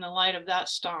meditate in the light of that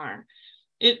star,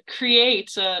 it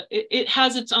creates it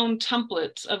has its own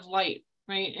templates of light,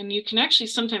 right? And you can actually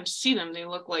sometimes see them. They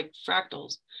look like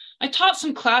fractals. I taught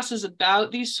some classes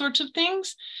about these sorts of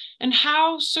things and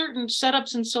how certain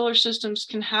setups in solar systems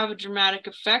can have a dramatic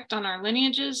effect on our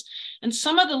lineages, and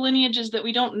some of the lineages that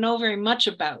we don't know very much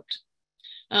about.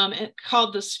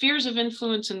 Called the spheres of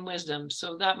influence and wisdom.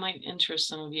 So that might interest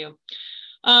some of you.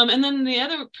 And then the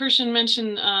other person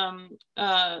mentioned,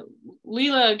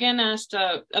 Leela again asked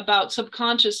about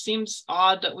subconscious. Seems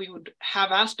odd that we would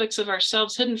have aspects of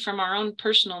ourselves hidden from our own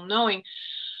personal knowing.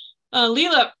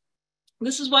 Leela,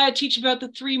 this is why I teach about the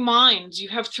three minds. You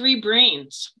have three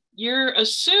brains. You're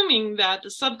assuming that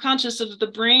the subconscious of the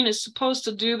brain is supposed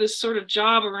to do this sort of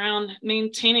job around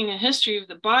maintaining a history of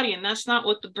the body, and that's not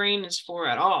what the brain is for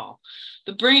at all.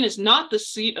 The brain is not the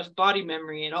seat of body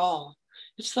memory at all.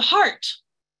 It's the heart.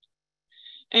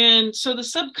 And so the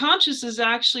subconscious is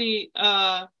actually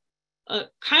kind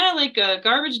of like a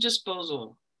garbage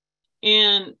disposal.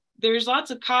 And there's lots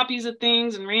of copies of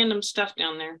things and random stuff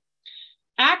down there.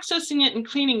 Accessing it and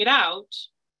cleaning it out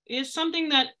is something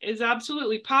that is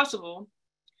absolutely possible,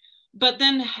 but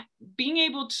then being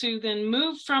able to then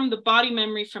move from the body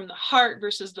memory from the heart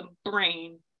versus the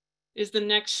brain is the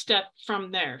next step from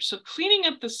there. So cleaning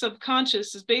up the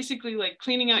subconscious is basically like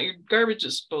cleaning out your garbage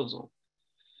disposal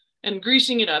and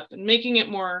greasing it up and making it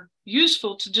more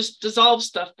useful to just dissolve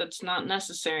stuff that's not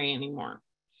necessary anymore.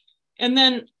 And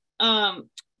then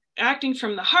acting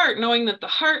from the heart, knowing that the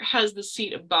heart has the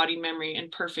seat of body memory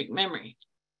and perfect memory.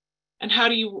 And how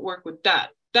do you work with that?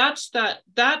 That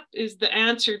is the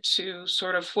answer to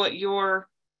sort of what you're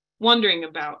wondering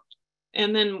about.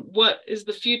 And then what is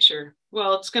the future?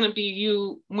 Well, it's going to be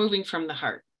you moving from the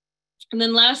heart. And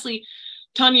then lastly,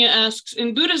 Tanya asks,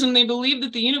 in Buddhism, they believe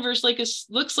that the universe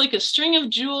looks like a string of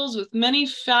jewels with many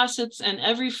facets, and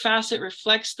every facet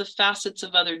reflects the facets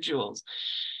of other jewels.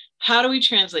 How do we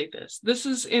translate this? This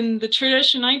is in the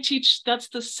tradition I teach, that's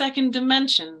the second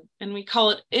dimension, and we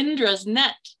call it Indra's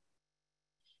net.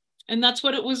 And that's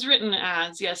what it was written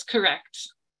as. Yes, correct.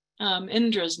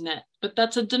 Indra's net, but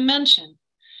that's a dimension.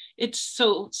 It's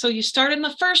so you start in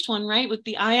the first one, right? With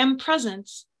the I am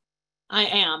presence, I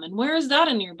am. And where is that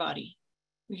in your body?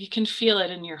 You can feel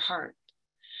it in your heart.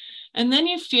 And then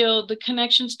you feel the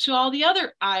connections to all the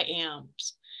other I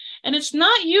ams. And it's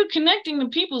not you connecting to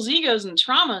people's egos and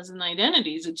traumas and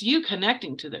identities. It's you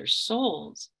connecting to their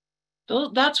souls.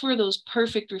 That's where those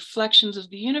perfect reflections of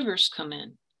the universe come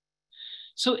in.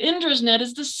 So Indra's net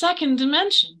is the second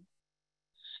dimension.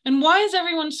 And why is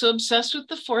everyone so obsessed with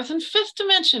the fourth and fifth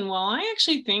dimension? Well, I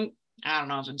actually think, I don't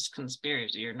know if it's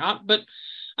conspiracy or not, but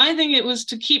I think it was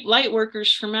to keep light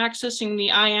workers from accessing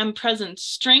the I am presence,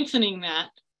 strengthening that,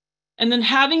 and then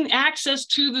having access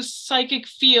to the psychic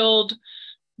field,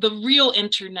 the real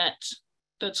internet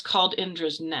that's called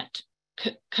Indra's net.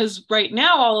 Because right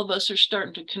now, all of us are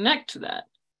starting to connect to that.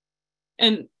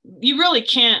 And you really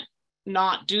can't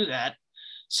not do that.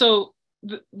 So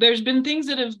there's been things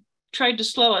that have tried to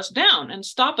slow us down and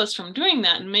stop us from doing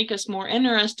that and make us more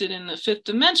interested in the fifth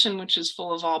dimension, which is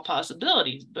full of all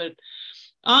possibilities. But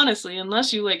honestly,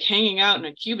 unless you like hanging out in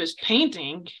a cubist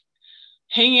painting,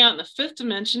 hanging out in the fifth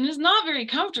dimension is not very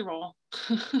comfortable.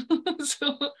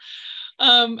 So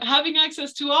having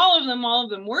access to all of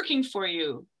them working for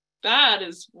you, that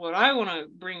is what I want to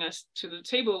bring us to the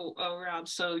table around.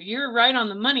 So you're right on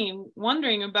the money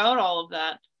wondering about all of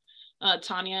that,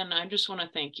 Tanya, and I just want to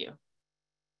thank you.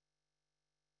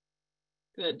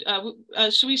 Good.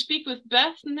 Should we speak with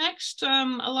Beth next,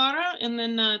 Alara, and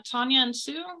then Tanya and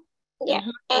Sue? Yeah,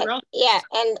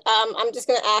 and I'm just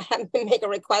going to make a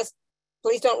request.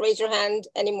 Please don't raise your hand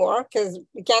anymore because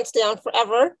we can't stay on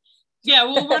forever. Yeah,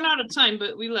 we'll run out of time,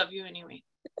 but we love you anyway.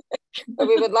 But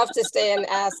we would love to stay and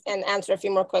ask and answer a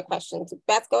few more quick questions.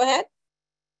 Beth, go ahead.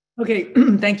 Okay,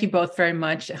 thank you both very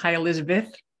much. Hi,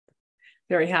 Elizabeth.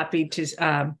 Very happy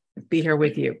to be here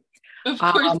with you. Of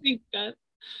course, thanks, Beth.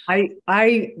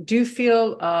 I do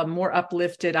feel more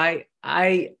uplifted. I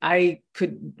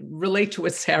could relate to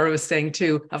what Sarah was saying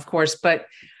too, of course, but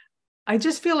I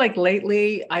just feel like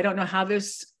lately, I don't know how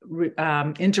this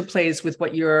interplays with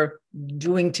what you're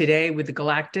doing today with the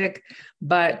Galactic,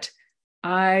 but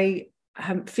I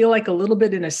feel like a little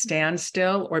bit in a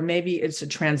standstill, or maybe it's a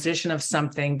transition of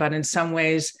something, but in some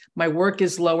ways my work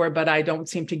is lower, but I don't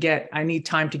seem to I need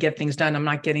time to get things done. I'm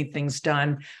not getting things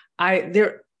done.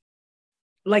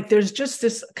 There's just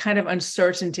this kind of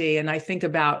uncertainty. And I think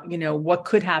about, what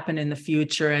could happen in the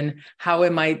future and how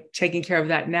am I taking care of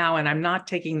that now? And I'm not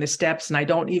taking the steps, and I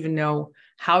don't even know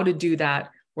how to do that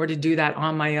or to do that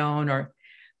on my own, or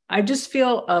I just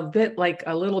feel a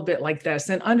little bit like this.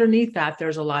 And underneath that,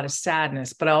 there's a lot of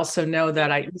sadness, but I also know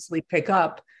that I easily pick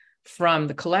up from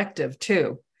the collective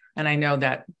too. And I know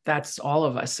that that's all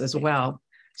of us as well.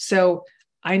 So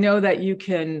I know that you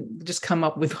can just come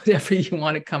up with whatever you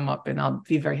want to come up, and I'll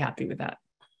be very happy with that.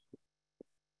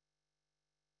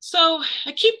 So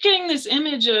I keep getting this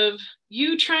image of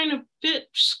you trying to fit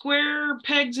square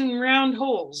pegs in round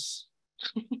holes.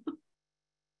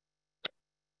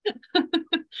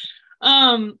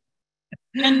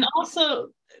 And also,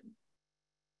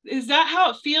 is that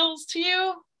how it feels to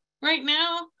you right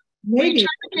now? Maybe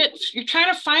You're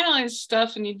trying to finalize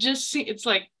stuff, and you just see it's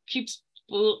like keeps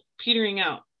petering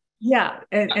out. Yeah,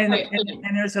 and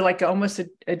there's almost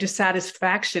a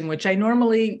dissatisfaction, which I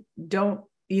normally don't.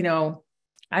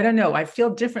 I don't know. I feel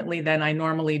differently than I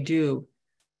normally do.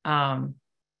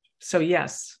 So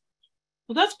yes.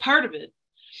 Well, that's part of it.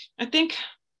 I think.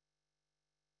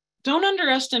 Don't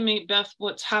underestimate, Beth,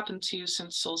 what's happened to you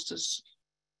since solstice.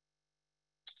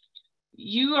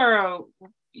 You've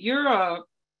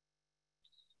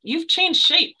changed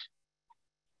shape.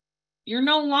 You're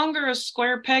no longer a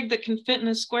square peg that can fit in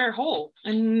a square hole,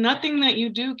 and nothing that you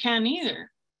do can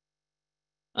either.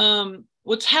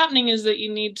 What's happening is that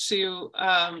you need to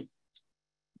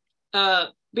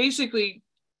basically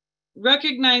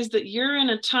recognize that you're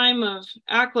in a time of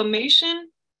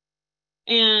acclimation,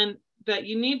 and that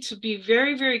you need to be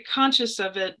very, very conscious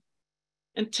of it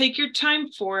and take your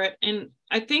time for it. And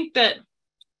I think that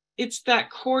it's that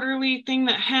quarterly thing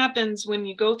that happens when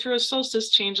you go through a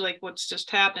solstice change, like what's just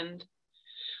happened,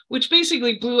 which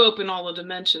basically blew open all the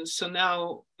dimensions. So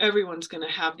now everyone's going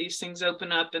to have these things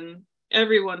open up, and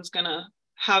everyone's going to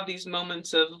have these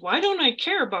moments of, why don't I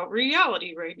care about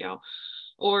reality right now?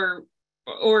 Or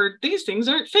these things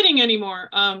aren't fitting anymore,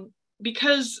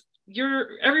 because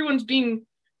everyone's being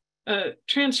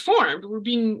transformed.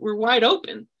 We're wide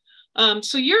open.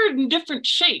 So you're in different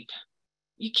shape.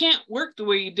 You can't work the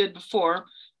way you did before,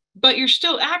 but you're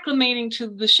still acclimating to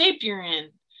the shape you're in.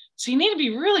 So you need to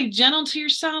be really gentle to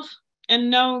yourself and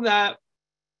know that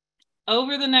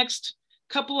over the next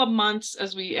couple of months,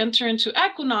 as we enter into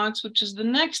equinox, which is the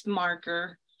next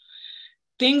marker,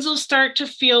 things will start to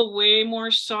feel way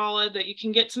more solid, that you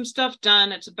can get some stuff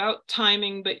done. It's about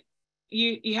timing, but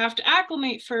you have to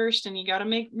acclimate first, and you got to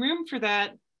make room for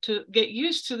that to get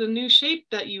used to the new shape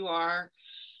that you are.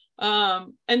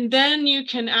 And then you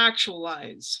can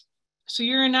actualize. So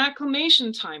you're in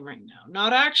acclimation time right now,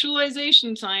 not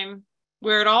actualization time,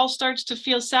 where it all starts to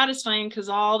feel satisfying because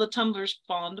all the tumblers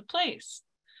fall into place.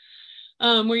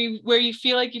 Where you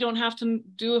feel like you don't have to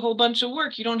do a whole bunch of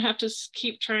work. You don't have to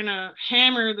keep trying to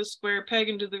hammer the square peg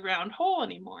into the round hole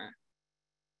anymore.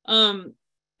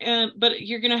 But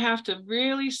you're going to have to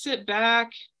really sit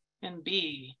back and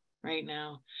be right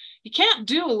now. You can't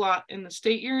do a lot in the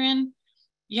state you're in.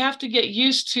 You have to get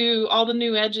used to all the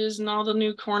new edges and all the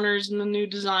new corners and the new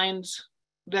designs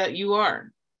that you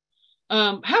are.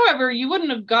 However, you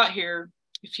wouldn't have got here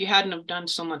if you hadn't have done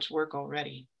so much work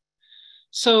already.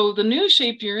 So the new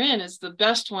shape you're in is the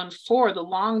best one for the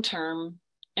long term,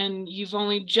 and you've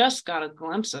only just got a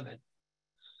glimpse of it.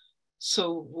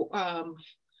 So,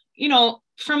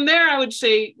 from there, I would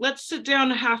say, let's sit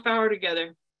down a half hour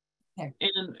together. Okay.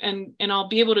 And I'll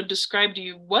be able to describe to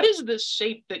you, what is this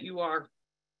shape that you are?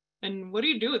 And what do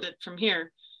you do with it from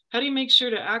here? How do you make sure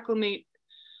to acclimate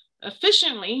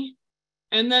efficiently,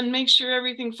 and then make sure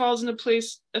everything falls into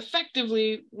place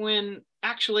effectively when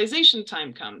actualization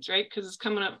time comes, right? Because it's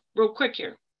coming up real quick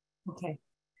here. Okay.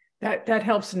 That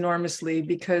helps enormously,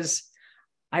 because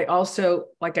I also,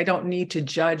 I don't need to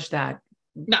judge that.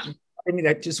 No. I mean,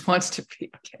 that just wants to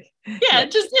be okay. Yeah,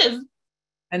 it just is.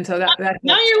 And so that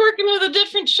now you're working with a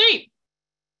different shape.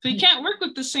 So you can't work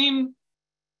with the same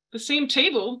the same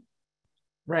table.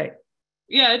 Right.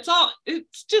 Yeah, it's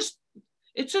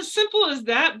as simple as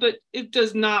that, but it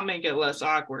does not make it less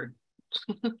awkward.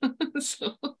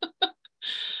 So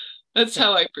that's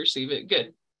how I perceive it.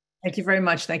 Good. Thank you very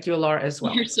much. Thank you, Laura, as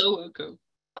well. You're so welcome.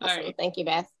 Awesome. All right. Thank you,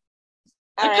 Beth.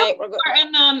 All right. We're good.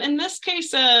 And in this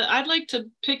case, I'd like to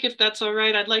pick, if that's all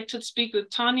right, I'd like to speak with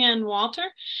Tanya and Walter.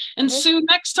 And Sue,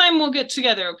 next time we'll get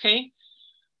together, okay?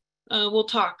 We'll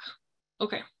talk.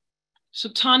 Okay. So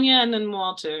Tanya and then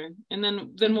Walter, and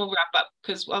then we'll wrap up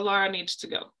because Laura needs to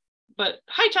go. But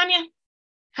hi, Tanya.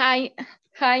 Hi,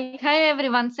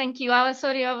 everyone. Thank you.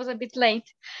 Sorry, I was a bit late.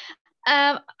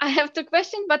 I have two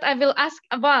questions, but I will ask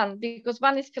one because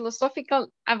one is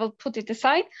philosophical. I will put it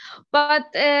aside. But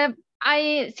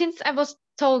since I was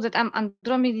told that I'm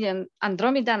Andromedan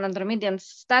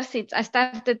starseeds, I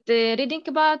started reading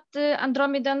about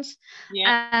Andromedans,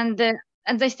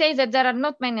 and they say that there are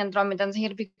not many Andromedans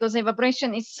here because the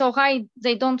vibration is so high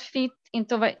they don't fit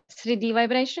into 3D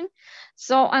vibration.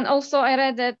 So, and also I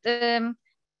read that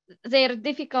they're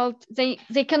difficult. They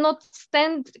cannot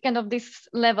stand kind of this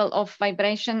level of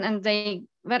vibration, and they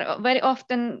very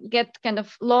often get kind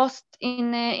of lost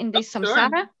in this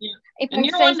samsara. Yeah. And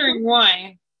you're wondering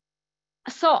why.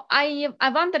 So I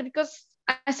wonder because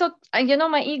I thought,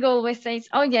 my ego always says,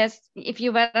 oh yes, if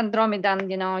you were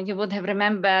Andromedan, you would have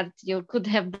remembered, you could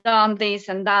have done this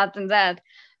and that and that.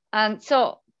 And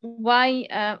so why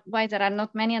there are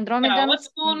not many Andromedans? Yeah, what's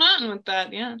going on with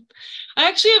that? Yeah, I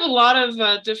actually have a lot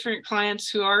of different clients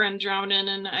who are Andromedan,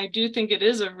 and I do think it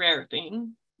is a rare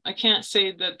thing. I can't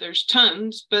say that there's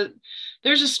tons, but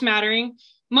there's a smattering.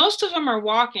 Most of them are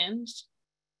walk-ins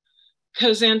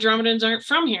because Andromedans aren't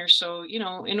from here. So,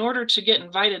 in order to get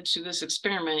invited to this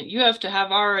experiment, you have to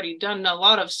have already done a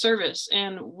lot of service.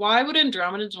 And why would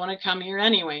Andromedans want to come here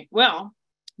anyway? Well,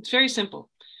 it's very simple.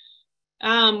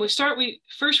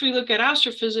 First we look at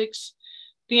astrophysics.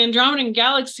 The Andromedan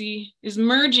galaxy is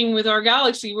merging with our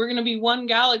galaxy. We're going to be one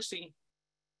galaxy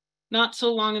not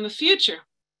so long in the future.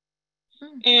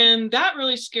 And that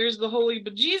really scares the holy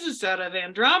bejesus out of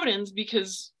Andromedans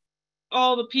because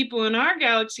all the people in our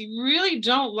galaxy really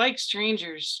don't like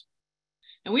strangers.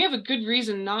 And we have a good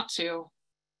reason not to.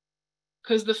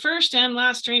 Because the first and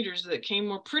last strangers that came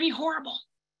were pretty horrible.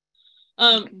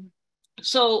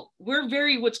 So we're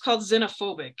very what's called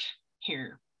xenophobic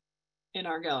here in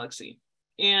our galaxy.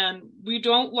 And we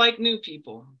don't like new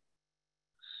people.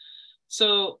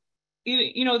 So,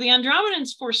 the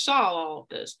Andromedans foresaw all of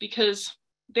this because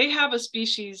they have a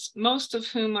species, most of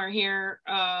whom are here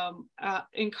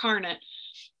incarnate.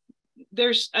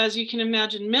 There's, as you can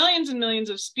imagine, millions and millions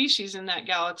of species in that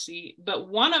galaxy, but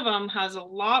one of them has a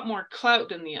lot more clout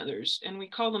than the others, and we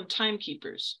call them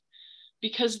timekeepers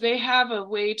because they have a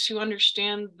way to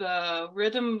understand the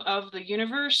rhythm of the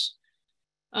universe.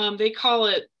 They call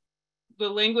it the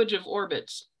language of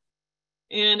orbits,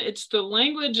 and it's the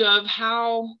language of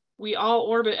how we all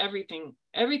orbit everything.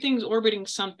 Everything's orbiting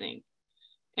something.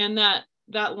 And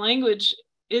that language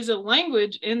is a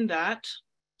language in that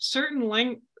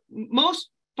most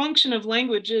function of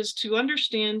language is to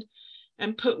understand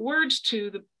and put words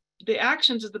to the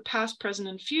actions of the past, present,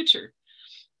 and future.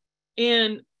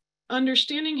 And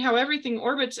understanding how everything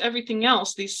orbits everything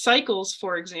else, these cycles,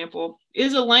 for example,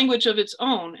 is a language of its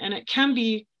own, and it can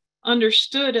be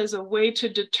understood as a way to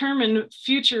determine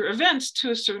future events to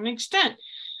a certain extent.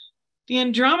 The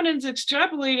Andromedans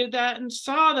extrapolated that and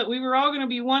saw that we were all going to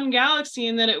be one galaxy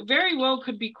and that it very well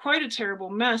could be quite a terrible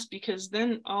mess because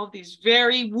then all of these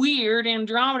very weird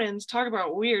Andromedans, talk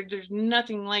about weird, there's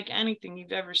nothing like anything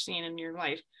you've ever seen in your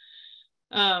life.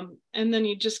 And then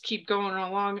you just keep going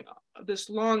along this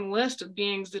long list of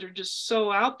beings that are just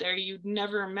so out there, you'd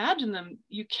never imagine them.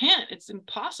 You can't, it's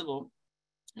impossible.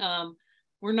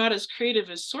 We're not as creative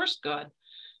as Source God.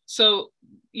 So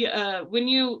when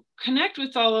you connect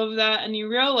with all of that and you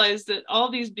realize that all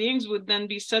these beings would then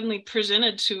be suddenly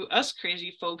presented to us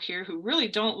crazy folk here who really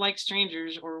don't like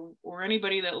strangers or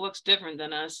anybody that looks different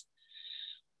than us,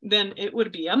 then it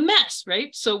would be a mess,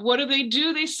 right? So what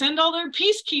do? They send all their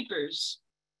peacekeepers.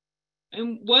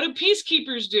 And what do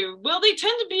peacekeepers do? Well, they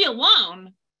tend to be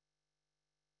alone.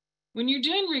 When you're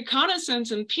doing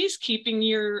reconnaissance and peacekeeping,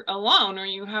 you're alone or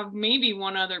you have maybe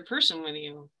one other person with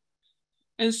you.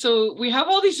 And so we have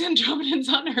all these Andromedans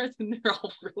on Earth and they're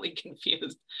all really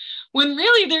confused when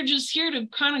really they're just here to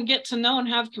kind of get to know and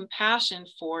have compassion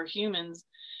for humans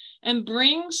and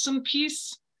bring some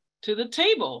peace to the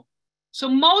table. So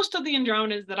most of the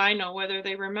Andromedans that I know, whether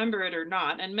they remember it or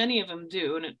not, and many of them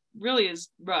do, and it really is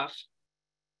rough.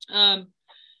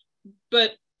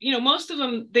 But most of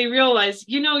them, they realize,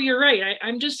 you're right.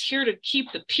 I'm just here to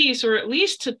keep the peace, or at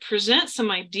least to present some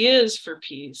ideas for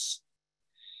peace.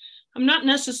 I'm not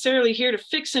necessarily here to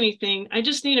fix anything. I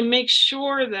just need to make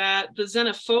sure that the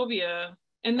xenophobia,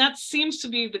 and that seems to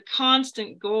be the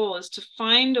constant goal, is to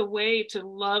find a way to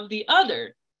love the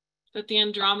other that the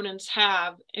Andromedans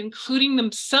have, including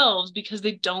themselves, because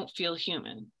they don't feel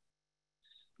human.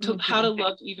 How to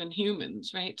love even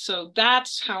humans, right? So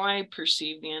that's how I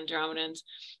perceive the Andromedans.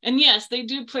 And yes, they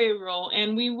do play a role,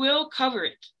 and we will cover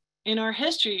it in our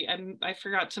history. I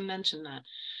forgot to mention that,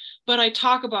 but I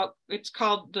talk about, it's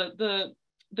called the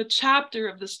chapter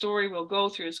of the story we'll go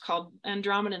through is called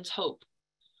Andromedan's Hope.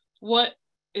 What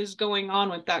is going on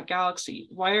with that galaxy?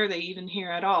 Why are they even here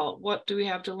at all? What do we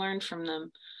have to learn from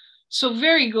them? So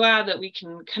very glad that we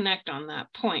can connect on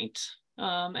that point.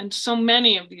 And so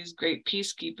many of these great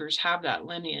peacekeepers have that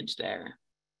lineage there.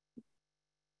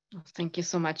 Thank you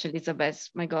so much, Elizabeth.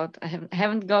 My God, I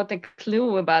haven't got a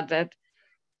clue about that.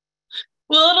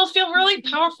 Well, it'll feel really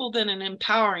powerful then and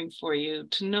empowering for you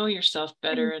to know yourself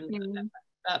better and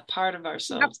that part of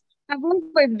ourselves. I've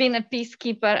always been a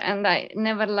peacekeeper, and I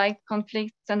never liked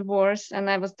conflicts and wars, and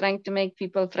I was trying to make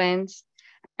people friends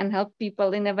and help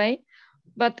people in a way.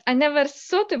 But I never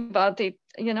thought about it.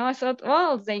 I thought,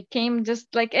 well, they came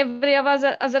just like every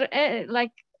other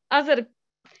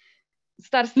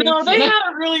star states. No, they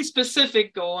had a really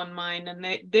specific goal in mind, and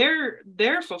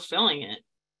they're fulfilling it.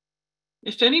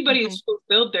 If anybody's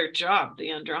fulfilled their job, the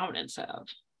Andromedans have,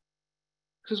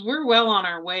 because we're well on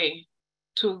our way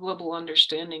to a global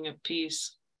understanding of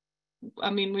peace.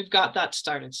 I mean, we've got that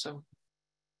started. So,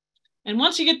 and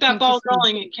once you get that ball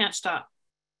rolling, it can't stop.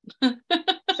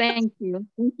 Thank you.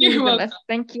 You're welcome.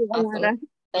 Thank you. Awesome.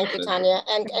 Thank you, Tanya.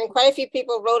 And quite a few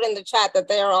people wrote in the chat that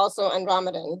they are also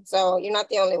Andromedan. So you're not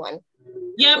the only one.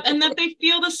 Yep, and that they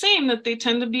feel the same, that they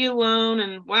tend to be alone,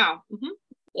 and wow.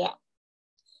 Yeah.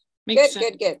 Makes good,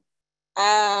 sense. good.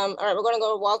 All right, we're going to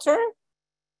go to Walter.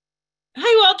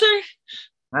 Hi, Walter.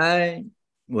 Hi.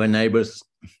 We're neighbors,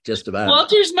 just about.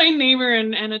 Walter's my neighbor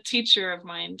and a teacher of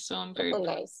mine, so I'm very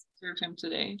nice to serve him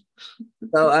today.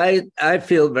 So I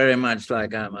feel very much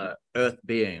like I'm a earth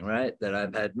being, right? That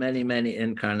I've had many, many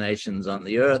incarnations on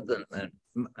the earth, and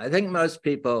I think most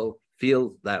people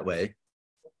feel that way.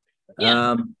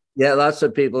 Yeah. Lots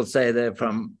of people say they're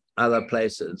from other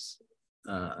places.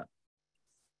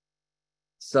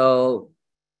 So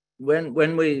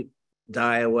when we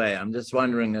die away, I'm just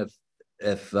wondering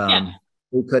if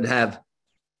we could have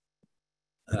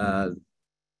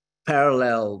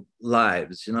parallel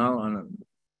lives, on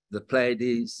the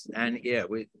Pleiades and here.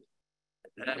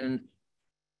 And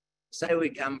say we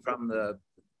come from the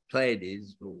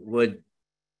Pleiades,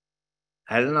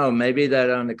 I don't know, maybe they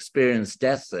don't experience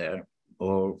death there,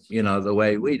 or, the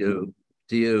way we do.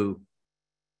 Do you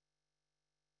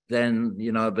then,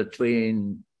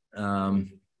 between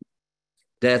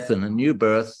death and a new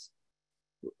birth,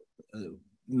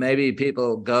 maybe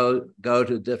people go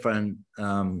to different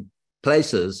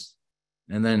places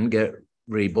and then get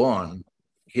reborn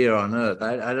here on Earth?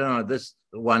 I don't know. This is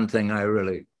one thing I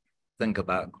really think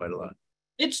about quite a lot.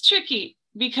 It's tricky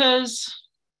because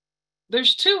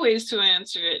there's two ways to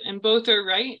answer it, and both are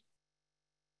right.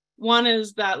 One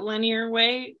is that linear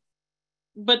way,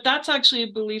 but that's actually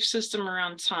a belief system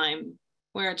around time,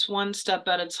 where it's one step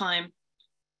at a time.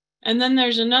 And then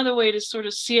there's another way to sort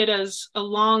of see it as a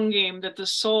long game, that the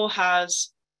soul has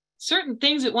certain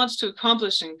things it wants to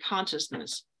accomplish in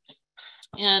consciousness.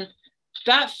 And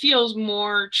that feels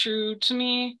more true to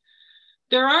me.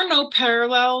 There are no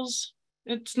parallels.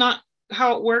 It's not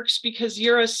how it works, because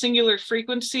you're a singular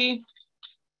frequency,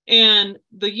 and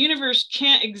the universe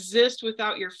can't exist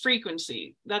without your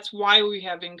frequency. That's why we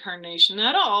have incarnation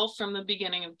at all from the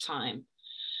beginning of time.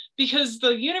 Because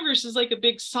the universe is like a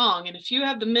big song, and if you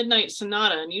have the Midnight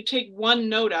Sonata and you take one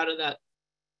note out of that,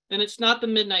 then it's not the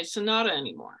Midnight Sonata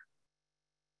anymore.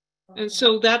 And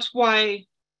so that's why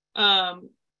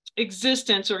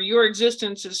existence, or your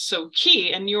existence, is so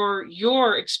key, and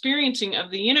your experiencing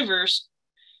of the universe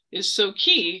is so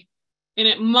key, and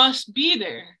it must be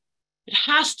there. It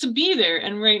has to be there.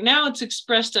 And right now it's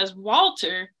expressed as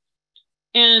Walter.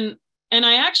 And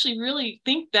I actually really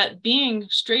think that being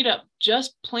straight up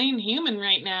just plain human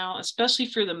right now, especially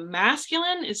for the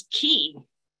masculine, is key.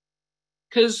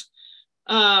 Because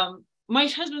my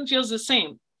husband feels the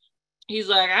same. He's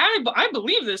like, I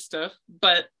believe this stuff,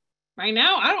 but right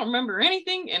now I don't remember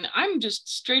anything, and I'm just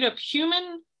straight up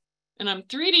human, and I'm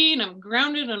 3D, and I'm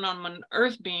grounded, and I'm an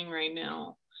earth being right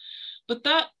now. But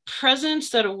that presence,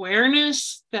 that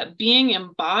awareness, that being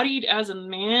embodied as a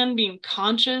man, being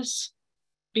conscious,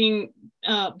 being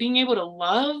able to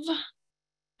love,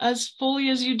 as fully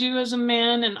as you do as a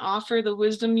man and offer the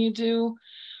wisdom you do,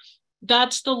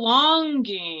 that's the long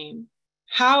game.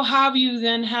 How have you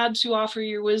then had to offer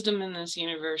your wisdom in this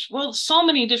universe? Well, so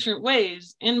many different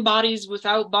ways, in bodies,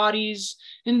 without bodies,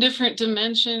 in different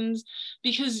dimensions,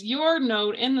 because your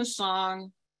note in the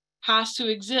song has to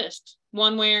exist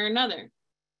one way or another.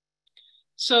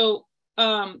 So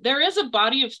there is a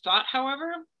body of thought,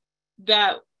 however,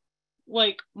 that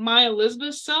like my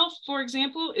Elizabeth self, for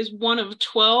example, is one of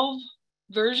 12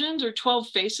 versions or 12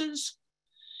 faces.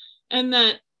 And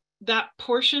that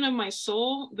portion of my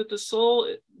soul, that the soul,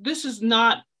 this is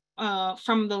not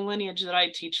from the lineage that I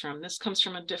teach from. This comes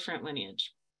from a different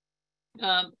lineage.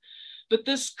 But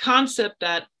this concept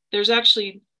that there's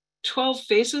actually 12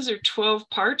 faces or 12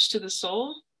 parts to the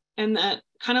soul, and that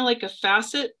kind of like a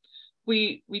facet,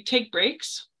 we take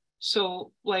breaks.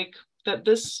 So like that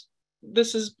this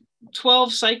is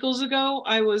 12 cycles ago,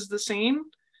 I was the same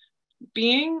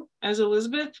being as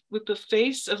Elizabeth with the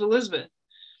face of Elizabeth.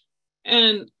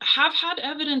 And have had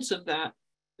evidence of that,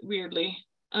 weirdly,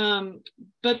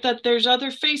 but that there's other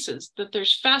faces, that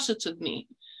there's facets of me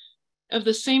of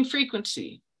the same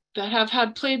frequency that have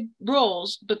had played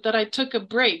roles, but that I took a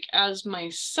break as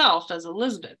myself, as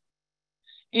Elizabeth.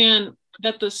 And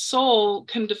that the soul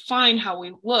can define how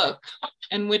we look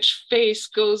and which face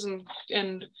goes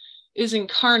and is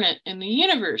incarnate in the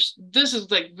universe. This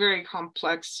is like very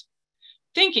complex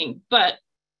thinking, but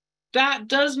that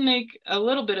does make a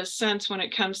little bit of sense when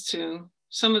it comes to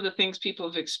some of the things people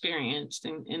have experienced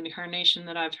in incarnation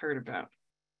that I've heard about.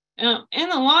 In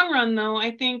the long run, though,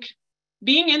 I think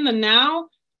being in the now,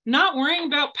 not worrying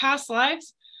about past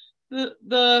lives,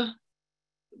 the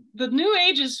new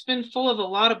age has been full of a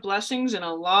lot of blessings and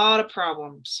a lot of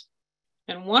problems.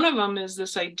 And one of them is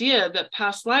this idea that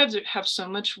past lives have so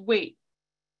much weight.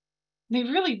 They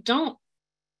really don't.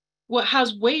 What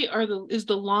has weight is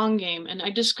the long game. And I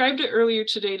described it earlier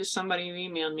today to somebody who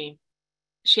emailed me.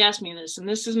 She asked me this, and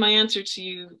this is my answer to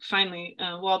you finally,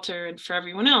 Walter, and for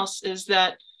everyone else, is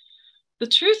that the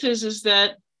truth is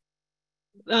that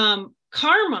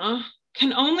karma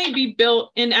can only be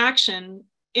built in action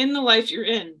in the life you're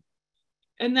in.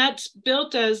 And that's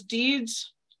built as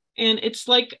deeds, and it's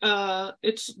like,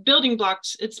 it's building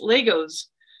blocks, it's Legos.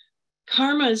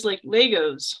 Karma is like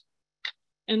Legos.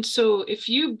 And so if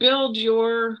you build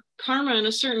your karma in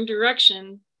a certain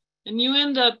direction and you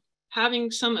end up having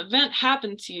some event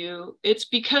happen to you, it's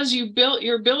because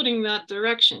you're building that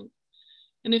direction.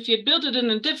 And if you'd built it in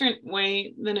a different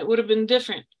way, then it would have been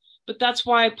different. But that's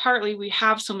why partly we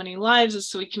have so many lives, is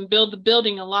so we can build the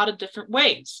building a lot of different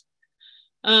ways.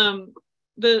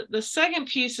 The second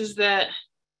piece is that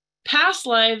past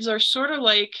lives are sort of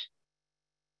like,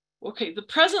 okay, the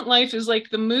present life is like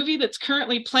the movie that's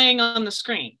currently playing on the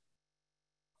screen.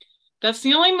 That's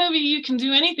the only movie you can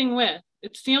do anything with.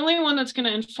 It's the only one that's going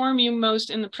to inform you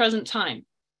most in the present time.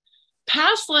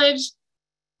 Past lives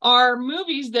are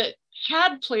movies that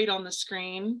had played on the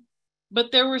screen,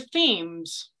 but there were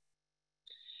themes.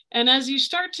 And as you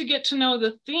start to get to know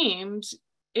the themes,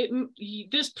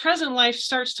 this present life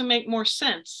starts to make more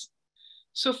sense.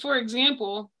 So for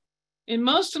example, in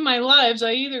most of my lives,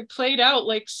 I either played out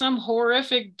like some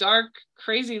horrific, dark,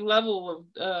 crazy level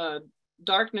of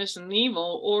darkness and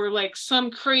evil, or like some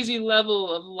crazy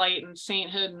level of light and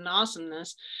sainthood and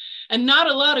awesomeness, and not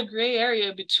a lot of gray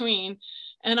area between.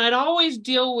 And I'd always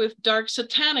deal with dark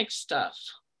satanic stuff,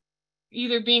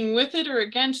 either being with it or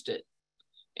against it.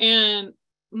 And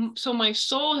so my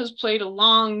soul has played a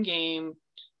long game.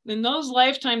 And those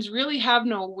lifetimes really have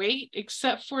no weight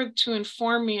except for to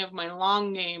inform me of my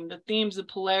long game, the themes, the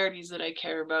polarities that I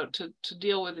care about to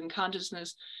deal with in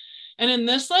consciousness. And in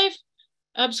this life,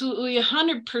 absolutely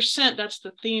 100%, that's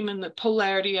the theme and the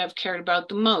polarity I've cared about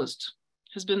the most,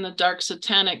 has been the dark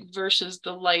satanic versus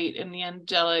the light and the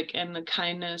angelic and the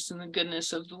kindness and the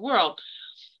goodness of the world.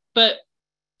 But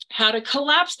how to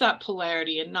collapse that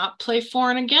polarity and not play for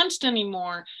and against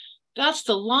anymore, that's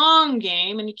the long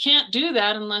game. And you can't do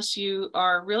that unless you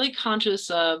are really conscious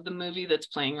of the movie that's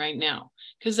playing right now,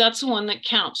 because that's the one that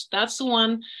counts. That's the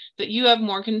one that you have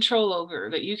more control over,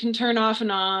 that you can turn off and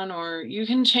on, or you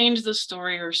can change the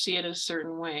story or see it a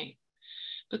certain way.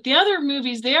 But the other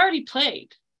movies, they already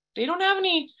played. They don't have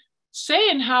any say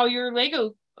in how your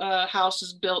Lego house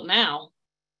is built now.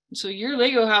 So your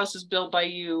Lego house is built by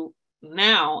you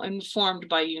now and formed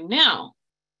by you now.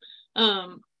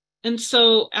 And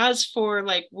so as for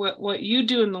like what you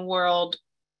do in the world,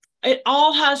 it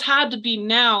all has had to be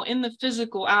now in the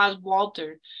physical as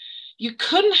Walter. You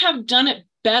couldn't have done it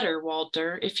better,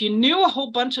 Walter. If you knew a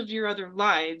whole bunch of your other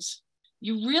lives,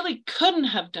 you really couldn't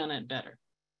have done it better.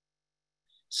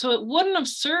 So it wouldn't have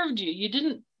served you. You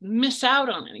didn't miss out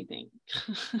on anything.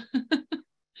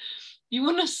 It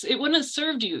wouldn't have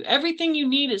served you. Everything you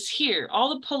need is here. All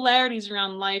the polarities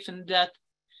around life and death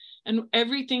and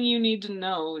everything you need to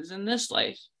know is in this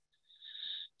life.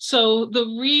 So the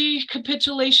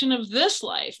recapitulation of this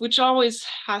life, which always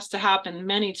has to happen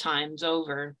many times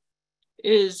over,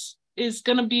 is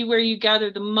going to be where you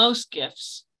gather the most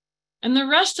gifts. And the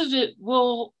rest of it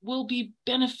will be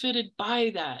benefited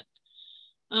by that.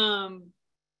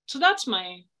 So that's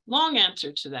my long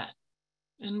answer to that,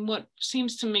 and what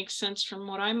seems to make sense from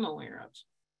what I'm aware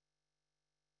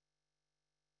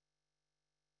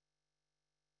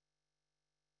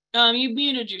of. You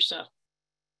muted yourself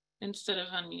instead of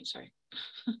unmute, sorry.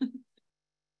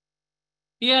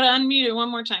 You gotta unmute it one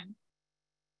more time.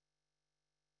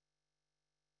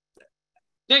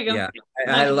 There you go. Yeah,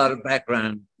 I had a lot of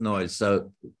background noise,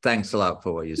 so thanks a lot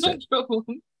for what you said. No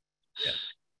problem. Yeah.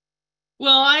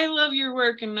 Well, I love your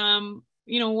work, and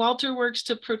you know, Walter works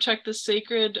to protect the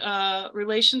sacred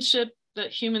relationship that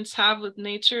humans have with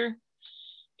nature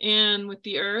and with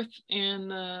the earth,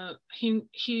 and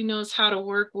he knows how to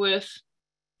work with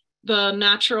the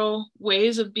natural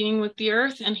ways of being with the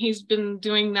earth, and he's been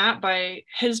doing that by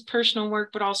his personal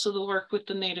work, but also the work with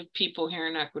the native people here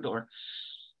in Ecuador.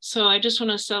 So I just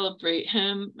want to celebrate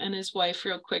him and his wife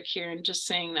real quick here, and just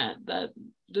saying that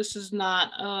this is not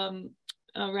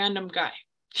a random guy.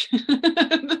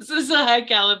 This is a high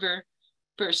caliber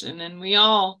person, and we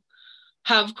all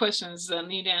have questions that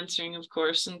need answering, of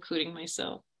course, including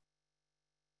myself.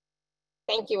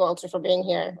 Thank you, Walter, for being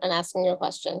here and asking your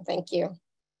question. Thank you.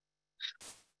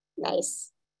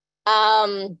 Nice.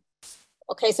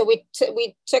 Okay, so we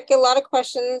took a lot of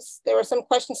questions. There were some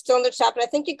questions still in the chat, but I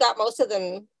think you got most of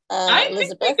them, Elizabeth. I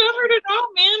think we covered it all,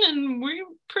 man, and we're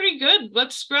pretty good.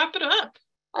 Let's wrap it up.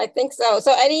 I think so.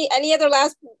 So any other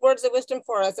last words of wisdom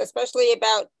for us, especially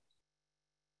about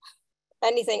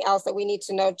anything else that we need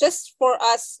to know? Just for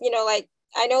us, you know, like,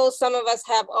 I know some of us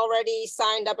have already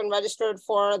signed up and registered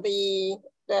for the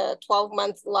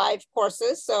 12-month live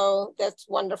courses, so that's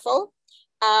wonderful.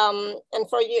 And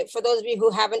for those of you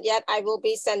who haven't yet, I will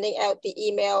be sending out the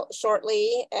email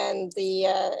shortly, and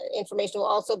the information will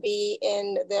also be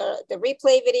in the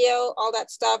replay video, all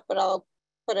that stuff, but I'll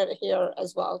put it here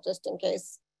as well, just in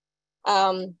case.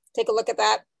 Take a look at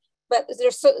that. But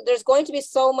there's going to be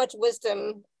so much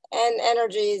wisdom and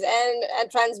energies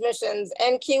and transmissions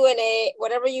and Q&A,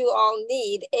 whatever you all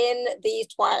need in these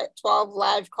 12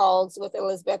 live calls with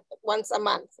Elizabeth once a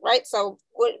month, right? So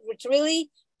which really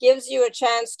gives you a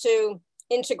chance to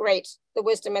integrate the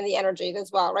wisdom and the energy as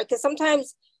well, right? Because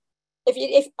sometimes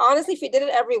if honestly, if you did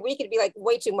it every week, it'd be like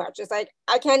way too much. It's like,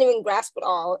 I can't even grasp it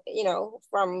all, you know,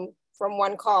 from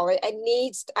one call. I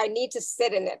need to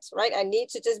sit in it, right? I need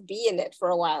to just be in it for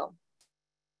a while.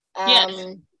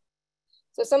 Yes.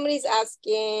 So somebody's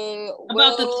asking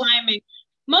about the timing.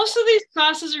 Most of these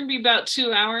classes are going to be about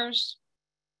 2 hours.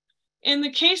 In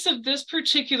the case of this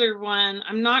particular one,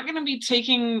 I'm not going to be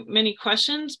taking many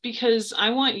questions, because I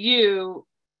want you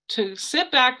to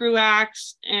sit back,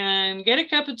 relax, and get a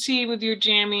cup of tea with your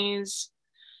jammies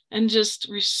and just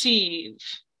receive.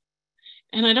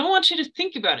 And I don't want you to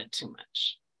think about it too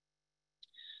much.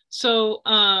 So,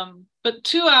 but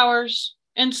 2 hours.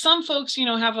 And some folks, you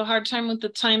know, have a hard time with the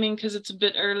timing because it's a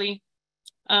bit early.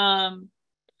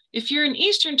 If you're in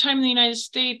Eastern time in the United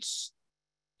States,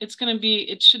 it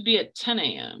should be at 10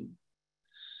 a.m.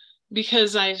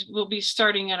 because I will be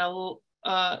starting at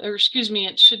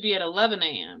it should be at 11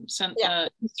 a.m.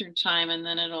 Eastern time, and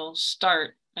then it'll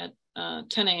start at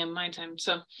 10 a.m. my time.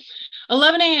 So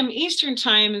 11 a.m. Eastern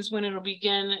time is when it'll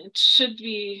begin. It should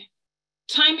be,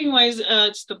 timing wise,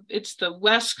 it's the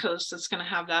West Coast that's going to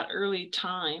have that early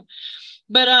time.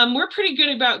 But we're pretty good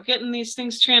about getting these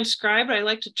things transcribed. I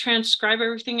like to transcribe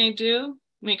everything I do,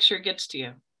 make sure it gets to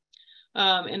you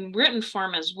in written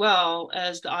form, as well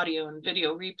as the audio and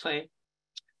video replay.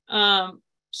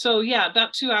 So yeah,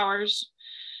 about 2 hours.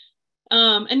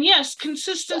 And yes,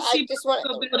 consistency,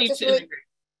 ability to integrate.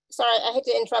 Sorry, I hate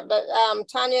to interrupt, but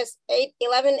Tanya's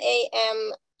 11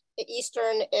 a.m.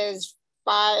 Eastern is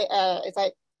it's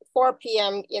like 4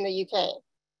 p.m. in the UK.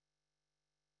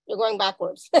 You're going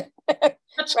backwards.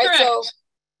 That's right, correct. So,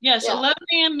 yes, yeah. 11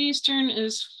 a.m. Eastern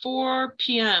is 4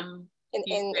 p.m.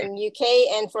 in UK,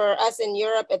 and for us in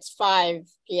Europe, it's 5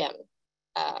 p.m.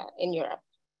 In Europe,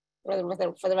 for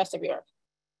the rest of Europe.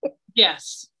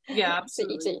 Yes, yeah,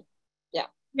 absolutely. CET.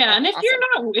 Yeah, and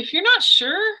if you're not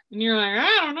sure and you're like,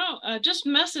 I don't know, just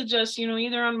message us, you know,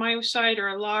 either on my site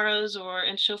or Lara's,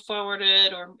 and she'll forward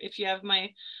it, or if you have my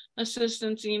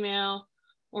assistant's email,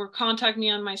 or contact me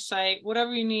on my site,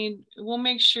 whatever you need. We'll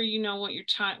make sure you know what your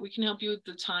time, we can help you with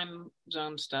the time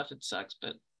zone stuff. It sucks,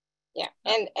 but. Yeah,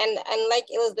 and like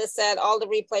Elizabeth said, all the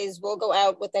replays will go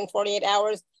out within 48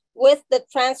 hours with the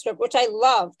transcript, which I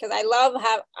love, because I love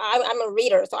how I'm a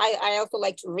reader. So I also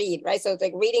like to read, right? So it's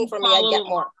like reading for me, I get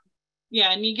more.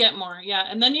 Yeah, and you get more. Yeah,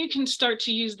 and then you can start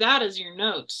to use that as your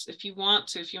notes if you want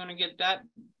to get that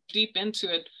deep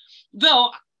into it.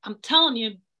 Though I'm telling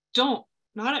you,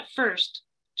 not at first.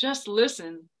 Just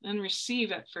listen and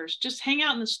receive at first. Just hang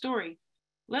out in the story.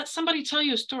 Let somebody tell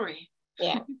you a story.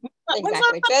 Yeah,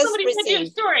 exactly. Just receive.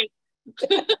 Story.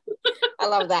 I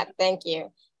love that. Thank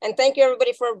you. And thank you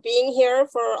everybody for being here,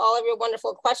 for all of your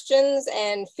wonderful questions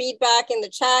and feedback in the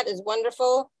chat is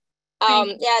wonderful.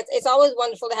 Yeah, it's always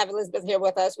wonderful to have Elizabeth here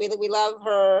with us. We love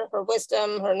her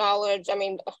wisdom, her knowledge. I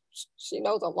mean, she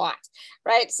knows a lot,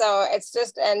 right? So it's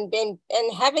just, and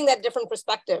having that different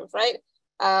perspective, right?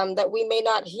 That we may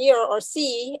not hear or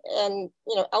see and,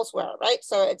 elsewhere, right?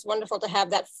 So it's wonderful to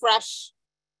have that fresh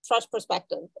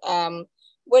perspective,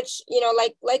 which,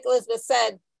 like Elizabeth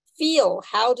said,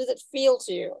 how does it feel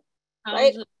to you,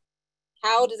 right?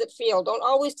 How does it feel? Don't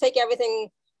always take everything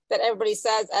that everybody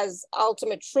says as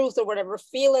ultimate truth or whatever.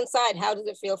 Feel inside, how does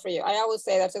it feel for you? I always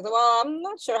say that, well, I'm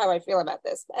not sure how I feel about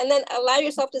this. And then allow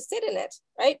yourself to sit in it,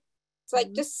 right? It's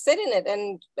like, just sit in it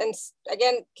and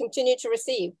again, continue to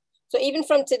receive. So even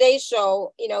from today's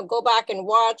show, go back and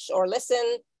watch or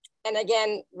listen and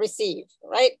again, receive,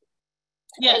 right?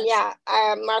 Yes. And yeah,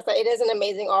 Martha, it is an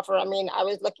amazing offer. I mean, I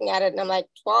was looking at it and I'm like,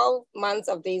 12 months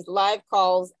of these live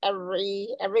calls every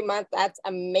month. That's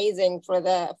amazing for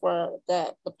the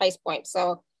price point.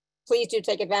 So please do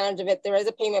take advantage of it. There is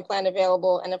a payment plan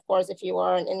available. And of course, if you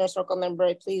are an Inner Circle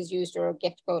member, please use your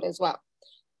gift code as well.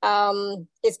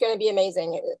 It's going to be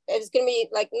amazing. It's going to be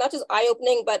like not just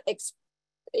eye-opening, but it's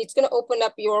going to open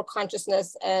up your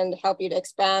consciousness and help you to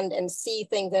expand and see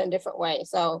things in a different way.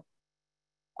 So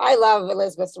I love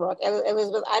Elizabeth's work.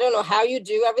 Elizabeth, I don't know how you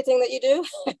do everything that you do.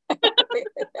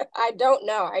 I don't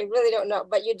know. I really don't know,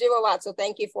 but you do a lot. So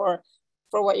thank you for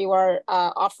what you are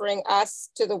offering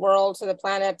us, to the world, to the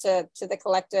planet, to the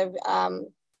collective.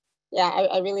 Yeah,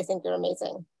 I really think you're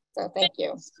amazing. So thank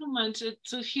you so much.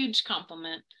 It's a huge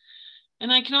compliment.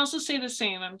 And I can also say the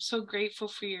same. I'm so grateful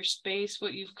for your space,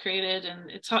 what you've created.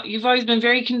 And you've always been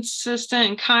very consistent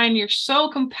and kind. You're so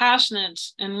compassionate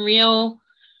and real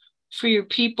for your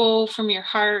people, from your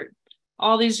heart,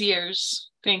 all these years.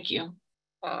 Thank you.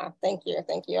 Thank you.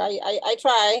 I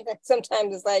try.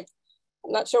 Sometimes it's like,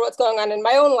 I'm not sure what's going on in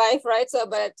my own life, right? So,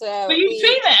 but you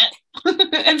say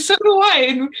that, and so do I.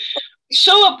 And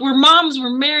show up. We're moms.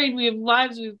 We're married. We have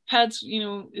lives. We have pets.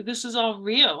 This is all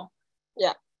real.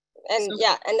 Yeah, and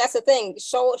and that's the thing.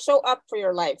 Show up for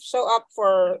your life. Show up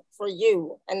for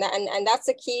you, and that's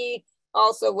the key.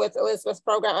 Also with Elizabeth's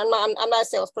program, I'm not a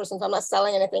salesperson, so I'm not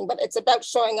selling anything, but it's about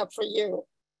showing up for you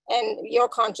and your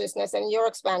consciousness and your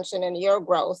expansion and your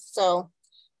growth. So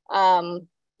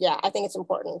yeah, I think it's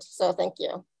important. So thank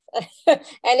you. And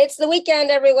it's the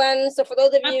weekend, everyone. So for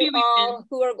those of you all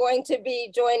who are going to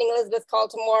be joining Elizabeth's call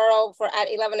tomorrow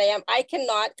at 11 a.m., I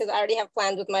cannot, because I already have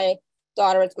plans with my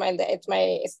daughter.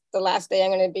 It's the last day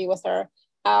I'm going to be with her,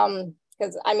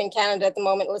 because I'm in Canada at the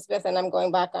moment, Elizabeth, and I'm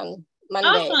going back on Monday.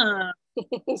 Awesome.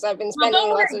 So I've been spending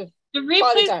lots of the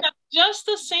replays have just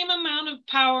the same amount of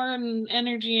power and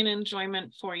energy and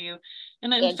enjoyment for you.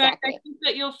 And in fact, I think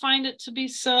that you'll find it to be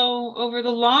so over the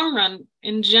long run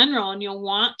in general, and you'll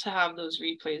want to have those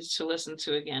replays to listen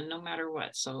to again, no matter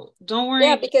what. So don't worry.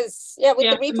 Yeah, because with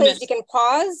the replays, you can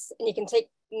pause and you can take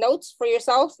notes for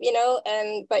yourself,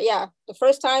 but yeah, the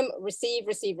first time, receive.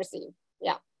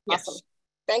 Yeah, yes. Awesome.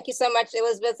 Thank you so much,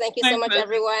 Elizabeth. Thank you so much,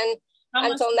 everyone.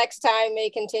 Until next time, may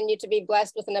you continue to be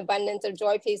blessed with an abundance of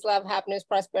joy, peace, love, happiness,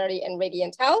 prosperity, and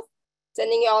radiant health.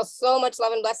 Sending you all so much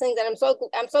love and blessings, and I'm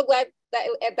so glad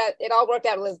that it all worked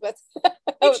out, Elizabeth. I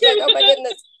was like, oh my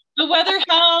goodness. The weather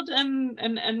held and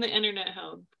the internet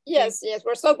held. Yes,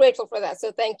 we're so grateful for that.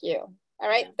 So thank you. All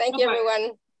right, thank you,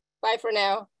 everyone. Bye for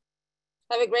now.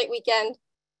 Have a great weekend.